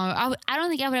purpose, so I don't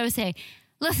think I would ever say,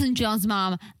 listen, John's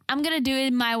mom, I'm going to do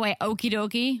it my way, okie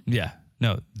dokie. Yeah,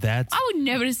 no, I would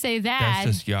never say that.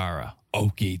 That's just Yara.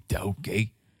 Okie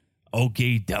dokie.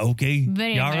 Okie dokie.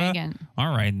 Very Yara? American. All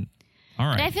right.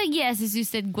 But I feel, yes, as you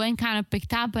said, Gwen kind of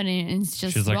picked up on it and is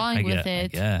just rolling with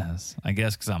it. I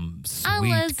guess because I'm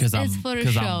sweet, because I'm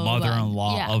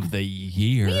mother-in-law of the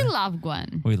year. We love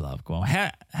Gwen.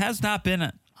 Has not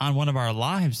been on one of our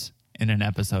lives in an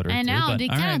episode or two. I know.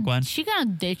 But Gwen. She kind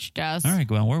of ditched us. All right,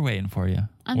 Gwen, we're waiting for you.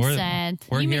 We're sad.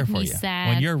 We're here for you. Sad.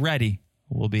 When you're ready,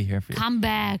 we'll be here for you. Come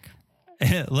back.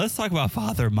 Let's talk about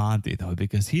Father Monty, though,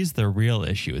 because he's the real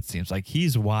issue, it seems like.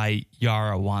 He's why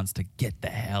Yara wants to get the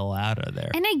hell out of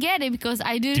there. And I get it, because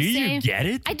I do the same. Do you get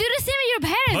it? I do the same at your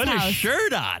parents' house. Put a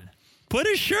shirt on. Put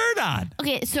a shirt on.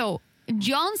 Okay, so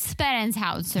John's parents'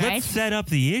 house, right? Let's set up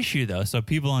the issue, though, so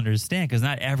people understand, because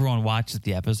not everyone watches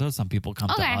the episode. Some people come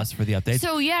to us for the update.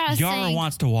 So Yara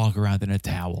wants to walk around in a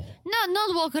towel. No,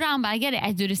 not walk around, but I get it.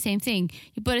 I do the same thing.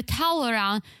 You put a towel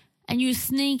around, and you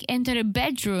sneak into the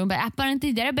bedroom, but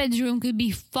apparently their bedroom could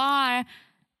be far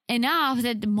enough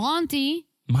that Monty's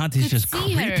just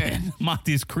creeping.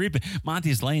 Monty's creeping.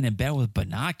 Monty's laying in bed with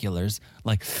binoculars.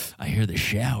 Like, I hear the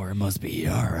shower. It must be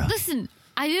Yara. Listen,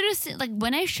 I do this, like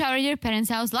when I shower at your parents'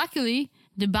 house, luckily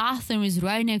the bathroom is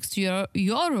right next to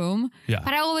your room. Yeah.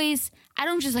 But I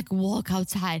don't just like walk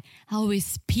outside. I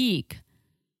always peek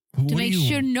to make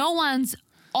sure no one's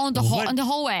on the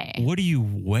hallway. What are you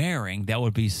wearing? That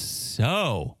would be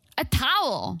so... A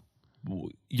towel.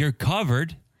 you're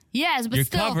covered. Yes, but you're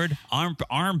still, covered.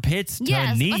 Armpits to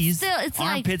yes, knees. But still, it's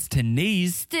armpits to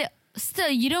knees. Still,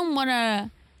 you don't want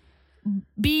to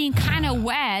being kind of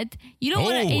wet. You don't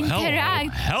want to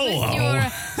interact with your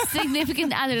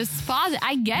significant other's father.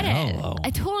 I get it. I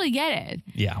totally get it.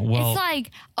 Yeah, well, it's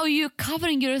like, you're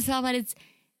covering yourself, and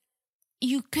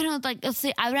you cannot, like, let's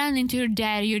say I ran into your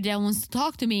dad wants to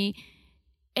talk to me.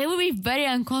 It would be very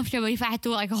uncomfortable if I had to,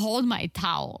 like, hold my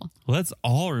towel. Let's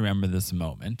all remember this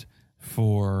moment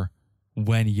for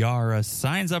when Yara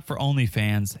signs up for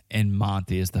OnlyFans and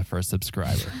Monty is the first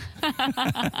subscriber.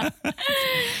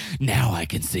 Now I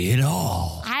can see it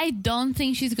all. I don't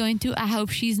think she's going to. I hope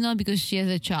she's not, because she has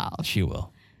a child. She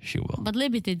will. But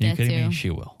Libby did that too. Me? She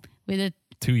will. With it.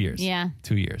 2 years. Yeah.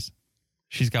 2 years.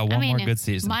 She's got one more good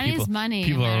season. Money is money.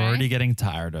 People are already getting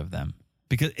tired of them.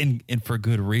 Because, and for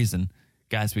good reason.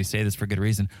 Guys, we say this for good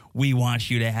reason. We want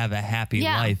you to have a happy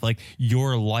life. Like,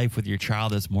 your life with your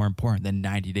child is more important than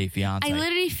 90 Day Fiancé. I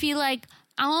literally feel like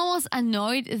I'm almost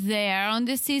annoyed there on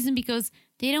this season because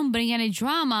they don't bring any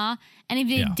drama. And if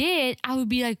they did, I would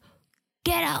be like,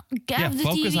 get off the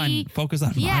TV. Focus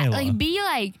on yeah, Mila. like, be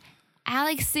like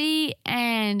Alexei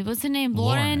and what's her name?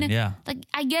 Lauren. Yeah. Like,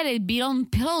 I get it. Be on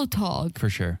Pillow Talk. For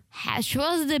sure. Show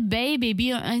us the baby.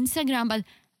 Be on Instagram. But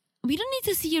we don't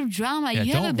need to see your drama.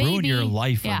 You have a baby. Don't ruin your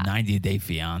life on 90 Day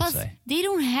Fiancé. Plus, they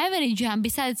don't have any drama.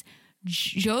 Besides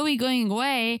Joey going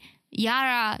away,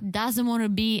 Yara doesn't want to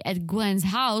be at Gwen's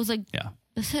house. Like,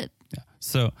 that's it. Yeah.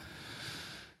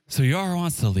 So Yara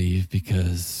wants to leave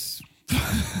because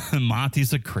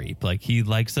Monty's a creep. Like, he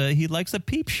likes a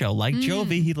peep show. Like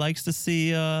Jovi, he likes to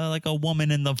see like a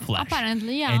woman in the flesh.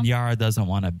 Apparently, yeah. And Yara doesn't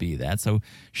want to be that. So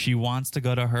she wants to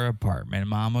go to her apartment.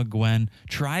 Mama Gwen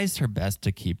tries her best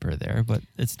to keep her there, but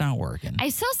it's not working. I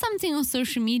saw something on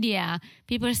social media.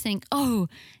 People are saying,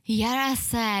 Yara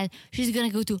said she's going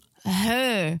to go to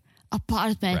her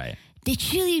apartment. Right. Did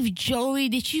she leave Joey?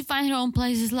 Did she find her own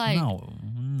place? It's like, No,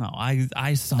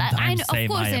 I sometimes say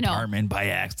my apartment by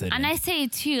accident. And I say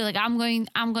it too. Like, I'm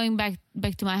going back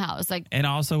to my house. Like, and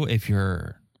also, if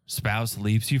your spouse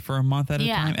leaves you for a month at a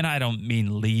time, and I don't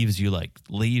mean leaves you like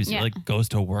goes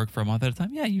to work for a month at a time.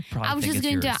 Yeah, you probably. I was just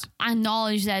going to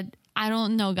acknowledge that I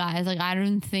don't know, guys. Like, I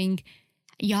don't think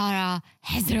Yara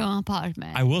has her own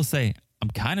apartment. I will say I'm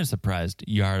kind of surprised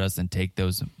Yara doesn't take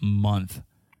those month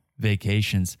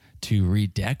vacations to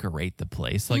redecorate the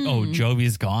place. Like,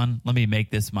 Jovi's gone, let me make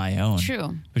this my own.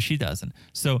 True. But she doesn't.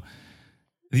 So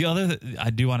I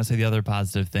do want to say the other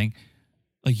positive thing,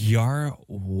 like, Yara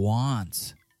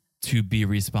wants to be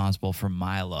responsible for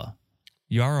Mila.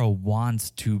 Yara wants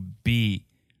to be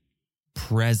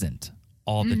present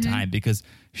all the time, because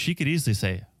she could easily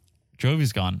say,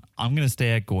 Jovi's gone, I'm going to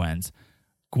stay at Gwen's.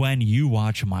 Gwen, you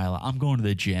watch Mila. I'm going to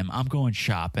the gym. I'm going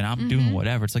shopping. I'm doing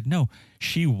whatever. It's like, no,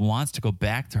 she wants to go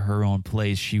back to her own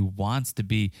place. She wants to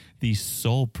be the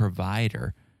sole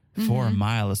provider for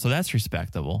Mila. So that's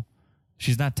respectable.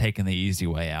 She's not taking the easy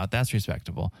way out. That's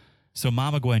respectable. So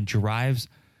Mama Gwen drives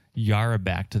Yara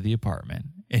back to the apartment,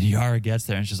 and Yara gets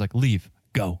there and she's like, leave,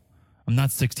 go. I'm not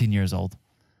 16 years old.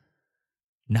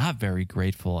 Not very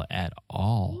grateful at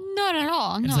all. Not at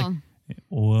all. It's no. like,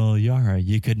 well, Yara,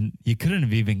 you couldn't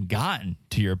have even gotten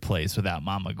to your place without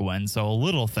Mama Gwen, so a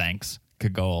little thanks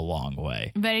could go a long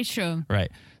way. Very true. Right.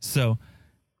 So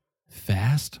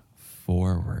fast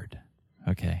forward.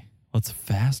 Okay. Let's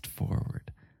fast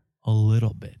forward a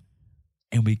little bit.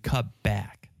 And we cut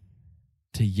back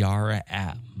to Yara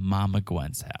at Mama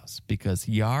Gwen's house, because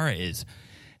Yara is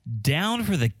down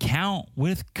for the count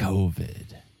with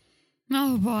COVID.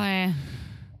 Oh, boy.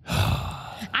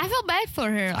 I feel bad for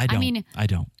her. I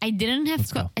don't. I didn't have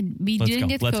we didn't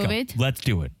get COVID. Let's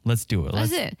do it. Let's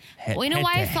That's it. You know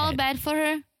why I felt bad for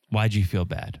her? Why'd you feel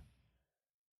bad?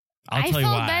 I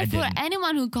felt bad for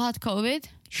anyone who got COVID.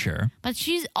 Sure. But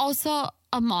she's also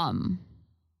a mom.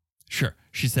 Sure.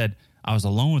 She said, I was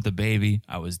alone with the baby.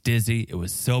 I was dizzy. It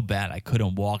was so bad. I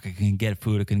couldn't walk. I couldn't get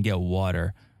food. I couldn't get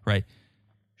water. Right.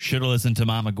 Should have listened to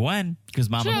Mama Gwen, because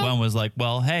Mama Gwen was like,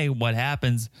 well, hey, what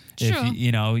happens if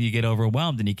you get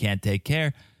overwhelmed and you can't take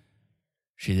care?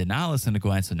 She did not listen to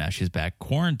Gwen, so now she's back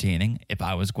quarantining. If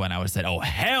I was Gwen, I would have said, oh,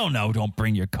 hell no, don't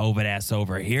bring your COVID ass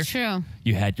over here. True.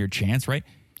 You had your chance, right?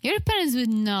 Your parents would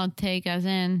not take us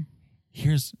in.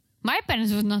 My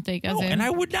parents would not take us in. And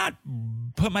I would not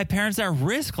put my parents at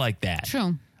risk like that.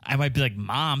 True. I might be like,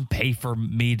 Mom, pay for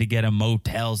me to get a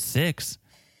Motel 6.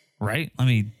 Right?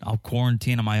 I'll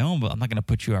quarantine on my own, but I'm not going to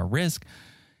put you at risk.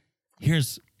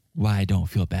 Here's why I don't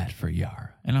feel bad for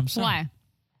Yara. And I'm sorry. Why?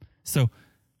 So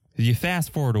you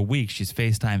fast forward a week, she's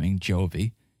FaceTiming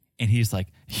Jovi, and he's like,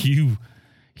 you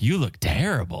look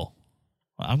terrible.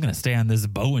 I'm going to stay on this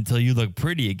boat until you look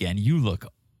pretty again. You look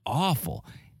awful.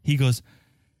 He goes,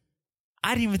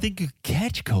 I didn't even think you could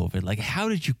catch COVID. Like, how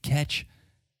did you catch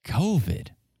COVID?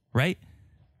 Right?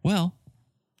 Well,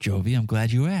 Jovi, I'm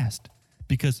glad you asked.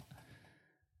 Because,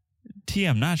 T,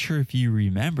 I'm not sure if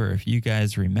you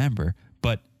guys remember,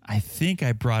 but I think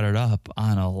I brought it up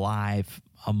on a live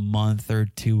a month or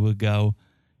two ago.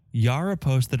 Yara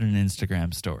posted an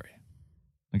Instagram story.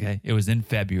 Okay. It was in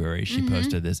February. She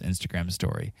posted this Instagram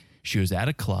story. She was at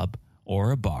a club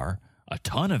or a bar, a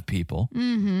ton of people.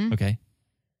 Okay.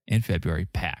 In February,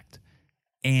 packed.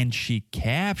 And she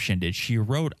captioned it. She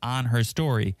wrote on her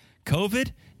story,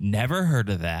 COVID, never heard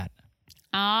of that.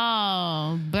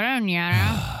 Oh, burn,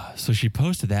 Yara. So she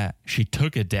posted that. She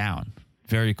took it down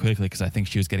very quickly because I think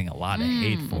she was getting a lot of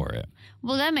hate for it.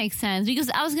 Well, that makes sense because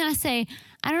I was going to say,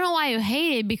 I don't know why you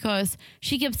hate it because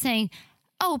she kept saying,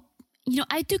 oh,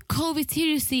 I took COVID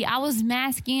seriously. I was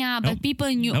masking up, but people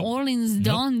in New Orleans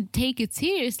don't take it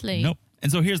seriously. Nope.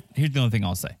 And so here's the only thing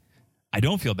I'll say. I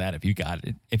don't feel bad if you got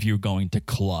it, if you're going to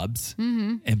clubs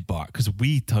and bars, because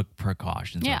we took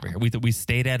precautions over here. We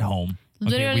stayed at home.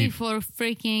 Literally for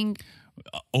freaking...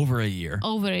 Over a year.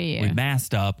 We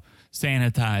masked up,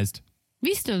 sanitized.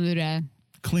 We still do that.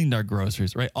 Cleaned our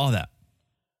groceries, right? All that.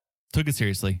 Took it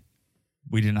seriously.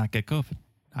 We did not get COVID.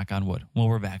 Knock on wood. Well,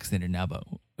 we're vaccinated now, but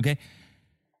okay.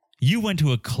 You went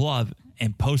to a club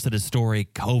and posted a story,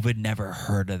 COVID, never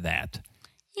heard of that.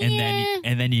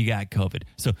 And then you got COVID.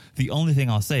 So the only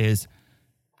thing I'll say is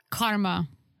karma,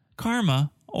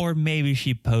 or maybe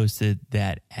she posted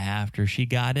that after she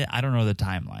got it. I don't know the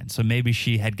timeline. So maybe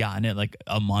she had gotten it like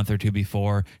a month or two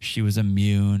before. She was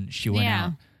immune. She went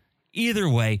out. Either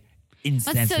way,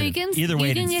 insensitive. But so you can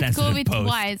get COVID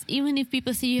twice. Even if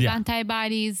people see you have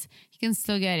antibodies, you can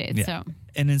still get it. Yeah. So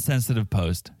an insensitive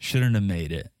post. Shouldn't have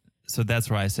made it. So that's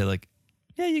why I say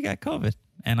you got COVID.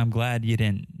 And I'm glad you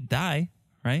didn't die.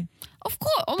 Right? Of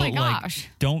course. Oh, my gosh.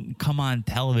 Don't come on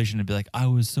television and be like, I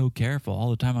was so careful. All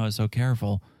the time I was so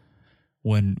careful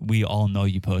when we all know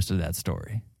you posted that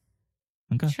story.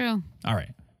 Okay? True. All right.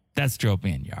 That's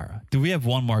Jovi and Yara. Do we have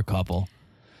one more couple?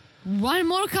 One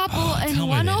more couple in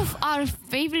one of our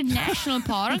favorite national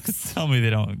parks. Tell me they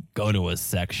don't go to a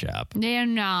sex shop. They are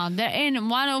not. They're in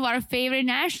one of our favorite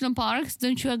national parks.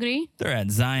 Don't you agree? They're at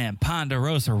Zion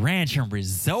Ponderosa Ranch and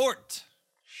Resort.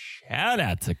 Shout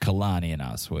out to Kalani and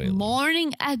Oswego.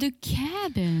 Morning at the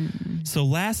cabin. So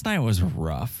last night was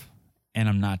rough, and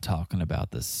I'm not talking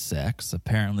about the sex.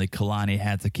 Apparently, Kalani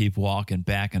had to keep walking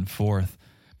back and forth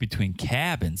between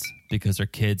cabins because her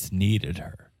kids needed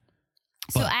her.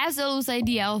 So Azul's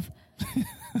idea of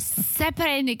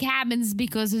separating the cabins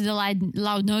because of the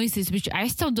loud noises, which I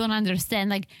still don't understand.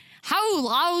 Like, how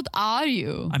loud are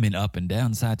you? I mean, up and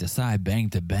down, side to side,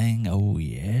 bang to bang. Oh,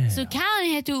 yeah. So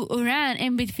Kalani had to run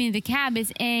in between the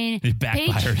cabins and it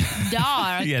backfired. Pitch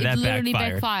dark. Yeah, that literally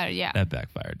backfired. Yeah. That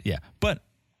backfired. Yeah. But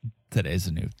today's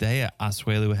a new day.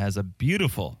 Oswego has a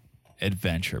beautiful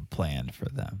adventure planned for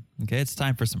them. Okay, it's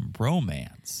time for some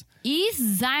romance. East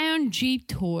Zion Jeep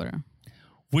Tour.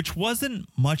 Which wasn't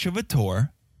much of a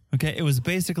tour. Okay, it was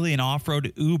basically an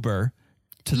off-road Uber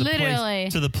to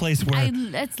the place where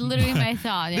that's literally my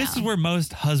thought. Yeah. This is where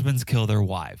most husbands kill their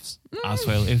wives.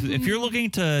 Oswego, if you're looking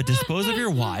to dispose of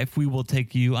your wife, we will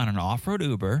take you on an off-road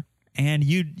Uber, and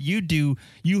you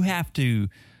have to,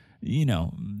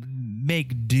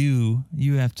 make do.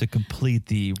 You have to complete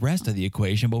the rest of the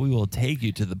equation, but we will take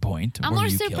you to the point. I'm more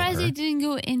surprised you didn't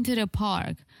go into the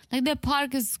park. Like, the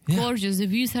park is gorgeous. The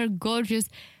views are gorgeous.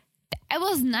 It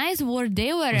was nice where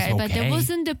they were at, but it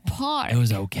wasn't the park. It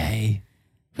was okay.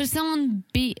 For someone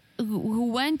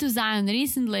who went to Zion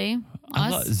recently,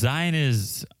 Zion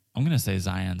is, I'm going to say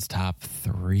Zion's top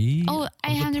 3 of the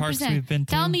 100%. Parks we've been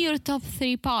to. Tell me your top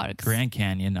 3 parks. Grand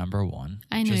Canyon, number 1.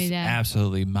 I know that.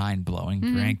 Absolutely mind-blowing.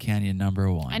 Grand Canyon,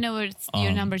 number 1. I know it's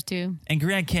your number 2. And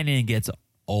Grand Canyon gets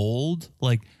old.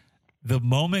 Like, the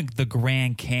moment the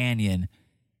Grand Canyon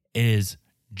is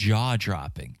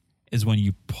jaw-dropping is when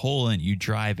you pull in, you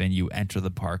drive in, you enter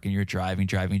the park, and you're driving.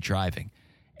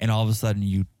 And all of a sudden,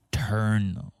 you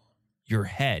turn your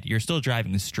head. You're still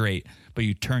driving straight, but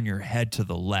you turn your head to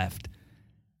the left,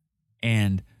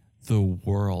 and the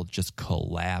world just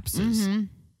collapses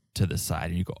to the side.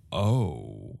 And you go,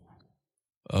 oh,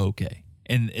 okay.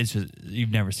 And it's just, you've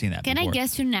never seen that before. Can I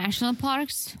guess your national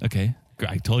parks? Okay.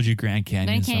 I told you Grand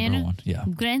Canyon's number 1. Yeah.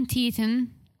 Grand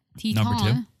Teton.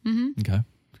 Number 2? Mm-hmm. Okay.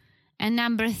 And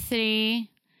number 3...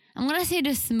 I'm going to say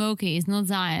the Smokies, not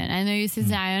Zion. I know you said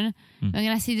Zion. I'm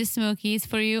going to say the Smokies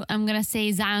for you. I'm going to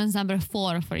say Zion's number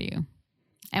 4 for you.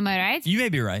 Am I right? You may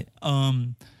be right.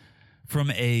 From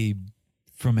a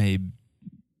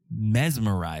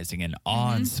mesmerizing and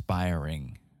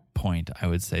awe-inspiring point, I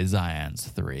would say Zion's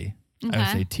 3. Okay. I would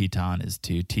say Teton is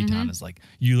 2. Teton is like,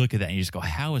 you look at that and you just go,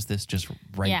 how is this just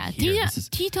right here?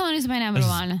 Teton is my number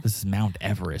 1. This is Mount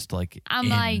Everest. Like I'm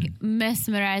like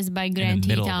mesmerized by Grand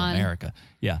Teton. In the middle of America.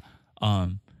 Yeah. I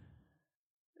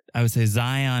would say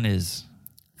Zion is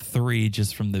 3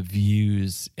 just from the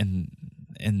views in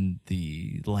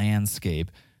the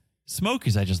landscape.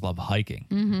 Smokies, I just love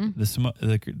hiking.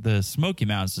 The Smoky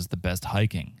Mountains is the best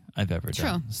hiking I've ever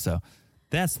done. So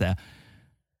that's that.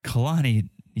 Kalani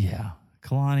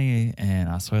and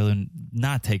Asuelu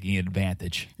not taking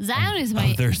advantage Zion is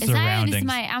of their surroundings.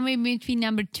 Zion is I'm in between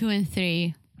number 2 and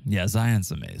 3. Yeah,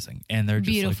 Zion's amazing. And they're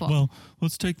just beautiful. Like, well,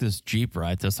 let's take this Jeep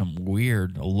ride to some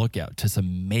weird lookout, to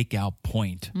some makeout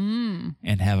point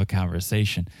and have a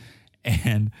conversation.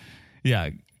 And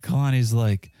yeah, Kalani's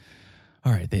like,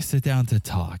 all right, they sit down to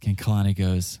talk. And Kalani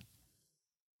goes,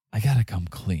 I got to come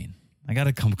clean. I got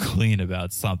to come clean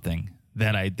about something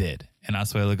that I did. And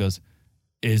Asuelu goes,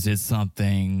 is it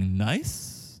something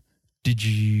nice? Did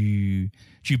you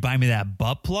buy me that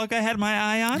butt plug I had my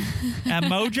eye on at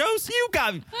Mojo's?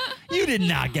 You did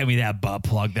not get me that butt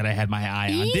plug that I had my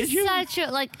eye on, did you?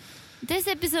 This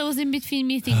episode was in between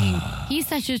me thinking, he's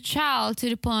such a child to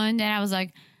the point that I was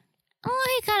like,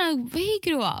 oh, he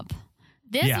grew up.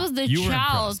 This was the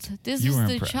child. This was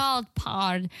the child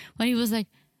part when he was like,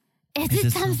 is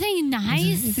it something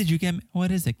nice? Did you get me?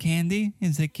 What is it? Candy?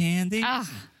 Is it candy?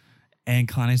 And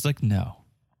Kalani's like, no.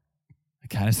 I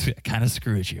kind of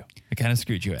screwed you. It's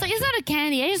like, it's not a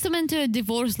candy. I just went to a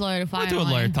divorce lawyer finally. Went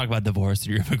to a lawyer, talk about divorce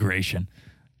or your immigration.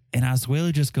 And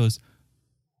Asuelu just goes,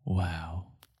 wow.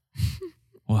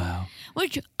 Wow.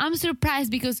 Which I'm surprised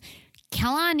because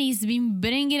Kalani's been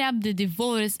bringing up the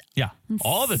divorce. Yeah,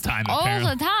 all the time. All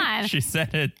the time. She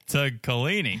said it to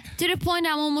Kalani. To the point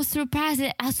I'm almost surprised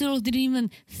that Asuelu didn't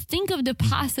even think of the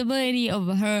possibility of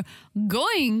her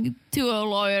going to a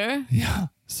lawyer. Yeah.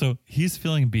 So he's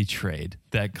feeling betrayed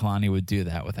that Kalani would do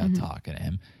that without talking to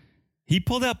him. He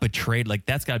pulled out betrayed, like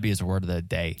that's got to be his word of the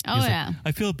day. He's like,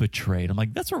 I feel betrayed. I'm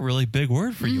like, that's a really big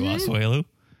word for you, Asuelu.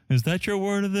 Is that your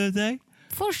word of the day?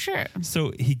 For sure.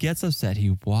 So he gets upset.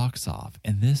 He walks off.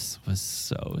 And this was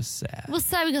so sad. It was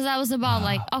sad because I was about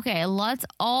like, okay, let's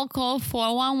all call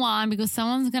 411 because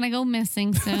someone's going to go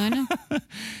missing soon.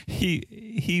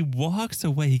 He walks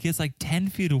away. He gets like 10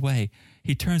 feet away.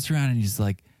 He turns around and he's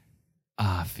like,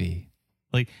 Afi.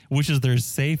 Like, which is their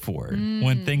safe word.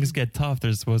 When things get tough,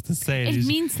 they're supposed to say it. It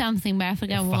means something, but I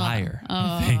forgot what. Fire.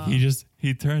 I think.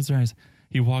 He turns around.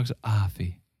 He walks,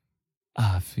 Afi.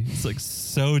 He's like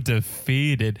so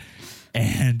defeated.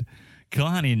 And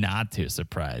Kalani not too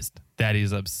surprised that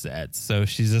he's upset. So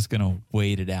she's just going to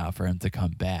wait it out for him to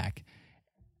come back.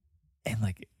 And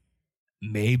like,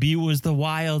 maybe it was the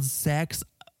wild sex.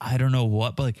 I don't know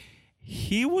what, but like,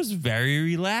 he was very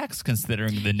relaxed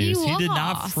considering the news. He did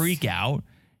not freak out.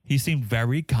 He seemed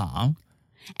very calm.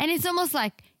 And it's almost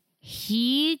like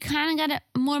he kind of got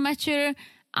more mature.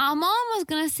 I'm almost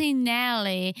going to say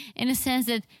Nelly in a sense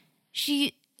that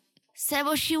she said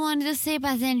what she wanted to say,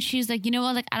 but then she's like, you know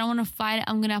what? Like, I don't want to fight it.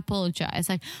 I'm going to apologize.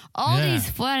 Like, all these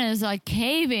foreigners are like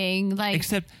caving. Like,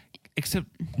 except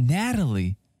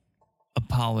Natalie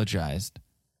apologized,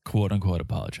 quote unquote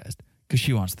apologized, because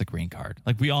she wants the green card.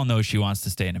 Like, we all know she wants to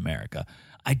stay in America.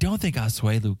 I don't think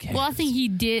Asuelu cares. Well, I think he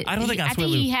did. I think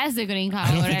he has the green card.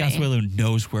 I don't think Asuelu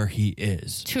knows where he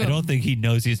is. True. I don't think he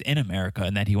knows he's in America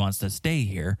and that he wants to stay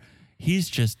here. He's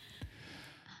just...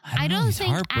 I don't think he's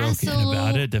heartbroken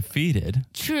about it, defeated.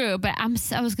 True, but I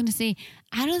was going to say,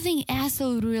 I don't think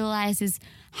Asuelu realizes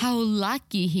how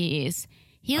lucky he is.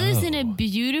 He lives in a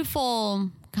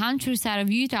beautiful countryside of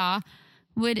Utah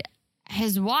with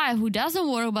his wife who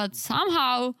doesn't work, but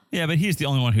somehow... Yeah, but he's the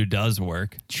only one who does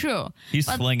work. True. He's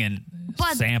slinging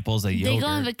samples of yogurt. They go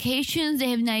on vacations, they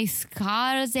have nice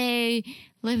cars, they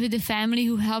live with the family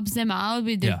who helps them out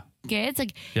with the kids.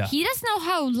 Like, he doesn't know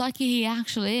how lucky he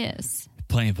actually is.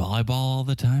 Playing volleyball all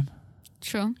the time.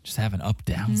 True. Just having up,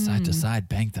 down, side to side,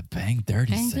 bang to bang,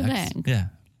 dirty bang sex. To bang. Yeah.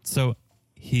 So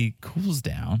he cools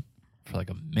down for like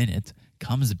a minute,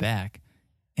 comes back,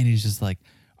 and he's just like,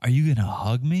 are you going to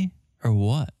hug me or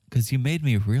what? Because you made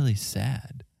me really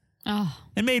sad. Oh.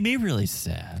 It made me really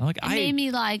sad. Like, made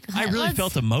me like... I really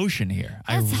felt emotion here.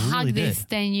 Let's hug really this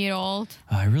 10-year-old.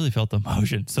 I really felt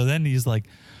emotion. So then he's like,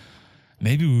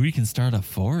 maybe we can start a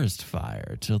forest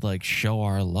fire to like show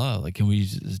our love. Like, can we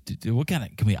do, can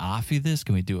we Afi this?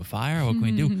 Can we do a fire? What can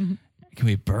we do? Can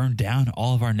we burn down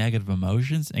all of our negative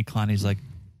emotions? And Kalani's like,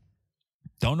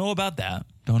 don't know about that.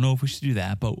 Don't know if we should do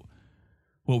that. But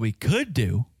what we could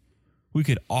do We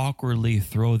could awkwardly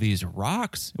throw these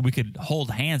rocks. We could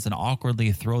hold hands and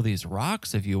awkwardly throw these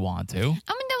rocks if you want to. I mean,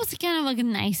 that was kind of like a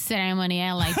nice ceremony.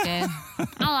 I liked it.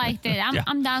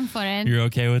 I'm down for it. You're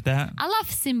okay with that? I love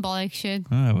symbolic shit.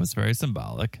 It was very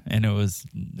symbolic, and it was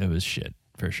shit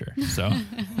for sure. So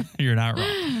you're not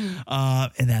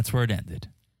wrong. And that's where it ended.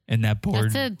 And that poor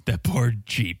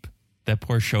Jeep, that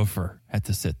poor chauffeur had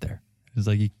to sit there. It was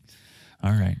like,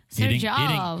 all right, It's her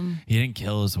job. He didn't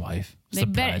kill his wife.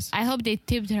 Surprise. I hope they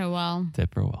tipped her well.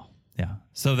 Tip her well. Yeah.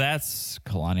 So that's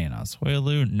Kalani and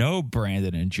Asuelu. No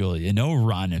Brandon and Julia. No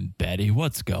Ron and Betty.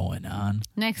 What's going on?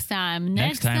 Next time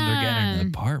they're getting an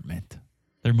apartment.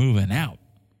 They're moving out.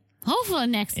 Hopefully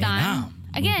next time.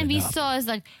 Again, we saw it's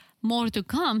like more to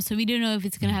come, so we don't know if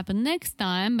it's gonna happen next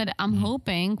time, but I'm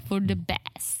hoping for the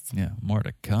best. Yeah, more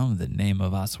to come. The name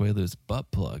of Asuelu's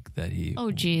butt plug that he. Oh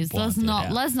geez, let's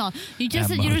not. You just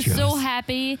said you were so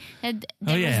happy that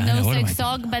there was no sex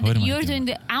talk, but you're doing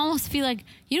I almost feel like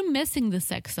you're missing the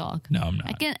sex talk. No, I'm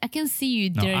not. I can see you,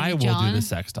 dirty I will John. do the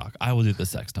sex talk. I will do the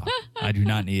sex talk. I do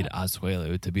not need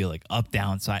Asuelu to be like up,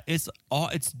 down, side. It's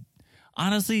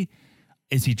honestly,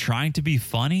 is he trying to be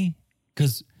funny?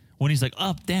 Because when he's like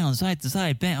up, down, side to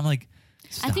side, bam, I'm like,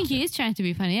 I think he is trying to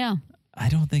be funny, yeah. I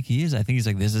don't think he is. I think he's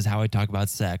like, this is how I talk about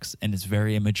sex, and it's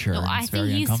very immature. No, and it's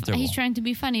very uncomfortable. He's trying to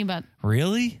be funny, but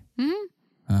really?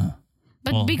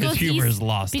 But because his humor is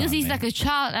lost. Because he's me. like a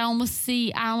child, I almost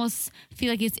feel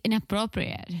like it's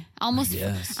inappropriate. I almost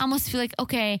feel like,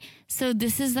 okay, so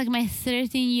this is like my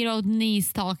 13-year-old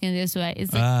niece talking this way.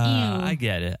 It's like, ew. I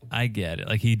get it.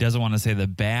 Like he doesn't want to say the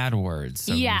bad words.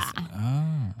 So yeah.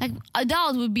 Like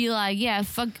adult would be like, yeah,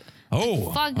 fuck.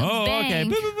 Fuck,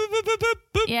 bang. Okay.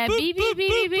 Yeah, beep, beep, beep,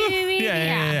 beep, beep, beep.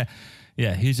 Yeah.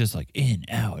 Yeah, he's just like in,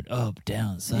 out, up,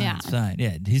 down, side, side.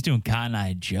 Yeah, he's doing Cotton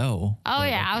Eye Joe. Oh,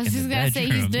 yeah. I was just going to say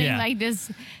he's doing like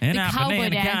this and the cowboy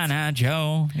dance. Cotton Eye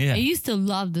Joe. Yeah. I used to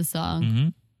love the song.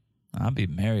 Mm-hmm. I'll be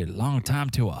married a long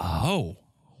time to a hoe.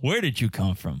 Where did you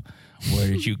come from? Where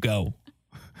did you go?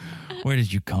 Where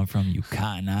did you come from, you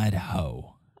cotton-eyed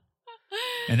hoe?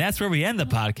 And that's where we end the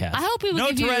podcast. I hope we will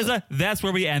No, give Teresa, that's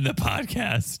where we end the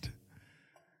podcast.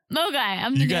 Okay,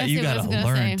 I'm you going to say what I was gotta going to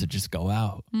learn say. to just go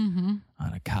out on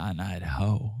a cotton-eyed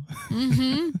hoe.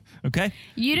 Okay?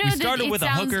 You know, we started with a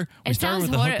hooker. We started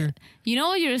with a hooker. You know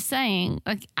what you're saying?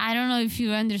 Like, I don't know if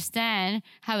you understand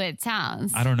how it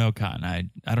sounds. I don't know cotton-eyed.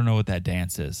 I don't know what that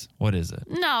dance is. What is it?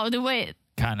 No, the way...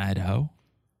 Cotton-eyed hoe?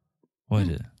 What is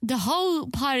it? The whole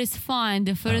part is fine.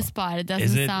 The first part, it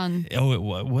doesn't sound... Oh,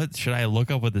 what? Should I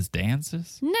look up what this dance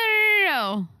is?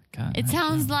 No. It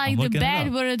sounds like the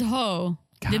bad word hoe.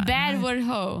 The bad word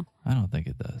hoe. I don't think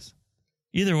it does.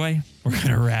 Either way, we're going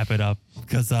to wrap it up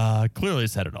because clearly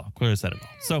said it all.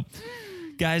 So,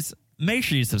 guys, make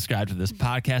sure you subscribe to this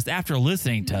podcast after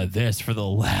listening to this for the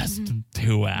last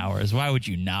 2 hours. Why would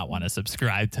you not want to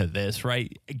subscribe to this,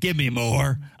 right? Give me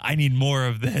more. I need more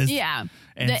of this. Yeah.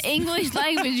 The English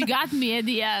language got me at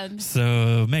the end.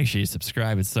 So make sure you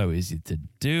subscribe. It's so easy to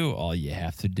do. All you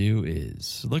have to do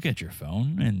is look at your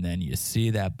phone and then you see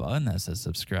that button that says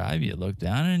subscribe. You look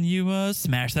down and you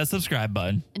smash that subscribe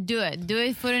button. Do it. Do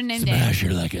it for the name day. Smash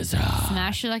it like it's hot.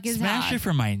 Smash it like it's hot. Smash it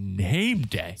for my name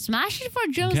day. Smash it for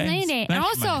Joe's name day. And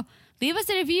also, leave us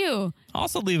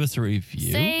a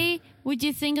review. Say what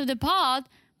you think of the pod.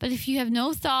 But if you have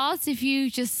no thoughts, if you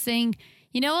just think...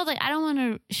 You know what? Like, I don't want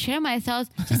to share my thoughts.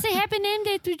 Just say happy name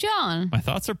day to John. My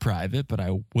thoughts are private, but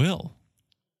I will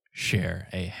share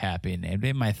a happy name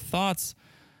day. My thoughts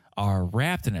are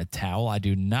wrapped in a towel. I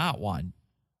do not want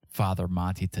Father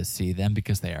Monty to see them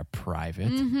because they are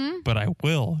private, but I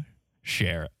will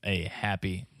share a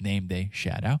happy name day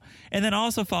shout out. And then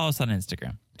also follow us on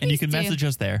Instagram. And you can message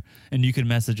us there. And you can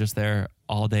message us there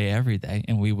all day, every day.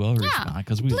 And we will respond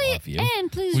because we love you. And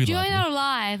please join our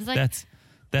lives. Like,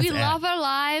 we love our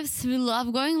lives. We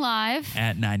love going live.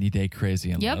 At 90 Day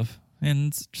Crazy in Love. And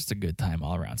it's just a good time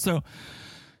all around. So,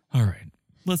 all right.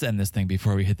 Let's end this thing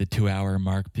before we hit the 2-hour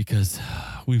mark because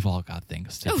we've all got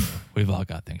things to do. We've all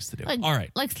got things to do. All right.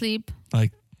 Like sleep.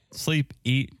 Like sleep,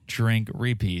 eat, drink,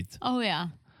 repeat. Oh, yeah.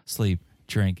 Sleep,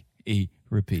 drink, eat,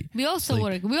 repeat. We also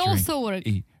work.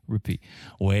 Eat, repeat.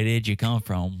 Where did you come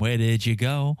from? Where did you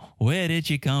go? Where did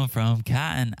you come from?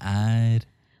 Cotton-eyed.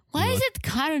 Why is it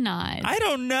cotton-eyed? I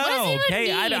don't know. Okay,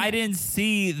 I didn't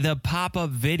see the pop-up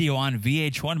video on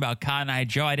VH1 about Cotton-Eyed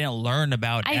Joe. I didn't learn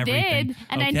about everything. I did,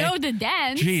 and I know the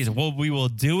dance. Jeez, well, we will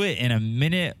do it in a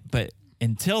minute, but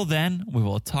until then, we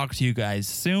will talk to you guys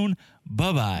soon.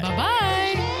 Bye-bye.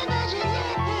 Bye-bye.